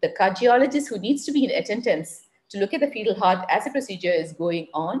 the cardiologist who needs to be in attendance to look at the fetal heart as the procedure is going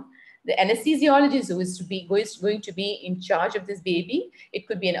on, the anesthesiologist who is going to be in charge of this baby. It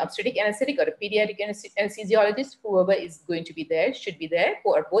could be an obstetric anesthetic or a pediatric anesthesiologist. Whoever is going to be there should be there,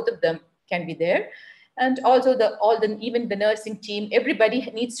 or both of them can be there. And also even the nursing team,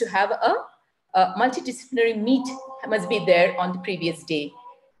 everybody needs to have a multidisciplinary meet must be there on the previous day.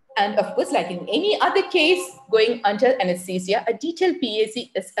 And of course, like in any other case going under anesthesia, a detailed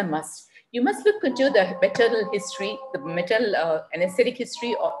PAC is a must. You must look into the maternal history, the maternal anesthetic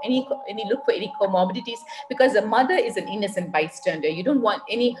history, or any look for any comorbidities, because the mother is an innocent bystander. You don't want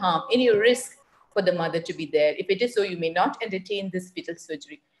any harm, any risk for the mother to be there. If it is so, you may not entertain this fetal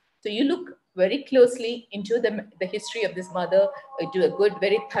surgery. So you look very closely into the history of this mother, do a good,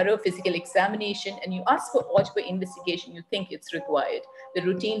 very thorough physical examination, and you ask for whatever investigation you think it's required. The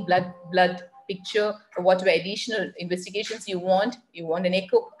routine blood picture, or whatever additional investigations you want an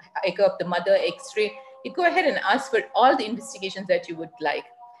echo of the mother, X-ray, you go ahead and ask for all the investigations that you would like.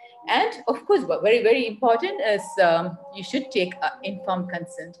 And of course, what very, very important is you should take informed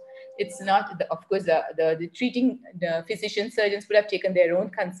consent. It's not, of course, the treating physicians, surgeons would have taken their own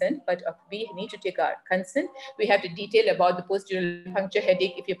consent, but we need to take our consent. We have to detail about the post-dural puncture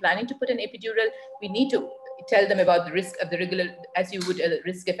headache. If you're planning to put an epidural, we need to tell them about the risk of the regular, as you would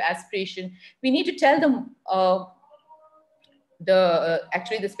risk of aspiration. We need to tell them,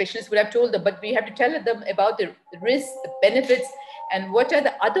 actually the specialist would have told them, but we have to tell them about the risks, the benefits, and what are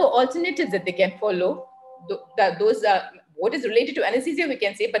the other alternatives that they can follow. Those are what is related to anesthesia, we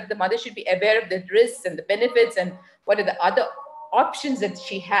can say, but the mother should be aware of the risks and the benefits and what are the other options that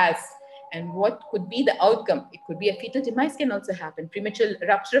she has and what could be the outcome. It could be a fetal demise can also happen. Premature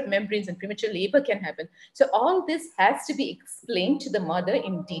rupture of membranes and premature labor can happen. So all this has to be explained to the mother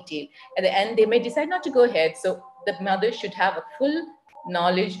in detail. At the end, they may decide not to go ahead. So the mother should have a full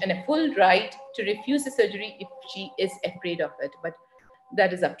knowledge and a full right to refuse the surgery if she is afraid of it, but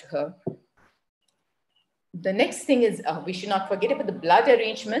that is up to her. The next thing is we should not forget about the blood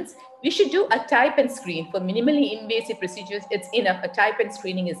arrangements. We should do a type and screen. For minimally invasive procedures, it's enough. A type and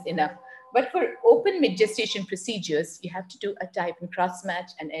screening is enough. But for open mid-gestation procedures, you have to do a type and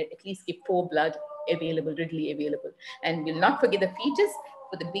cross-match and at least keep 4 blood available, readily available. And we'll not forget the fetus.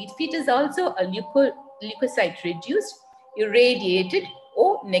 For the fetus also, a leukocyte reduced, irradiated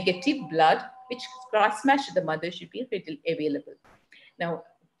or negative blood, which cross-match to the mother should be readily available. Now,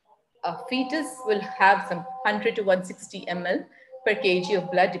 a fetus will have some 100 to 160 ml per kg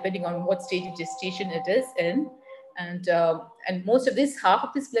of blood, depending on what stage of gestation it is in. And most of this, half of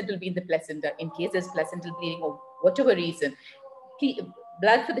this blood will be in the placenta in case there's placental bleeding or whatever reason.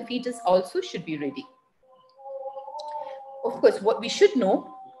 Blood for the fetus also should be ready. Of course, what we should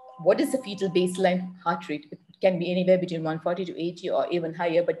know, what is the fetal baseline heart rate? It can be anywhere between 140 to 80 or even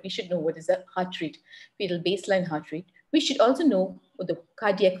higher, but we should know what is the heart rate, fetal baseline heart rate. We should also know the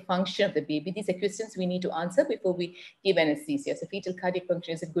cardiac function of the baby. These are questions we need to answer before we give anesthesia. So fetal cardiac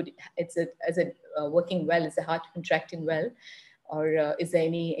function, is it good? Is it working well? Is the heart contracting well? Or is there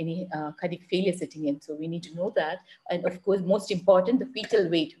any cardiac failure sitting in? So we need to know that. And of course, most important, the fetal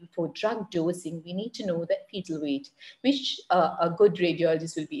weight. For drug dosing, we need to know the fetal weight, which a good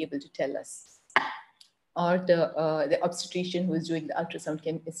radiologist will be able to tell us. Or the obstetrician who is doing the ultrasound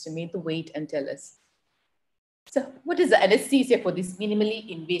can estimate the weight and tell us. So what is the anesthesia for these minimally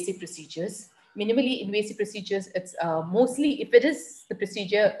invasive procedures? Minimally invasive procedures, it's mostly, if it is the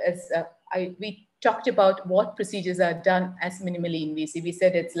procedure, as we talked about what procedures are done as minimally invasive. We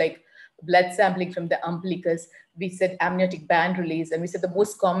said it's like blood sampling from the umbilicus. We said amniotic band release, and we said the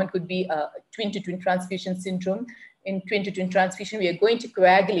most common could be twin-to-twin transfusion syndrome. In twin-to-twin transfusion, we are going to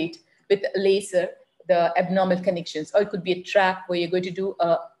coagulate with laser the abnormal connections, or it could be a trap where you're going to do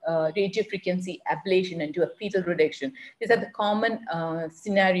a radiofrequency ablation and do a fetal reduction. These are the common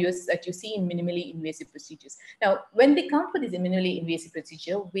scenarios that you see in minimally invasive procedures. Now, when they come for this minimally invasive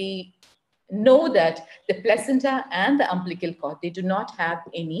procedure, we know that the placenta and the umbilical cord, they do not have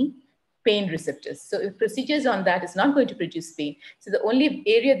any pain receptors. So if procedures on that is not going to produce pain. So the only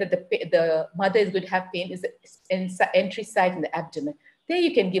area that the mother is going to have pain is the entry site in the abdomen. There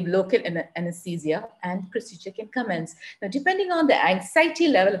you can give local anesthesia and procedure can commence. Now, depending on the anxiety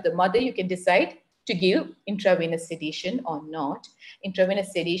level of the mother, you can decide to give intravenous sedation or not.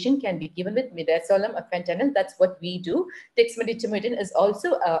 Intravenous sedation can be given with midazolam or fentanyl. That's what we do. Dexmedetomidine is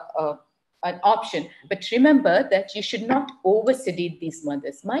also an option. But remember that you should not over-sedate these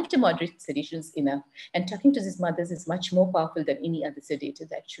mothers. Mild to moderate sedation is enough. And talking to these mothers is much more powerful than any other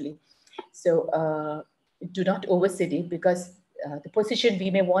sedative, actually. So do not over-sedate, because the position, we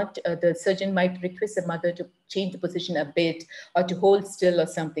may want, the surgeon might request the mother to change the position a bit or to hold still or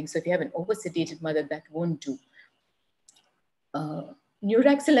something. So if you have an over-sedated mother, that won't do.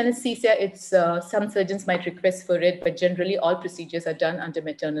 Neuraxial anesthesia, it's some surgeons might request for it, but generally all procedures are done under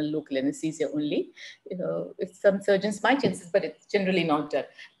maternal local anesthesia only. Some surgeons might insist, but it's generally not done.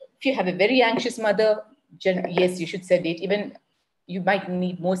 If you have a very anxious mother, yes, you should sedate. Even you might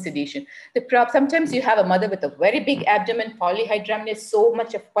need more sedation. Sometimes you have a mother with a very big abdomen, polyhydramnios, so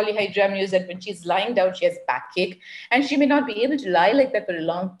much of polyhydramnios that when she's lying down, she has backache, and she may not be able to lie like that for a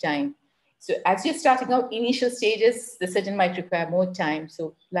long time. So as you're starting out initial stages, the surgeon might require more time.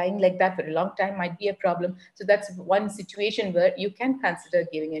 So lying like that for a long time might be a problem. So that's one situation where you can consider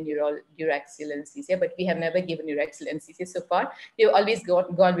giving a neuraxial anesthesia, but we have never given neuraxial anesthesia so far. We've always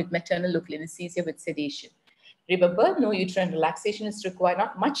gone with maternal local anesthesia with sedation. Remember, no uterine relaxation is required,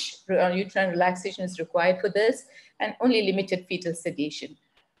 not much uterine relaxation is required for this, and only limited fetal sedation.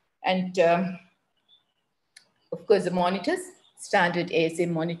 And of course, the monitors, standard ASA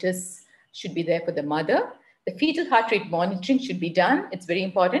monitors should be there for the mother. The fetal heart rate monitoring should be done. It's very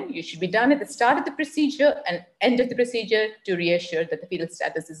important. You should be done at the start of the procedure and end of the procedure to reassure that the fetal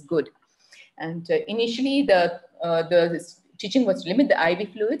status is good. And initially, the teaching was to limit the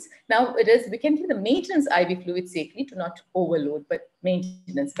IV fluids. Now it is, we can give the maintenance IV fluids safely to not overload, but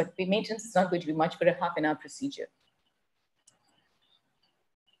maintenance. But the maintenance is not going to be much for a half-an-hour procedure.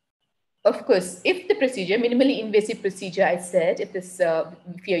 Of course, if the procedure, minimally invasive procedure, I said,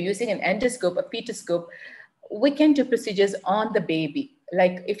 if you're using an endoscope, a fetoscope, we can do procedures on the baby.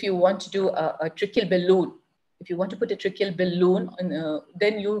 Like if you want to do a tracheal balloon, if you want to put a tracheal balloon,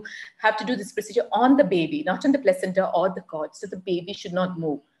 then you have to do this procedure on the baby, not on the placenta or the cord. So the baby should not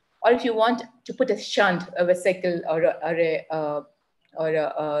move. Or if you want to put a shunt, a vesicle or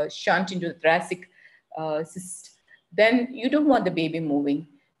a shunt into the thoracic cyst, then you don't want the baby moving.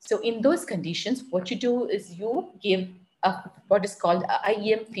 So in those conditions, what you do is you give what is called a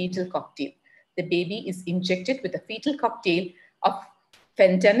IEM fetal cocktail. The baby is injected with a fetal cocktail of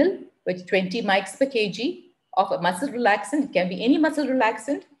fentanyl with 20 mics per kg of a muscle relaxant. It can be any muscle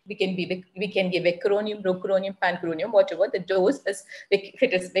relaxant. We can give vecuronium, rocuronium, pancuronium, whatever. The dose is, if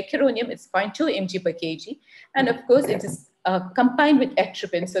it is vecuronium, it's 0.2 mg per kg. And of course, it is combined with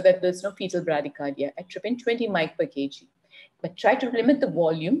atropine so that there's no fetal bradycardia. Atropine 20 mic per kg. But try to limit the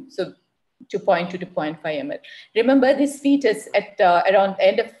volume, so to 0.2 to 0.5 ml. Remember, this fetus at around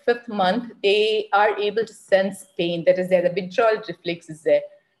end of 5th month, they are able to sense pain. That is there, the withdrawal reflex is there.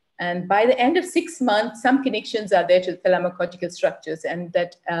 And by the end of 6 months, some connections are there to the thalamocortical structures, and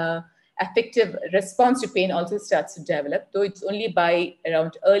that affective response to pain also starts to develop, though it's only by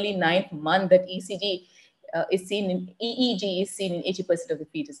around early 9th month that EEG is seen in 80% of the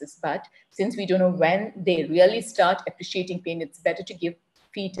fetuses. But since we don't know when they really start appreciating pain, it's better to give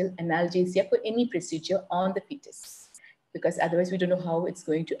fetal analgesia for any procedure on the fetus, because otherwise we don't know how it's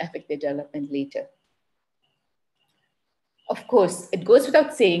going to affect their development later. Of course, it goes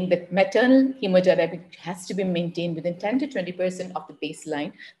without saying that maternal hemodynamic has to be maintained within 10 to 20% of the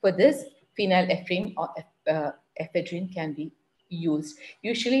baseline. For this, phenylephrine or ephedrine can be used.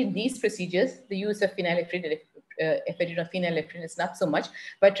 Usually in these procedures, the use of phenylephrine, ephedrine or phenylephrine is not so much,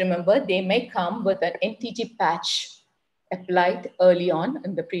 but remember, they may come with an NTG patch applied early on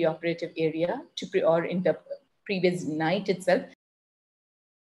in the preoperative area or in the previous night itself.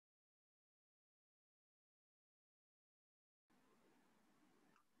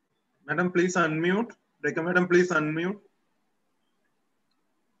 Madam, please unmute. Rekha, madam, please unmute.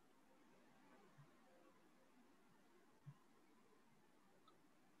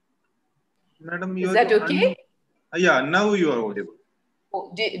 Madam, is that okay? Yeah, now you are audible.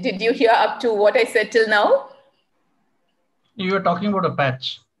 Oh, did you hear up to what I said till now? You were talking about a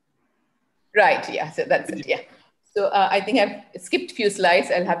patch. Right, yeah, so that's it, yeah. So I think I've skipped a few slides.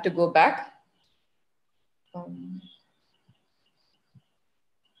 I'll have to go back.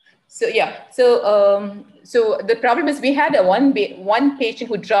 So yeah, so the problem is we had one patient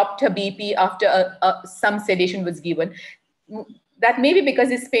who dropped her BP after some sedation was given. That may be because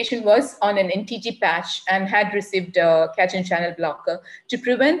this patient was on an NTG patch and had received a calcium channel blocker to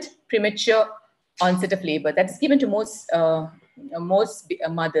prevent premature onset of labor. That is given to most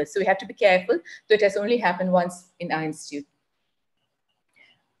mothers. So we have to be careful. So it has only happened once in our institute.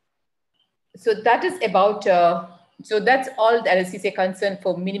 So that is about, so that's all that is concerned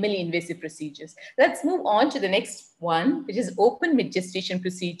for minimally invasive procedures. Let's move on to the next one, which is open mid-gestation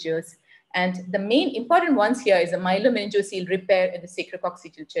procedures. And the main important ones here is a myelomeningocele repair in the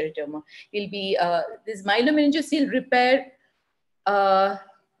sacrococcygeal teratoma. Will be this myelomeningocele repair. The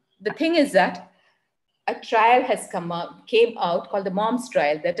thing is that a trial has came out called the MOMS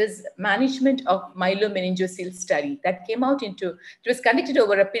trial, that is management of myelomeningocele study, that came out it was conducted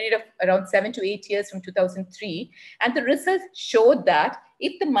over a period of around 7 to 8 years from 2003. And the results showed that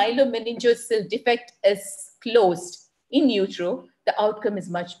if the myelomeningocele defect is closed in utero, the outcome is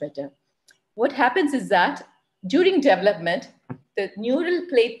much better. What happens is that during development, the neural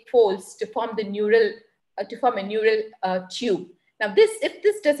plate folds to form a neural tube. Now, if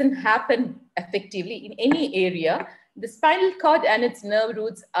this doesn't happen effectively in any area, the spinal cord and its nerve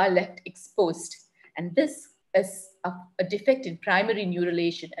roots are left exposed. And this is a defect in primary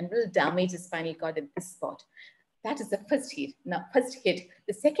neurulation and will damage the spinal cord at this spot. That is the first hit. Now, first hit.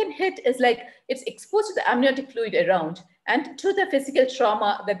 The second hit is like it's exposed to the amniotic fluid around and to the physical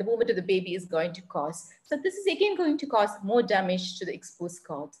trauma that the movement of the baby is going to cause. So this is again going to cause more damage to the exposed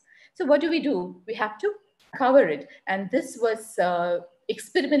cords. So what do? We have to cover it. And this was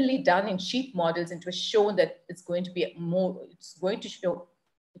experimentally done in sheep models, and it was shown that it's going to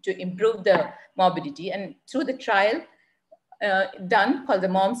improve the morbidity. And through the trial done called the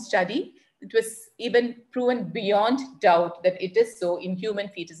MOMS study, it was even proven beyond doubt that it is so in human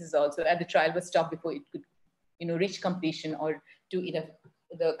fetuses also. And the trial was stopped before it could, reach completion or do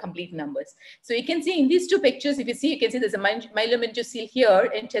the complete numbers. So you can see in these two pictures, if you see, you can see there's a myelomeningocele here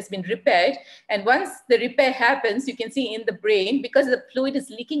and it has been repaired. And once the repair happens, you can see in the brain, because the fluid is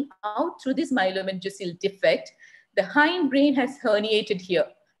leaking out through this myelomeningocele defect, the hindbrain has herniated here.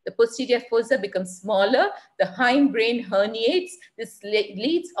 The posterior fossa becomes smaller, the hindbrain herniates. This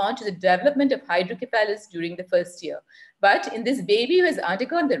leads on to the development of hydrocephalus during the first year. But in this baby who has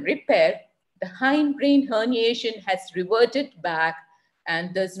undergone the repair, the hindbrain herniation has reverted back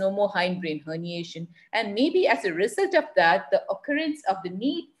and there's no more hindbrain herniation. And maybe as a result of that, the occurrence of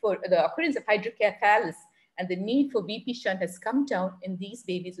hydrocephalus and the need for BP shunt has come down in these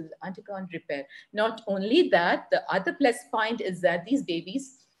babies who have undergone repair. Not only that, the other plus point is that these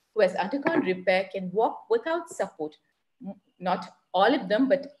babies who has undergone repair can walk without support. Not all of them,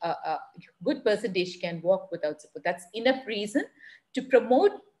 but a good percentage can walk without support. That's enough reason to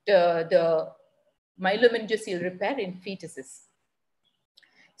promote the myelomeningocele repair in fetuses.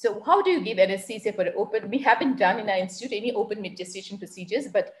 So how do you give anesthesia for open? We haven't done in our institute any open mid-gestation procedures,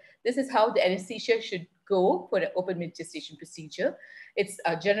 but this is how the anesthesia should go for an open mid-gestation procedure. It's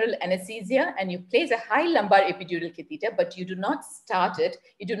a general anesthesia and you place a high lumbar epidural catheter, but you do not start it.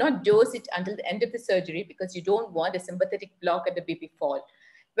 You do not dose it until the end of the surgery because you don't want a sympathetic block at the baby fall.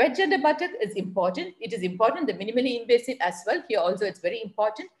 Wedge under buttock is important. It is important, the minimally invasive as well. Here also it's very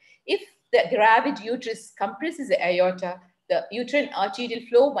important. If the gravid uterus compresses the aorta, the uterine arterial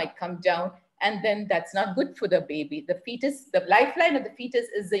flow might come down, and then that's not good for the baby. The fetus, the lifeline of the fetus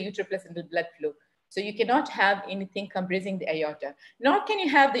is the uteroplacental blood flow. So you cannot have anything compressing the aorta. Nor can you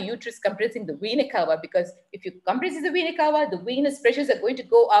have the uterus compressing the vena cava, because if you compress the vena cava, the venous pressures are going to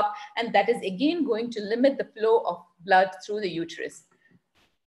go up, and that is again going to limit the flow of blood through the uterus.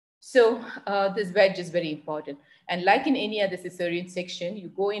 So this wedge is very important. And like in any other cesarean section, you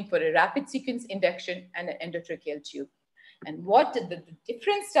go in for a rapid sequence induction and an endotracheal tube. And what the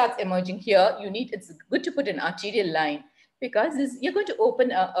difference starts emerging here, it's good to put an arterial line, because you're going to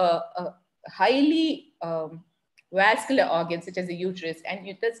open a highly vascular organ such as the uterus, and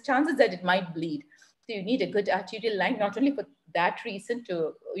there's chances that it might bleed. So you need a good arterial line, not only for that reason,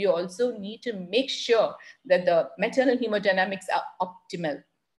 you also need to make sure that the maternal hemodynamics are optimal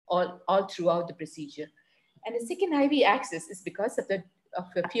all throughout the procedure. And the second IV access is because of the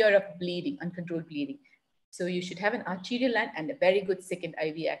fear of bleeding, uncontrolled bleeding. So you should have an arterial line and a very good second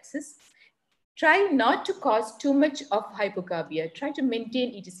IV access. Try not to cause too much of hypocarbia. Try to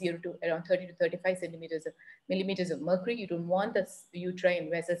maintain ET0 to around 30 to 35 millimeters of mercury. You don't want the uterine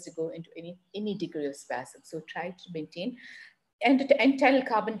vessels to go into any degree of spasm. So try to maintain end-tidal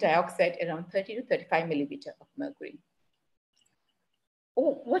carbon dioxide around 30 to 35 millimeters of mercury.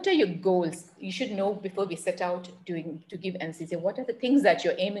 What are your goals? You should know before we set out to give anesthesia. What are the things that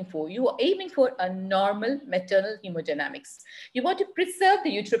you're aiming for? You are aiming for a normal maternal hemodynamics. You want to preserve the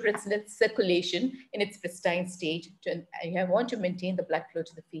uteroplacental circulation in its pristine state, and you want to maintain the blood flow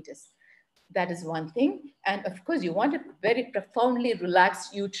to the fetus. That is one thing. And of course, you want a very profoundly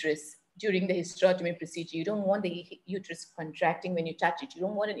relaxed uterus during the hysterectomy procedure. You don't want the uterus contracting when you touch it. You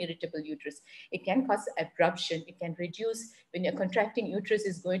don't want an irritable uterus. It can cause abruption. It can reduce, when you're contracting, uterus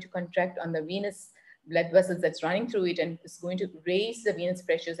is going to contract on the venous blood vessels that's running through it, and it's going to raise the venous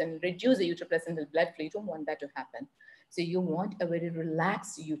pressures and reduce the uteroplacental blood flow. You don't want that to happen. So you want a very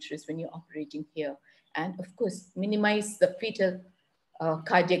relaxed uterus when you're operating here. And of course, minimize the fetal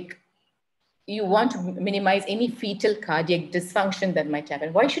cardiac you want to minimize any fetal cardiac dysfunction that might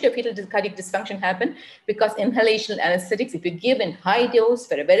happen. Why should a fetal cardiac dysfunction happen? Because inhalational anesthetics, if you give in high dose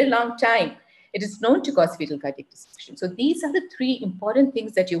for a very long time, it is known to cause fetal cardiac dysfunction. So these are the three important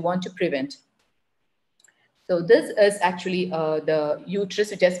things that you want to prevent. So this is actually the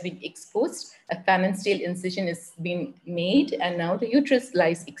uterus which has been exposed. A phalansteal incision is being made, and now the uterus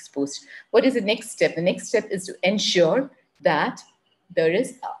lies exposed. What is the next step? The next step is to ensure that there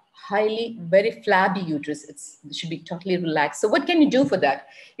is a very flabby uterus. It should be totally relaxed. So what can you do for that?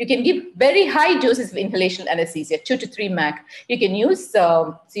 You can give very high doses of inhalational anesthesia, 2 to 3 Mac. You can use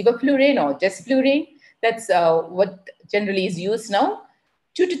sevoflurane or desflurane. That's what generally is used now.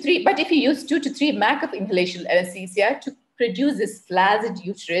 2 to 3, but if you use 2 to 3 Mac of inhalation anesthesia to produce this flaccid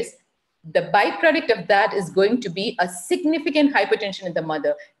uterus, the byproduct of that is going to be a significant hypertension in the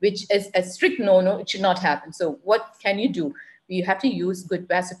mother, which is a strict no-no. It should not happen. So what can you do? You have to use good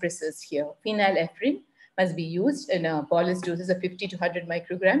vasopressors here. Phenylephrine must be used in a bolus doses of 50 to 100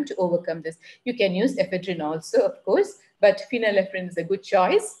 microgram to overcome this. You can use ephedrine also, of course, but phenylephrine is a good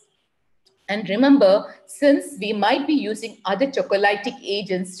choice. And remember, since we might be using other tocolytic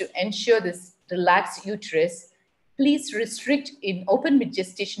agents to ensure this relaxed uterus, please restrict in open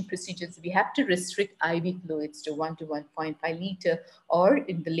mid-gestation procedures. We have to restrict IV fluids to 1 to 1.5 liter, or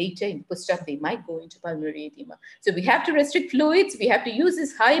in the later, in post-op, they might go into pulmonary edema. So we have to restrict fluids. We have to use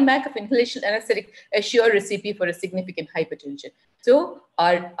this high Mac of inhalation anesthetic, a sure recipe for a significant hypertension. So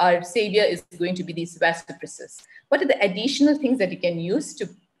our savior is going to be these vasopressors. What are the additional things that you can use to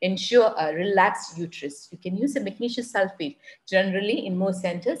ensure a relaxed uterus? You can use a magnesium sulfate. Generally, in most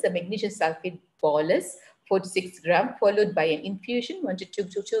centers, a magnesium sulfate bolus, 4 to 6 grams, followed by an infusion, 1 to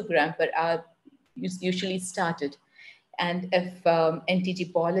 2 grams per hour, is usually started. And if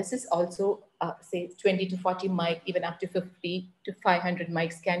NTG bolus is also, say, 20 to 40 mic, even up to 50 to 500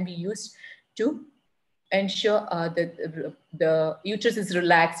 mics can be used to ensure that the uterus is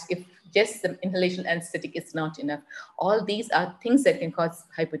relaxed if just the inhalation anesthetic is not enough. All these are things that can cause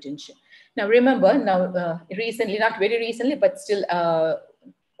hypertension. Now, remember, recently, not very recently, but still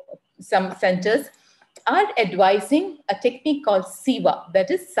some centers are advising a technique called SIVA, that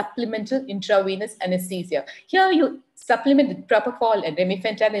is supplemental intravenous anesthesia. Here you supplement with propofol and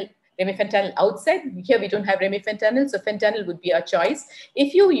remifentanil outside. Here we don't have remifentanil, so fentanyl would be our choice.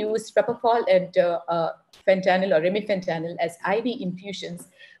 If you use propofol and fentanyl or remifentanil as IV infusions,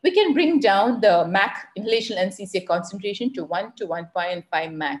 we can bring down the MAC inhalation anesthesia concentration to 1 to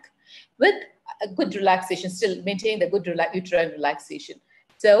 1.5 MAC with a good relaxation, still maintaining the good uterine relaxation.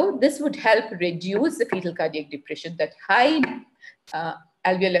 So this would help reduce the fetal cardiac depression that high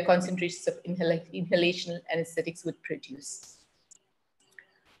alveolar concentrations of inhalational anesthetics would produce.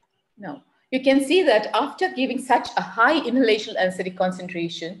 Now, you can see that after giving such a high inhalational anesthetic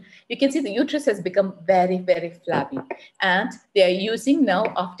concentration, you can see the uterus has become very, very flabby. And they are using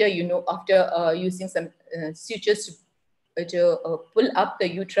now, after using some sutures to pull up the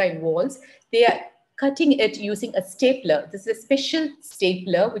uterine walls, they are cutting it using a stapler. This is a special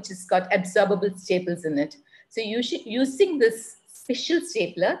stapler which has got absorbable staples in it. So using this special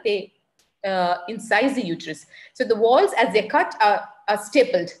stapler, they incise the uterus. So the walls, as they cut, are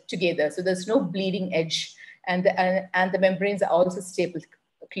stapled together. So there's no bleeding edge. And the membranes are also stapled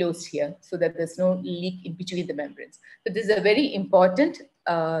closed here so that there's no leak in between the membranes. So this is a very important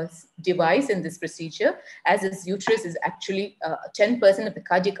device in this procedure, as this uterus is actually 10% of the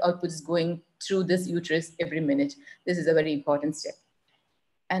cardiac output is going through this uterus every minute. This is a very important step.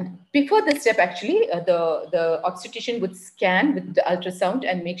 And before this step, actually, the obstetrician would scan with the ultrasound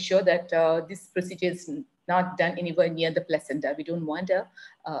and make sure that this procedure is not done anywhere near the placenta. We don't want a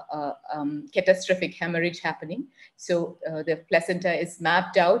catastrophic hemorrhage happening. So the placenta is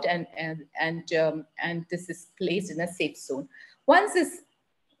mapped out and this is placed in a safe zone. Once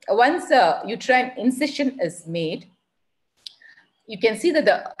a uterine incision is made, you can see that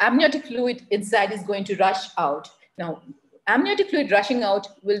the amniotic fluid inside is going to rush out. Now, amniotic fluid rushing out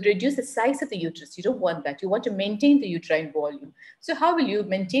will reduce the size of the uterus. You don't want that. You want to maintain the uterine volume. So how will you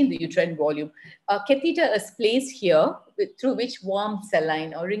maintain the uterine volume? A catheter is placed here through which warm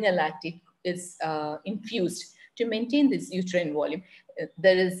saline or ringer lactate is infused to maintain this uterine volume.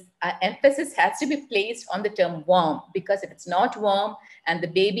 There is emphasis has to be placed on the term warm, because if it's not warm and the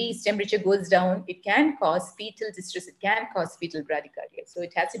baby's temperature goes down, it can cause fetal distress, it can cause fetal bradycardia. So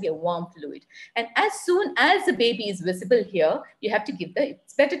it has to be a warm fluid. And as soon as the baby is visible here, you have to give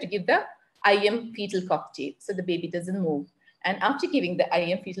it's better to give the IM fetal cocktail so the baby doesn't move. And after giving the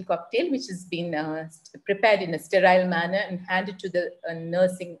IM fetal cocktail, which has been prepared in a sterile manner and handed to the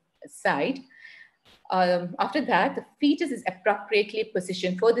nursing side, After that, the fetus is appropriately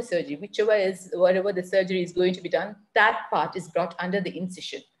positioned for the surgery. Wherever the surgery is going to be done, that part is brought under the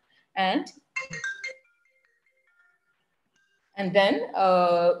incision. And then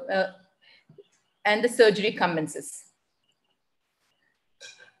the surgery commences.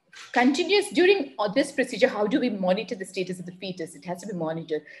 Continuous during this procedure, how do we monitor the status of the fetus? It has to be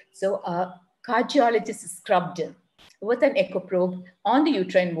monitored. So cardiologist is scrubbed in with an echo probe on the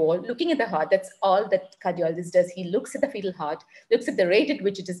uterine wall, looking at the heart. That's all that cardiologist does. He looks at the fetal heart, looks at the rate at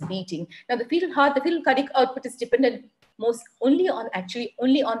which it is beating. Now the fetal heart, the fetal cardiac output is dependent only on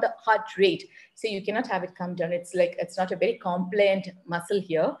the heart rate. So you cannot have it come down. It's not a very compliant muscle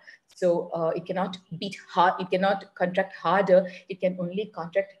here. So it cannot beat hard, it cannot contract harder, it can only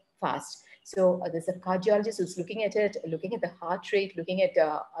contract fast. So there's a cardiologist who's looking at it, looking at the heart rate, looking at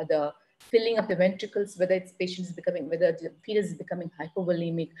the filling of the ventricles, whether the fetus is becoming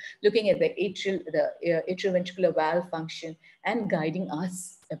hypovolemic, looking at the atrioventricular valve function, and guiding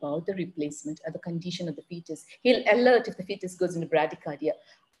us about the replacement or the condition of the fetus. He'll alert if the fetus goes into bradycardia.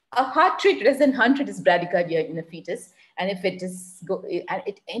 A heart rate less than 100 is bradycardia in a fetus, and if it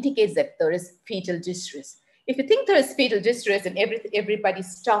indicates that there is fetal distress. If you think there is fetal distress, and everybody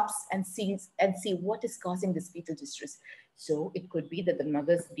stops and see what is causing this fetal distress. So it could be that the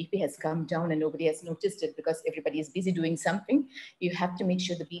mother's BP has come down and nobody has noticed it because everybody is busy doing something. You have to make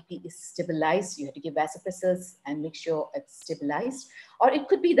sure the BP is stabilized. You have to give vasopressors and make sure it's stabilized. Or it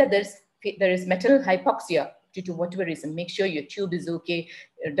could be that there is maternal hypoxia due to whatever reason. Make sure your tube is okay,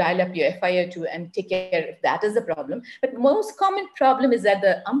 dial up your FiO2 and take care if that is the problem. But most common problem is that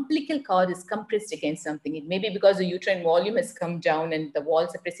the umbilical cord is compressed against something. It may be because the uterine volume has come down and the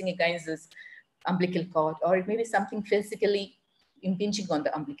walls are pressing against this umbilical cord, or it may be something physically impinging on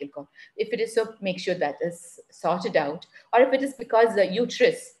the umbilical cord. If it is so, make sure that is sorted out. Or if it is because the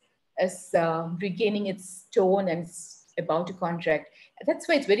uterus is regaining its tone and is about to contract, that's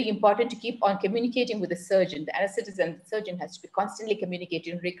why it's very important to keep on communicating with the surgeon. The anesthetist and the surgeon has to be constantly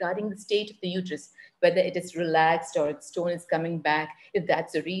communicating regarding the state of the uterus, whether it is relaxed or its tone is coming back. If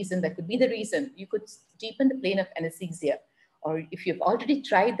that's the reason, that could be the reason. You could deepen the plane of anesthesia. Or if you've already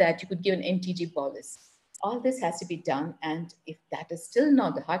tried that, you could give an NTG bolus. All this has to be done. And if that is still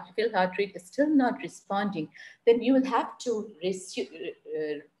not, the fetal heart rate is still not responding, then you will have to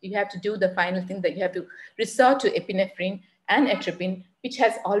do the final thing, that you have to resort to epinephrine and atropine, which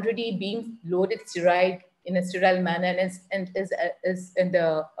has already been loaded in a sterile manner and is in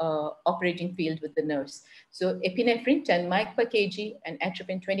the operating field with the nurse. So epinephrine 10 mic per kg and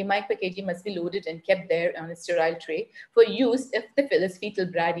atropine 20 mic per kg must be loaded and kept there on a sterile tray for use if the fetal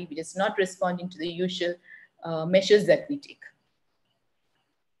brady, which is not responding to the usual measures that we take.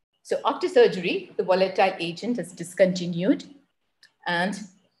 So after surgery, the volatile agent is discontinued,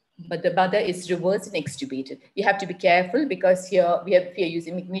 but the mother is reversed and extubated. You have to be careful because here we are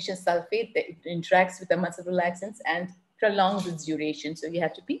using magnesium sulfate that it interacts with the muscle relaxants and prolongs its duration. So you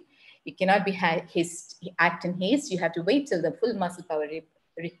cannot be act in haste. You have to wait till the full muscle power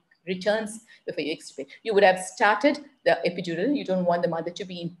returns before you extubate. You would have started the epidural. You don't want the mother to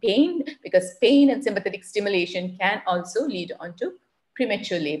be in pain because pain and sympathetic stimulation can also lead on to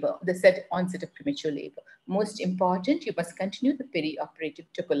premature labor, the onset of premature labor. Most important, you must continue the perioperative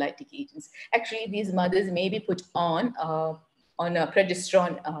tocolytic agents. Actually, these mothers may be put on a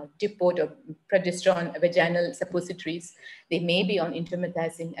progesterone depot or progesterone vaginal suppositories. They may be on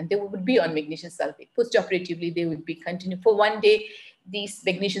indomethacin and they would be on magnesium sulfate. Postoperatively, they would be continued. For one day, these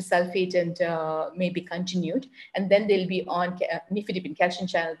magnesium sulfate and may be continued, and then they'll be on nifedipine, calcium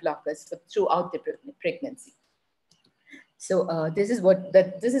channel blockers throughout the pregnancy. So these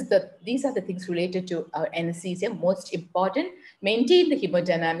are the things related to our anesthesia. Most important, maintain the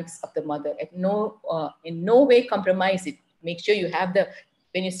hemodynamics of the mother. In no way compromise it. Make sure you have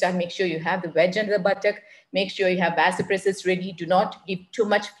when you start, make sure you have the wedge under the buttock. Make sure you have vasopressors ready. Do not give too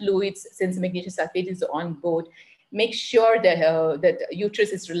much fluids since magnesium sulfate is on board. Make sure that the uterus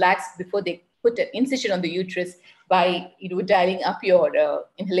is relaxed before they put an incision on the uterus by dialing up your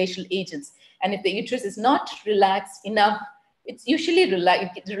inhalation agents. And if the uterus is not relaxed enough, it's usually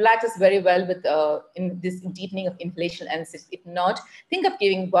it relaxes very well with in this deepening of inhalation anesthesia. If not, think of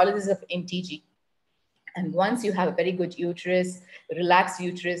giving boluses of NTG. And once you have a very good uterus, relaxed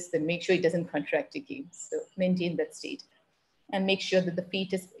uterus, then make sure it doesn't contract again. So maintain that state. And make sure that the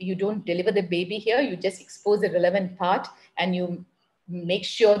fetus, you don't deliver the baby here, you just expose the relevant part and you make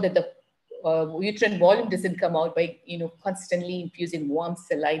sure that the uterine volume doesn't come out by constantly infusing warm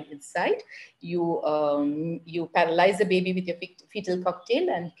saline inside. You paralyze the baby with your fetal cocktail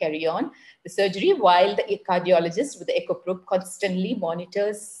and carry on the surgery while the cardiologist with the echo probe constantly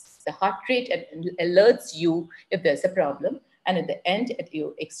monitors The heart rate alerts you if there's a problem. And at the end,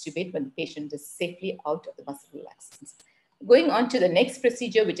 you extubate when the patient is safely out of the muscle relaxants. Going on to the next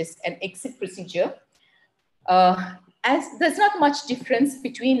procedure, which is an exit procedure. As there's not much difference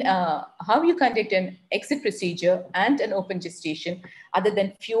between how you conduct an exit procedure and an open gestation, other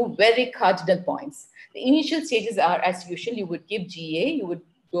than few very cardinal points. The initial stages are, as usual, you would give GA, you would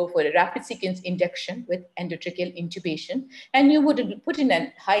go for a rapid sequence induction with endotracheal intubation, and you would put in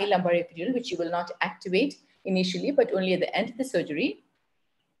a high lumbar epidural, which you will not activate initially, but only at the end of the surgery.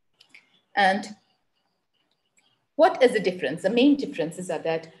 And what is the difference? The main differences are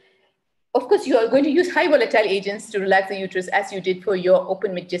that, of course, you are going to use high volatile agents to relax the uterus as you did for your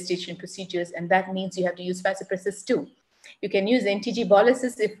open mid-gestation procedures, and that means you have to use vasopressors too. You can use NTG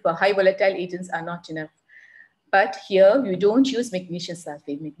boluses if high volatile agents are not enough. But here you don't use magnesium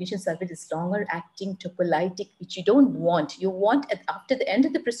sulfate. Magnesium sulfate is longer acting tocolytic, which you don't want. You want, after the end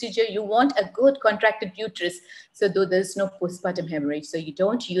of the procedure, you want a good contracted uterus, so though there's no postpartum hemorrhage. So you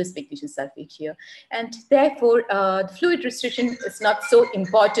don't use magnesium sulfate here. And therefore, the fluid restriction is not so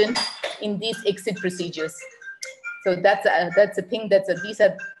important in these exit procedures. So that's a thing, this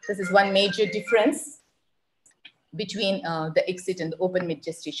is one major difference between the exit and the open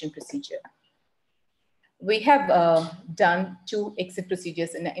mid-gestation procedure. We have done 2 exit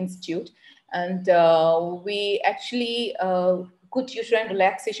procedures in the institute, and we actually, good uterine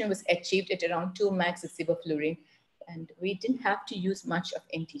relaxation was achieved at around 2 max of sevoflurane, and we didn't have to use much of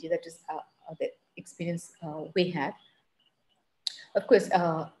NTG. That is the experience we had. Of course,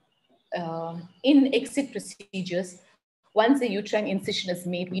 in exit procedures, once the uterine incision is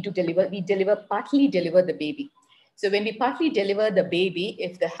made, we partly deliver the baby. So when we partly deliver the baby,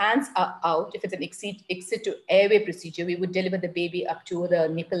 if the hands are out, if it's an exit to airway procedure, we would deliver the baby up to the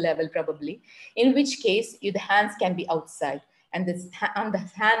nipple level probably, in which case the hands can be outside. And on the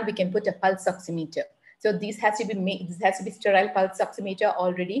hand, we can put a pulse oximeter. So this has to be sterile pulse oximeter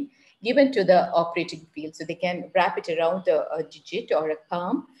already given to the operating field. So they can wrap it around a digit or a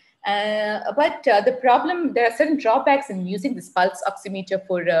palm. But the problem, there are certain drawbacks in using this pulse oximeter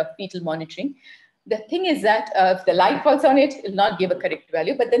for fetal monitoring. The thing is that if the light falls on it, it will not give a correct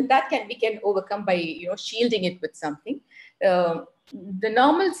value, but then we can overcome by shielding it with something. The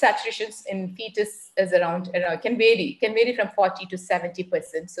normal saturations in fetus is around can vary from 40 to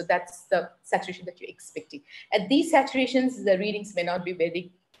 70%. So that's the saturation that you're expecting. At these saturations, the readings may not be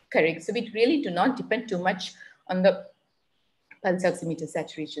very correct. So we really do not depend too much on the pulse oximeter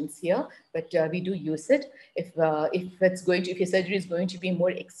saturations here, but we do use it if your surgery is going to be a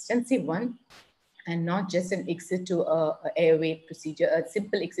more extensive one, and not just an exit to airway procedure, a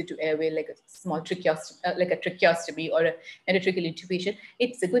simple exit to airway like a small tracheostomy, like a tracheostomy or an endotracheal intubation.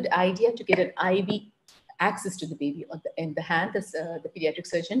 It's a good idea to get an IV access to the baby in the hand. The pediatric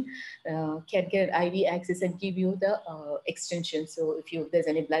surgeon can get an IV access and give you the extension. So if there's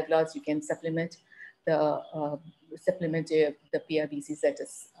any blood loss, you can supplement the PRBCs that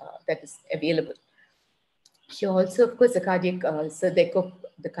is available. Here also, of course, the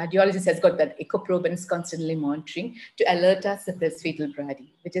cardiologist has got that echo probe and is constantly monitoring to alert us if there's fetal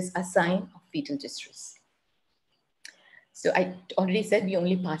brady, which is a sign of fetal distress. So I already said we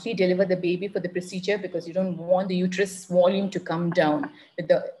only partly deliver the baby for the procedure because you don't want the uterus volume to come down. If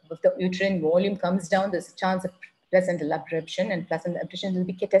the uterine volume comes down, there's a chance of placental abruption, and placental abruption will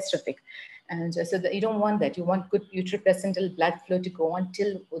be catastrophic. And so you don't want that. You want good uteroplacental blood flow to go on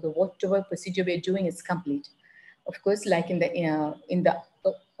till whatever procedure we're doing is complete. Of course, like in the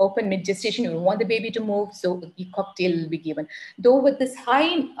open mid-gestation, you want the baby to move, so the cocktail will be given. Though with this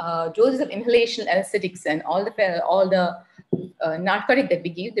high doses of inhalation anesthetics and all the narcotic that we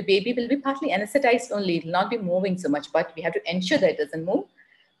give, the baby will be partly anesthetized only. It will not be moving so much, but we have to ensure that it doesn't move,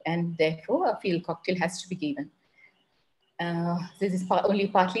 and therefore a field cocktail has to be given. This is only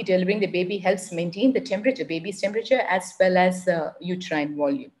partly delivering. The baby helps maintain the temperature, baby's temperature, as well as uterine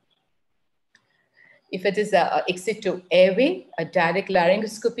volume. If it is an exit to airway, a direct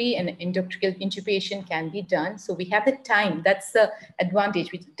laryngoscopy and endotracheal intubation can be done. So we have the time. That's the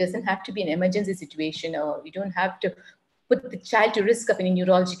advantage. It doesn't have to be an emergency situation, or you don't have to put the child to risk of any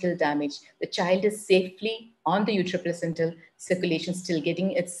neurological damage. The child is safely on the uteroplacental circulation, still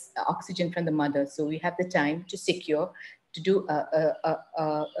getting its oxygen from the mother. So we have the time to secure, to do a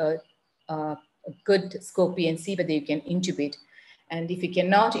good scopy and see whether you can intubate. And if you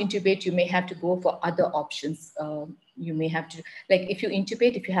cannot intubate, you may have to go for other options. You may have to, like if you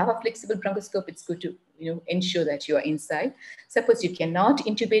intubate, if you have a flexible bronchoscope, it's good to ensure that you are inside. Suppose you cannot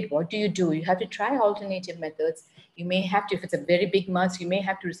intubate, what do? You have to try alternative methods. You may have to, if it's a very big mass, you may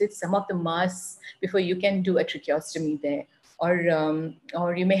have to resist some of the mass before you can do a tracheostomy there.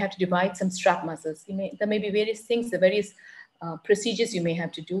 or you may have to divide some strap muscles. There may be various things, the various procedures you may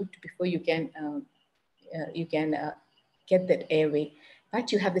have to do before you can get that airway.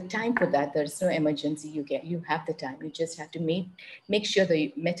 But you have the time for that. There's no emergency. You have the time. You just have to make sure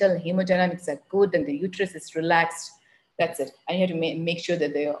the metal hemodynamics are good and the uterus is relaxed. That's it. And you have to make sure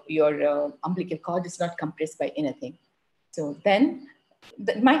that your umbilical cord is not compressed by anything. So then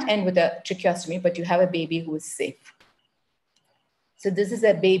that might end with a tracheostomy, but you have a baby who is safe. So this is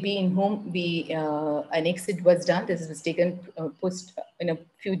a baby in whom an exit was done. This was taken in a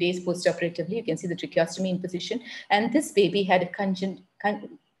few days post-operatively. You can see the tracheostomy in position. And this baby had a congenital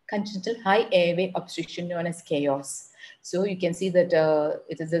high airway obstruction known as chaos. So you can see that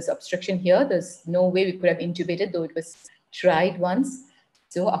it is this obstruction here. There's no way we could have intubated, though it was tried once.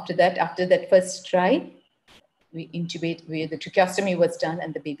 So after that first try, we intubate, the tracheostomy was done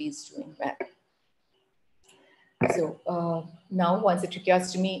and the baby is doing well. So now once the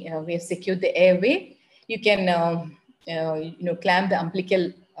tracheostomy, we have secured the airway, you can clamp the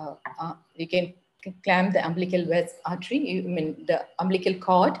umbilical, clamp the umbilical artery, the umbilical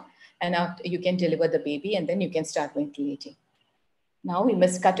cord, and after you can deliver the baby and then you can start ventilating. Now we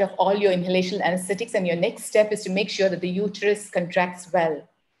must cut off all your inhalational anesthetics, and your next step is to make sure that the uterus contracts well.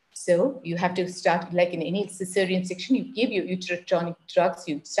 So you have to start, like in any cesarean section, you give your uterotonic drugs,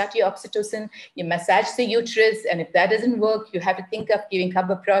 you start your oxytocin, you massage the uterus, and if that doesn't work, you have to think of giving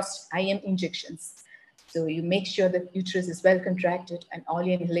carbapenem IM injections. So you make sure that uterus is well contracted and all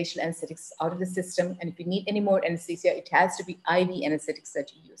your inhalational anesthetics out of the system. And if you need any more anesthesia, it has to be IV anesthetics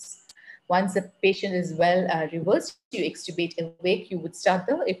that you use. Once the patient is well reversed, you extubate awake, you would start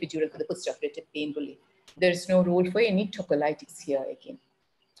the epidural for the postoperative pain relief. There's no role for any tocolytics here again.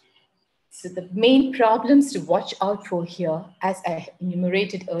 So the main problems to watch out for here, as I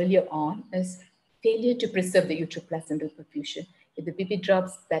enumerated earlier on, is failure to preserve the uteroplacental perfusion. If the baby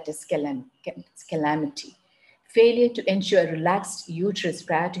drops, that is calamity. Failure to ensure a relaxed uterus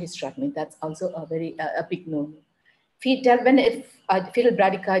prior to hysterectomy, that's also a big no-no. If fetal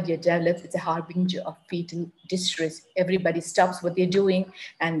bradycardia develops, it's a harbinger of fetal distress. Everybody stops what they're doing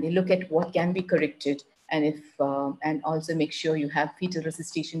and they look at what can be corrected. And and also make sure you have fetal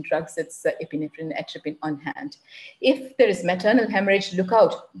resuscitation drugs, that's epinephrine, atropine on hand. If there is maternal hemorrhage, look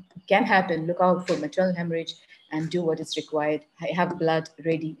out. It can happen. Look out for maternal hemorrhage and do what is required. Have blood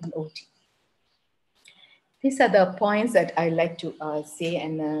ready in OT. These are the points that I like to say,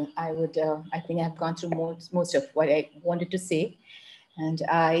 and I think I've gone through most of what I wanted to say. And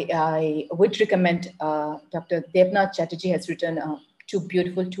I would recommend Dr. Devnath Chatterjee has written two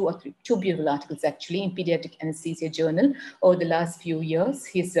beautiful articles actually in Pediatric Anesthesia Journal over the last few years.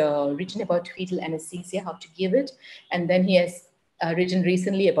 He's written about fetal anesthesia, how to give it. And then he has written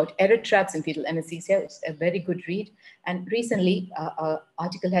recently about error traps in fetal anesthesia. It's a very good read. And recently, an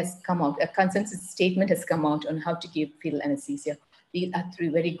article has come out, a consensus statement has come out on how to give fetal anesthesia. These are three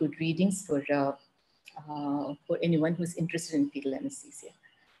very good readings for anyone who's interested in fetal anesthesia.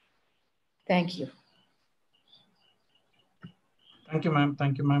 Thank you. Thank you, ma'am.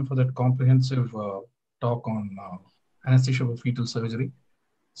 Thank you, ma'am, for that comprehensive talk on anesthesia for fetal surgery.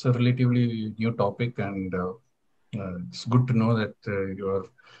 It's a relatively new topic, and it's good to know that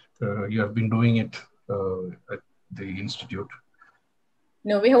you have been doing it at the institute.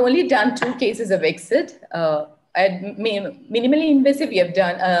 No, we have only done 2 cases of exit. Minimally invasive, we have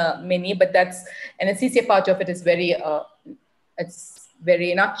done many, but that's anesthesia part of it is very, it's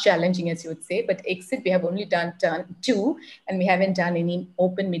very not challenging, as you would say, but exit, we have only done 2, and we haven't done any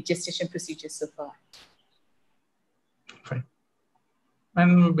open mid-gestation procedures so far. Fine.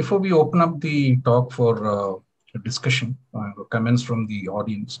 And before we open up the talk for discussion, comments from the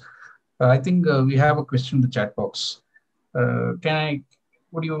audience, I think we have a question in the chat box.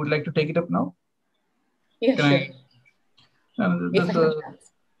 Would you like to take it up now? Yeah, sure.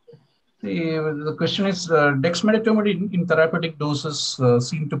 The question is, dexmedetomidine in therapeutic doses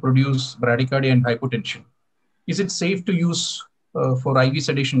seem to produce bradycardia and hypotension. Is it safe to use for IV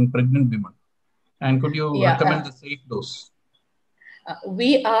sedation in pregnant women? And could you recommend the safe dose?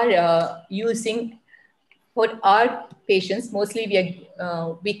 We are using, for our patients, mostly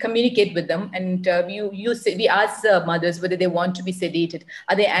we communicate with them, and we ask the mothers whether they want to be sedated.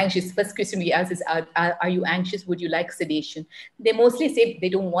 Are they anxious? First question we ask is, are you anxious? Would you like sedation? They mostly say they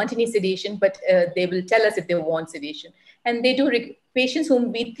don't want any sedation, but they will tell us if they want sedation. And they do, patients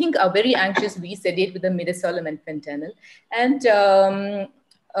whom we think are very anxious, we sedate with the midazolam and fentanyl. And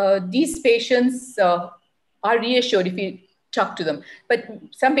these patients are reassured if we talk to them. But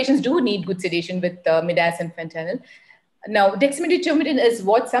some patients do need good sedation with midas and fentanyl. Now, dexmedetomidine is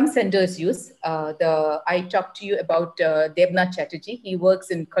what some centers use. I talked to you about Devnath Chatterjee. He works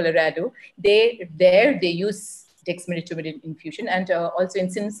in Colorado. They use dexmedetomidine infusion, and also in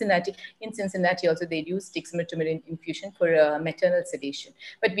Cincinnati. In Cincinnati, also they use dexmedetomidine infusion for maternal sedation.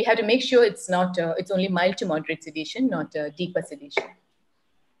 But we have to make sure it's not. It's only mild to moderate sedation, not deeper sedation.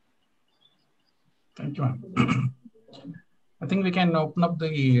 Thank you, ma'am. I think we can open up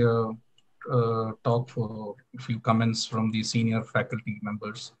the talk for a few comments from the senior faculty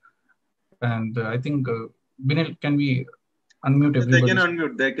members. And I think, Binil, can we unmute everybody?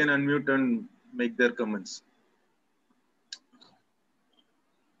 They can unmute and make their comments.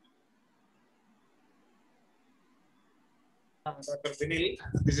 Dr. Binil,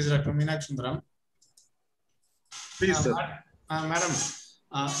 this is Dr. Meenakshi Sundaram. Please, sir. Madam,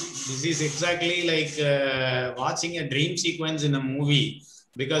 this is exactly like watching a dream sequence in a movie,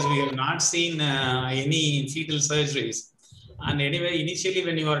 because we have not seen any fetal surgeries. And anyway, initially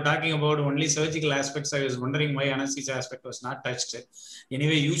when you were talking about only surgical aspects, I was wondering why anesthesia aspect was not touched.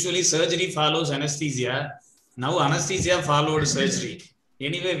 Anyway, usually surgery follows anesthesia. Now anesthesia followed surgery.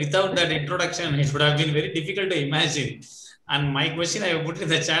 Anyway, without that introduction, it would have been very difficult to imagine. And my question I have put in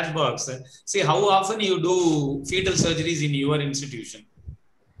the chat box. See, how often you do fetal surgeries in your institution?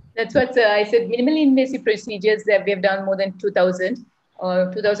 That's what I said. Minimally invasive procedures that we have done more than 2,000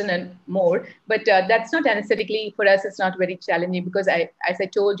 or 2,000 and more. But that's not anesthetically, for us, it's not very challenging because as I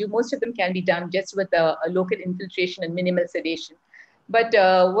told you, most of them can be done just with a local infiltration and minimal sedation. But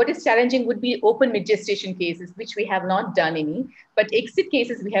what is challenging would be open mid-gestation cases, which we have not done any. But exit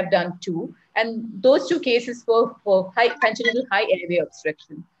cases, we have done 2. And those 2 cases for congenital high airway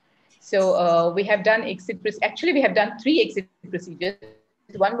obstruction. So we have done exit, actually we have done 3 exit procedures.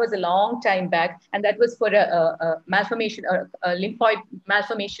 One was a long time back, and that was for a malformation or a lymphoid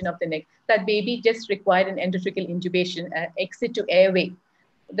malformation of the neck. That baby just required an endotracheal intubation, exit to airway.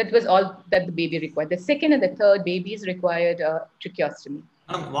 That was all that the baby required. The second and the third babies required tracheostomy.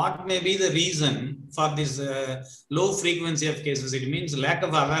 What may be the reason for this low frequency of cases? It means lack of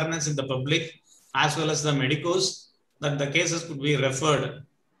awareness in the public as well as the medicos that the cases could be referred.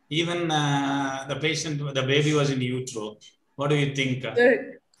 Even the patient, the baby was in utero. What do you think?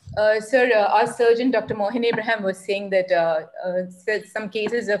 Sir, our surgeon, Dr. Mohan Abraham, was saying that some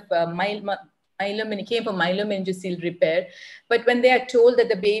cases of came from myelomeningocele repair, but when they are told that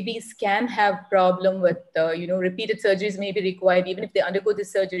the babies can have problem with, repeated surgeries may be required, even if they undergo the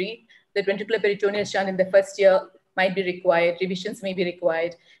surgery, the ventricular peritoneal shunt in the first year might be required, revisions may be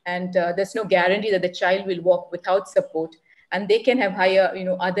required, and there's no guarantee that the child will walk without support, and they can have higher,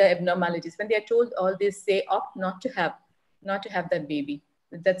 other abnormalities. When they are told all this, they opt not to have that baby.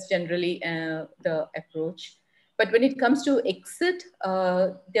 That's generally the approach. But when it comes to exit,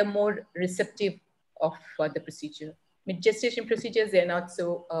 they're more receptive of the procedure. Mid-gestation procedures, they're not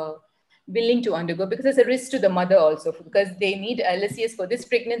so willing to undergo because there's a risk to the mother also, because they need LSCS for this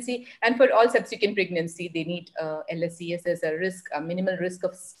pregnancy and for all subsequent pregnancy, they need LSCS as a risk, a minimal risk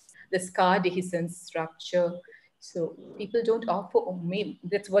of the scar dehiscence structure. So people don't offer,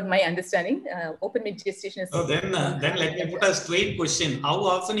 that's what my understanding, open mid-gestation is. So then let me put a straight question. How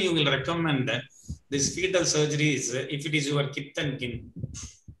often you will recommend this fetal surgeries if it is your kith and kin?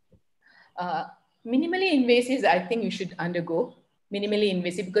 Minimally invasive, I think you should undergo minimally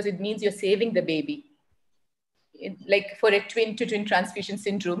invasive because it means you're saving the baby. Like for a twin-to-twin transfusion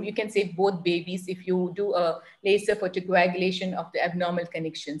syndrome, you can save both babies if you do a laser photocoagulation of the abnormal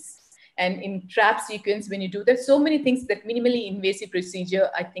connections. And in trap sequence, when you do, there's so many things that minimally invasive procedure,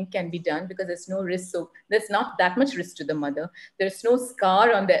 I think, can be done because there's no risk. So there's not that much risk to the mother. There's no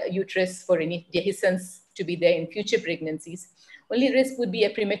scar on the uterus for any dehiscence to be there in future pregnancies. Only risk would be a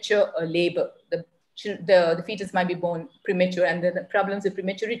premature labor. The fetus might be born premature and the problems of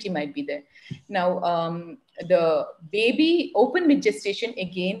prematurity might be there. Now, the baby open mid-gestation,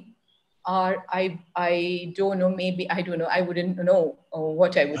 again, I don't know, maybe, I don't know, I wouldn't know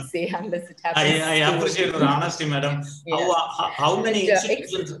what I would say unless it happens. I appreciate your honesty, madam. Yeah. How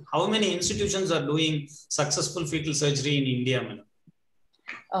many institutions are doing successful fetal surgery in India, madam?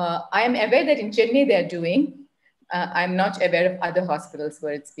 I am aware that in Chennai they are doing. I'm not aware of other hospitals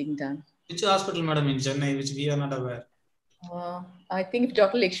where it's being done. Which hospital, madam, in Chennai, which we are not aware? I think if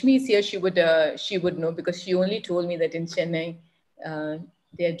Dr. Lakshmi is here, she would know because she only told me that in Chennai,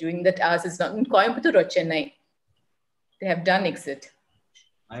 they are doing that. Ours is not in Coimbatore or Chennai. They have done exit.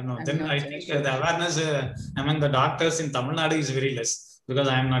 I know. Then I think the awareness among the doctors in Tamil Nadu is very less because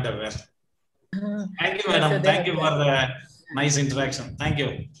I am not aware. Thank you, madam. So thank you for the nice interaction. Thank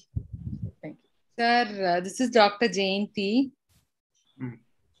you. Thank you. Sir, this is Dr. Jayanti.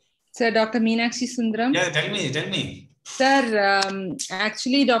 Sir, Dr. Meenakshi Sundaram. Yeah, tell me. Sir,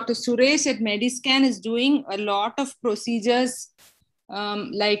 actually, Dr. Suresh at Mediscan is doing a lot of procedures,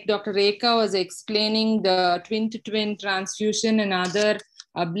 like Dr. Rekha was explaining, the twin-to-twin transfusion and other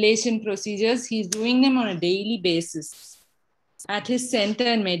ablation procedures. He's doing them on a daily basis at his center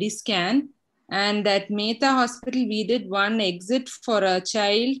in Mediscan. And at Mehta Hospital, we did one exit for a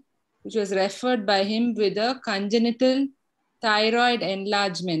child which was referred by him with a congenital thyroid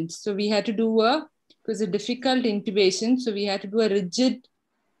enlargement. So we had to do it was a difficult intubation. So we had to do a rigid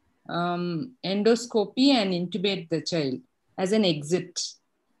endoscopy and intubate the child as an exit.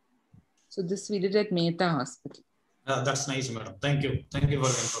 So this we did at Mehta Hospital. That's nice, madam. Thank you. Thank you for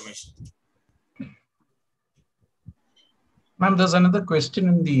the information. Ma'am, there's another question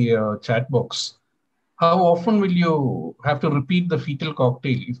in the chat box. How often will you have to repeat the fetal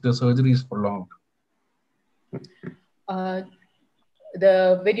cocktail if the surgery is prolonged? When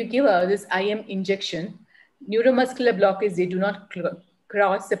you give this IM injection, neuromuscular blockage, they do not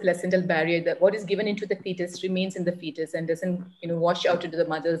cross the placental barrier. What is given into the fetus remains in the fetus and doesn't wash out into the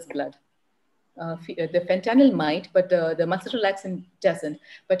mother's blood. The fentanyl might, but the muscle relaxant doesn't.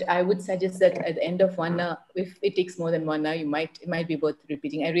 But I would suggest that at the end of 1 hour, if it takes more than 1 hour, it might be worth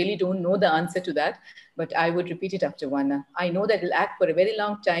repeating. I really don't know the answer to that, but I would repeat it after 1 hour. I know that it'll act for a very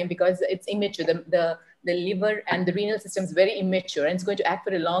long time because it's immature. The liver and the renal system is very immature and it's going to act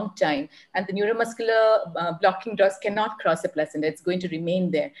for a long time. And the neuromuscular blocking drugs cannot cross the placenta. It's going to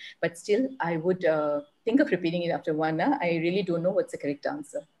remain there. But still, I would think of repeating it after 1 hour. I really don't know what's the correct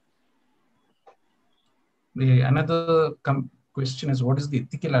answer. Another question is, what is the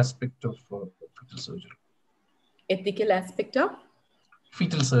ethical aspect of fetal surgery? Ethical aspect of?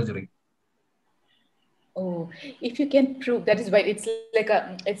 Fetal surgery. Oh, if you can prove, that is why it's like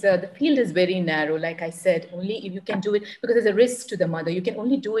the field is very narrow. Like I said, only if you can do it, because there's a risk to the mother. You can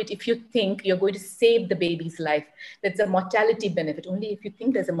only do it if you think you're going to save the baby's life. That's a mortality benefit. Only if you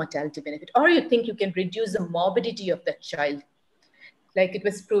think there's a mortality benefit, or you think you can reduce the morbidity of the child. Like it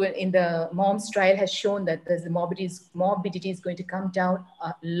was proven in the mom's trial has shown that the morbidity is going to come down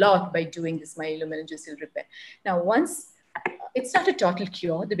a lot by doing this myelomeningocele repair. Now, once it's not a total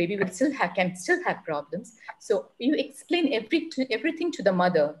cure, the baby will can still have problems. So you explain everything to the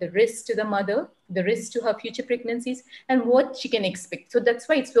mother, the risk to the mother, the risk to her future pregnancies, and what she can expect. So that's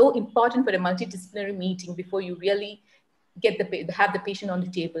why it's so important for a multidisciplinary meeting before you really have the patient on the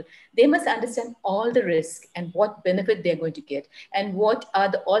table. They must understand all the risk and what benefit they're going to get and what are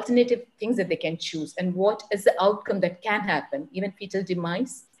the alternative things that they can choose and what is the outcome that can happen, even fetal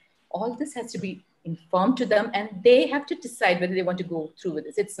demise. All this has to be informed to them and they have to decide whether they want to go through with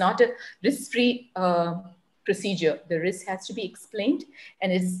this. It's not a risk-free procedure. The risk has to be explained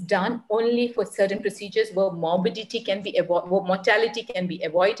and it's done only for certain procedures where morbidity can be where mortality can be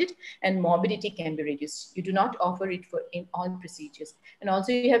avoided and morbidity can be reduced. You do not offer it in all procedures. And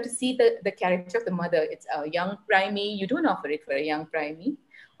also you have to see the character of the mother. It's a young primey, you don't offer it for a young primey.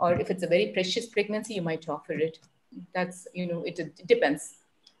 Or if it's a very precious pregnancy, you might offer it. That's, it depends.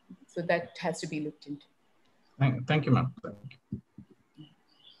 So that has to be looked into. Thank you, ma'am.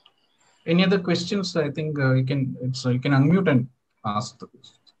 Any other questions? I think you can unmute and ask the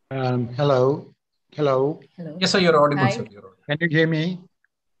question. Hello. Yes, sir, you're audible, Hi. sir. You're audible. Can you hear me?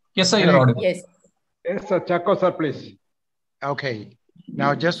 Yes, sir, you're audible. Yes. Yes, sir. Chakko, sir, please. Okay.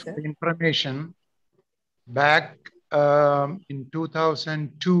 Now, just for information, back in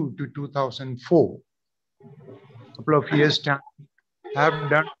 2002 to 2004, a couple of years time, have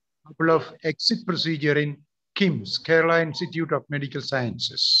done a couple of exit procedure in KIMS, Kerala Institute of Medical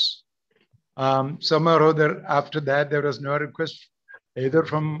Sciences. Somewhere or other after that, there was no request either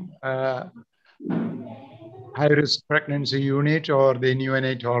from high-risk pregnancy unit or the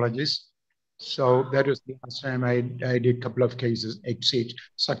neonatologist. So that was the last time I did a couple of cases exit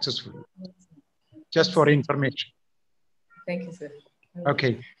successfully. Just for information. Thank you, sir.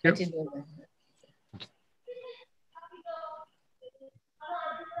 Okay. I didn't know that.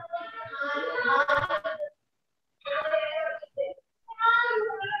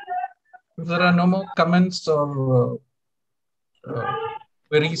 If there are no more comments or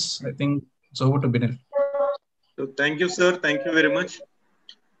queries, I think it's over to Binil. So thank you, sir. Thank you very much.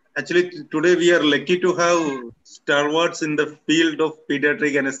 Actually, today we are lucky to have stalwarts in the field of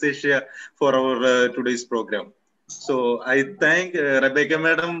pediatric anesthesia for our today's program. So I thank Rebecca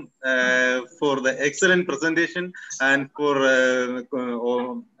Madam for the excellent presentation and for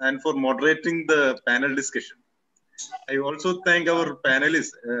moderating the panel discussion. I also thank our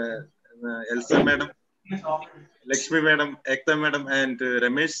panelists, Elsa Madam, Lakshmi Madam, Ekta Madam, and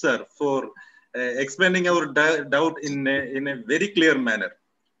Ramesh sir for explaining our doubt in a very clear manner.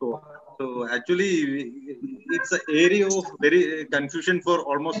 So So actually, it's an area of very confusion for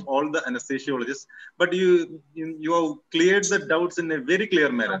almost all the anesthesiologists. But you have cleared the doubts in a very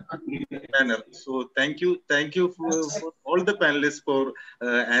clear manner. So thank you for all the panelists for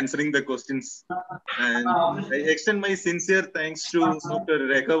answering the questions. And I extend my sincere thanks to Dr.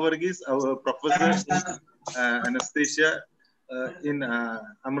 Rekha Varghese, our professor in anesthesia in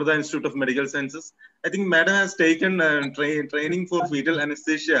Amrita Institute of Medical Sciences. I think Madam has taken training for fetal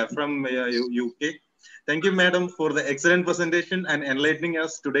anesthesia from UK. Thank you, Madam, for the excellent presentation and enlightening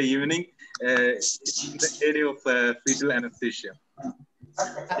us today evening in the area of fetal anesthesia.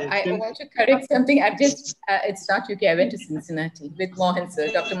 I want to correct something. It's not UK. I went to Cincinnati with Mohan sir,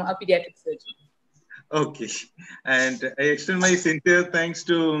 Dr. Mohan, pediatric surgeon. Okay, and I extend my sincere thanks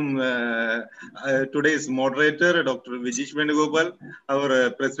to today's moderator, Dr. Vijesh Venugopal, our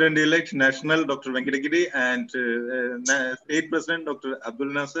President-elect National, Dr. Venkatagiri, and State President, Dr.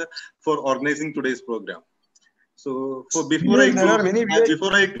 Abdul Nasser, for organizing today's program. So, before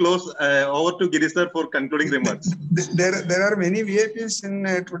I close, over to Giri sir for concluding remarks. There are many VIPs in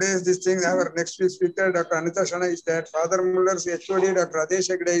today's this thing. Our next speaker, Dr. Anita Shana, is there. Father Muller's HOD, Dr. Adesh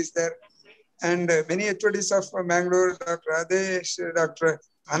Hegde is there. And many HODs of Mangalore, Dr. Adesh, Dr.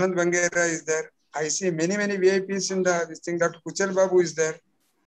 Anand Bangera is there. I see many VIPs in this thing. Dr. Kuchal Babu is there.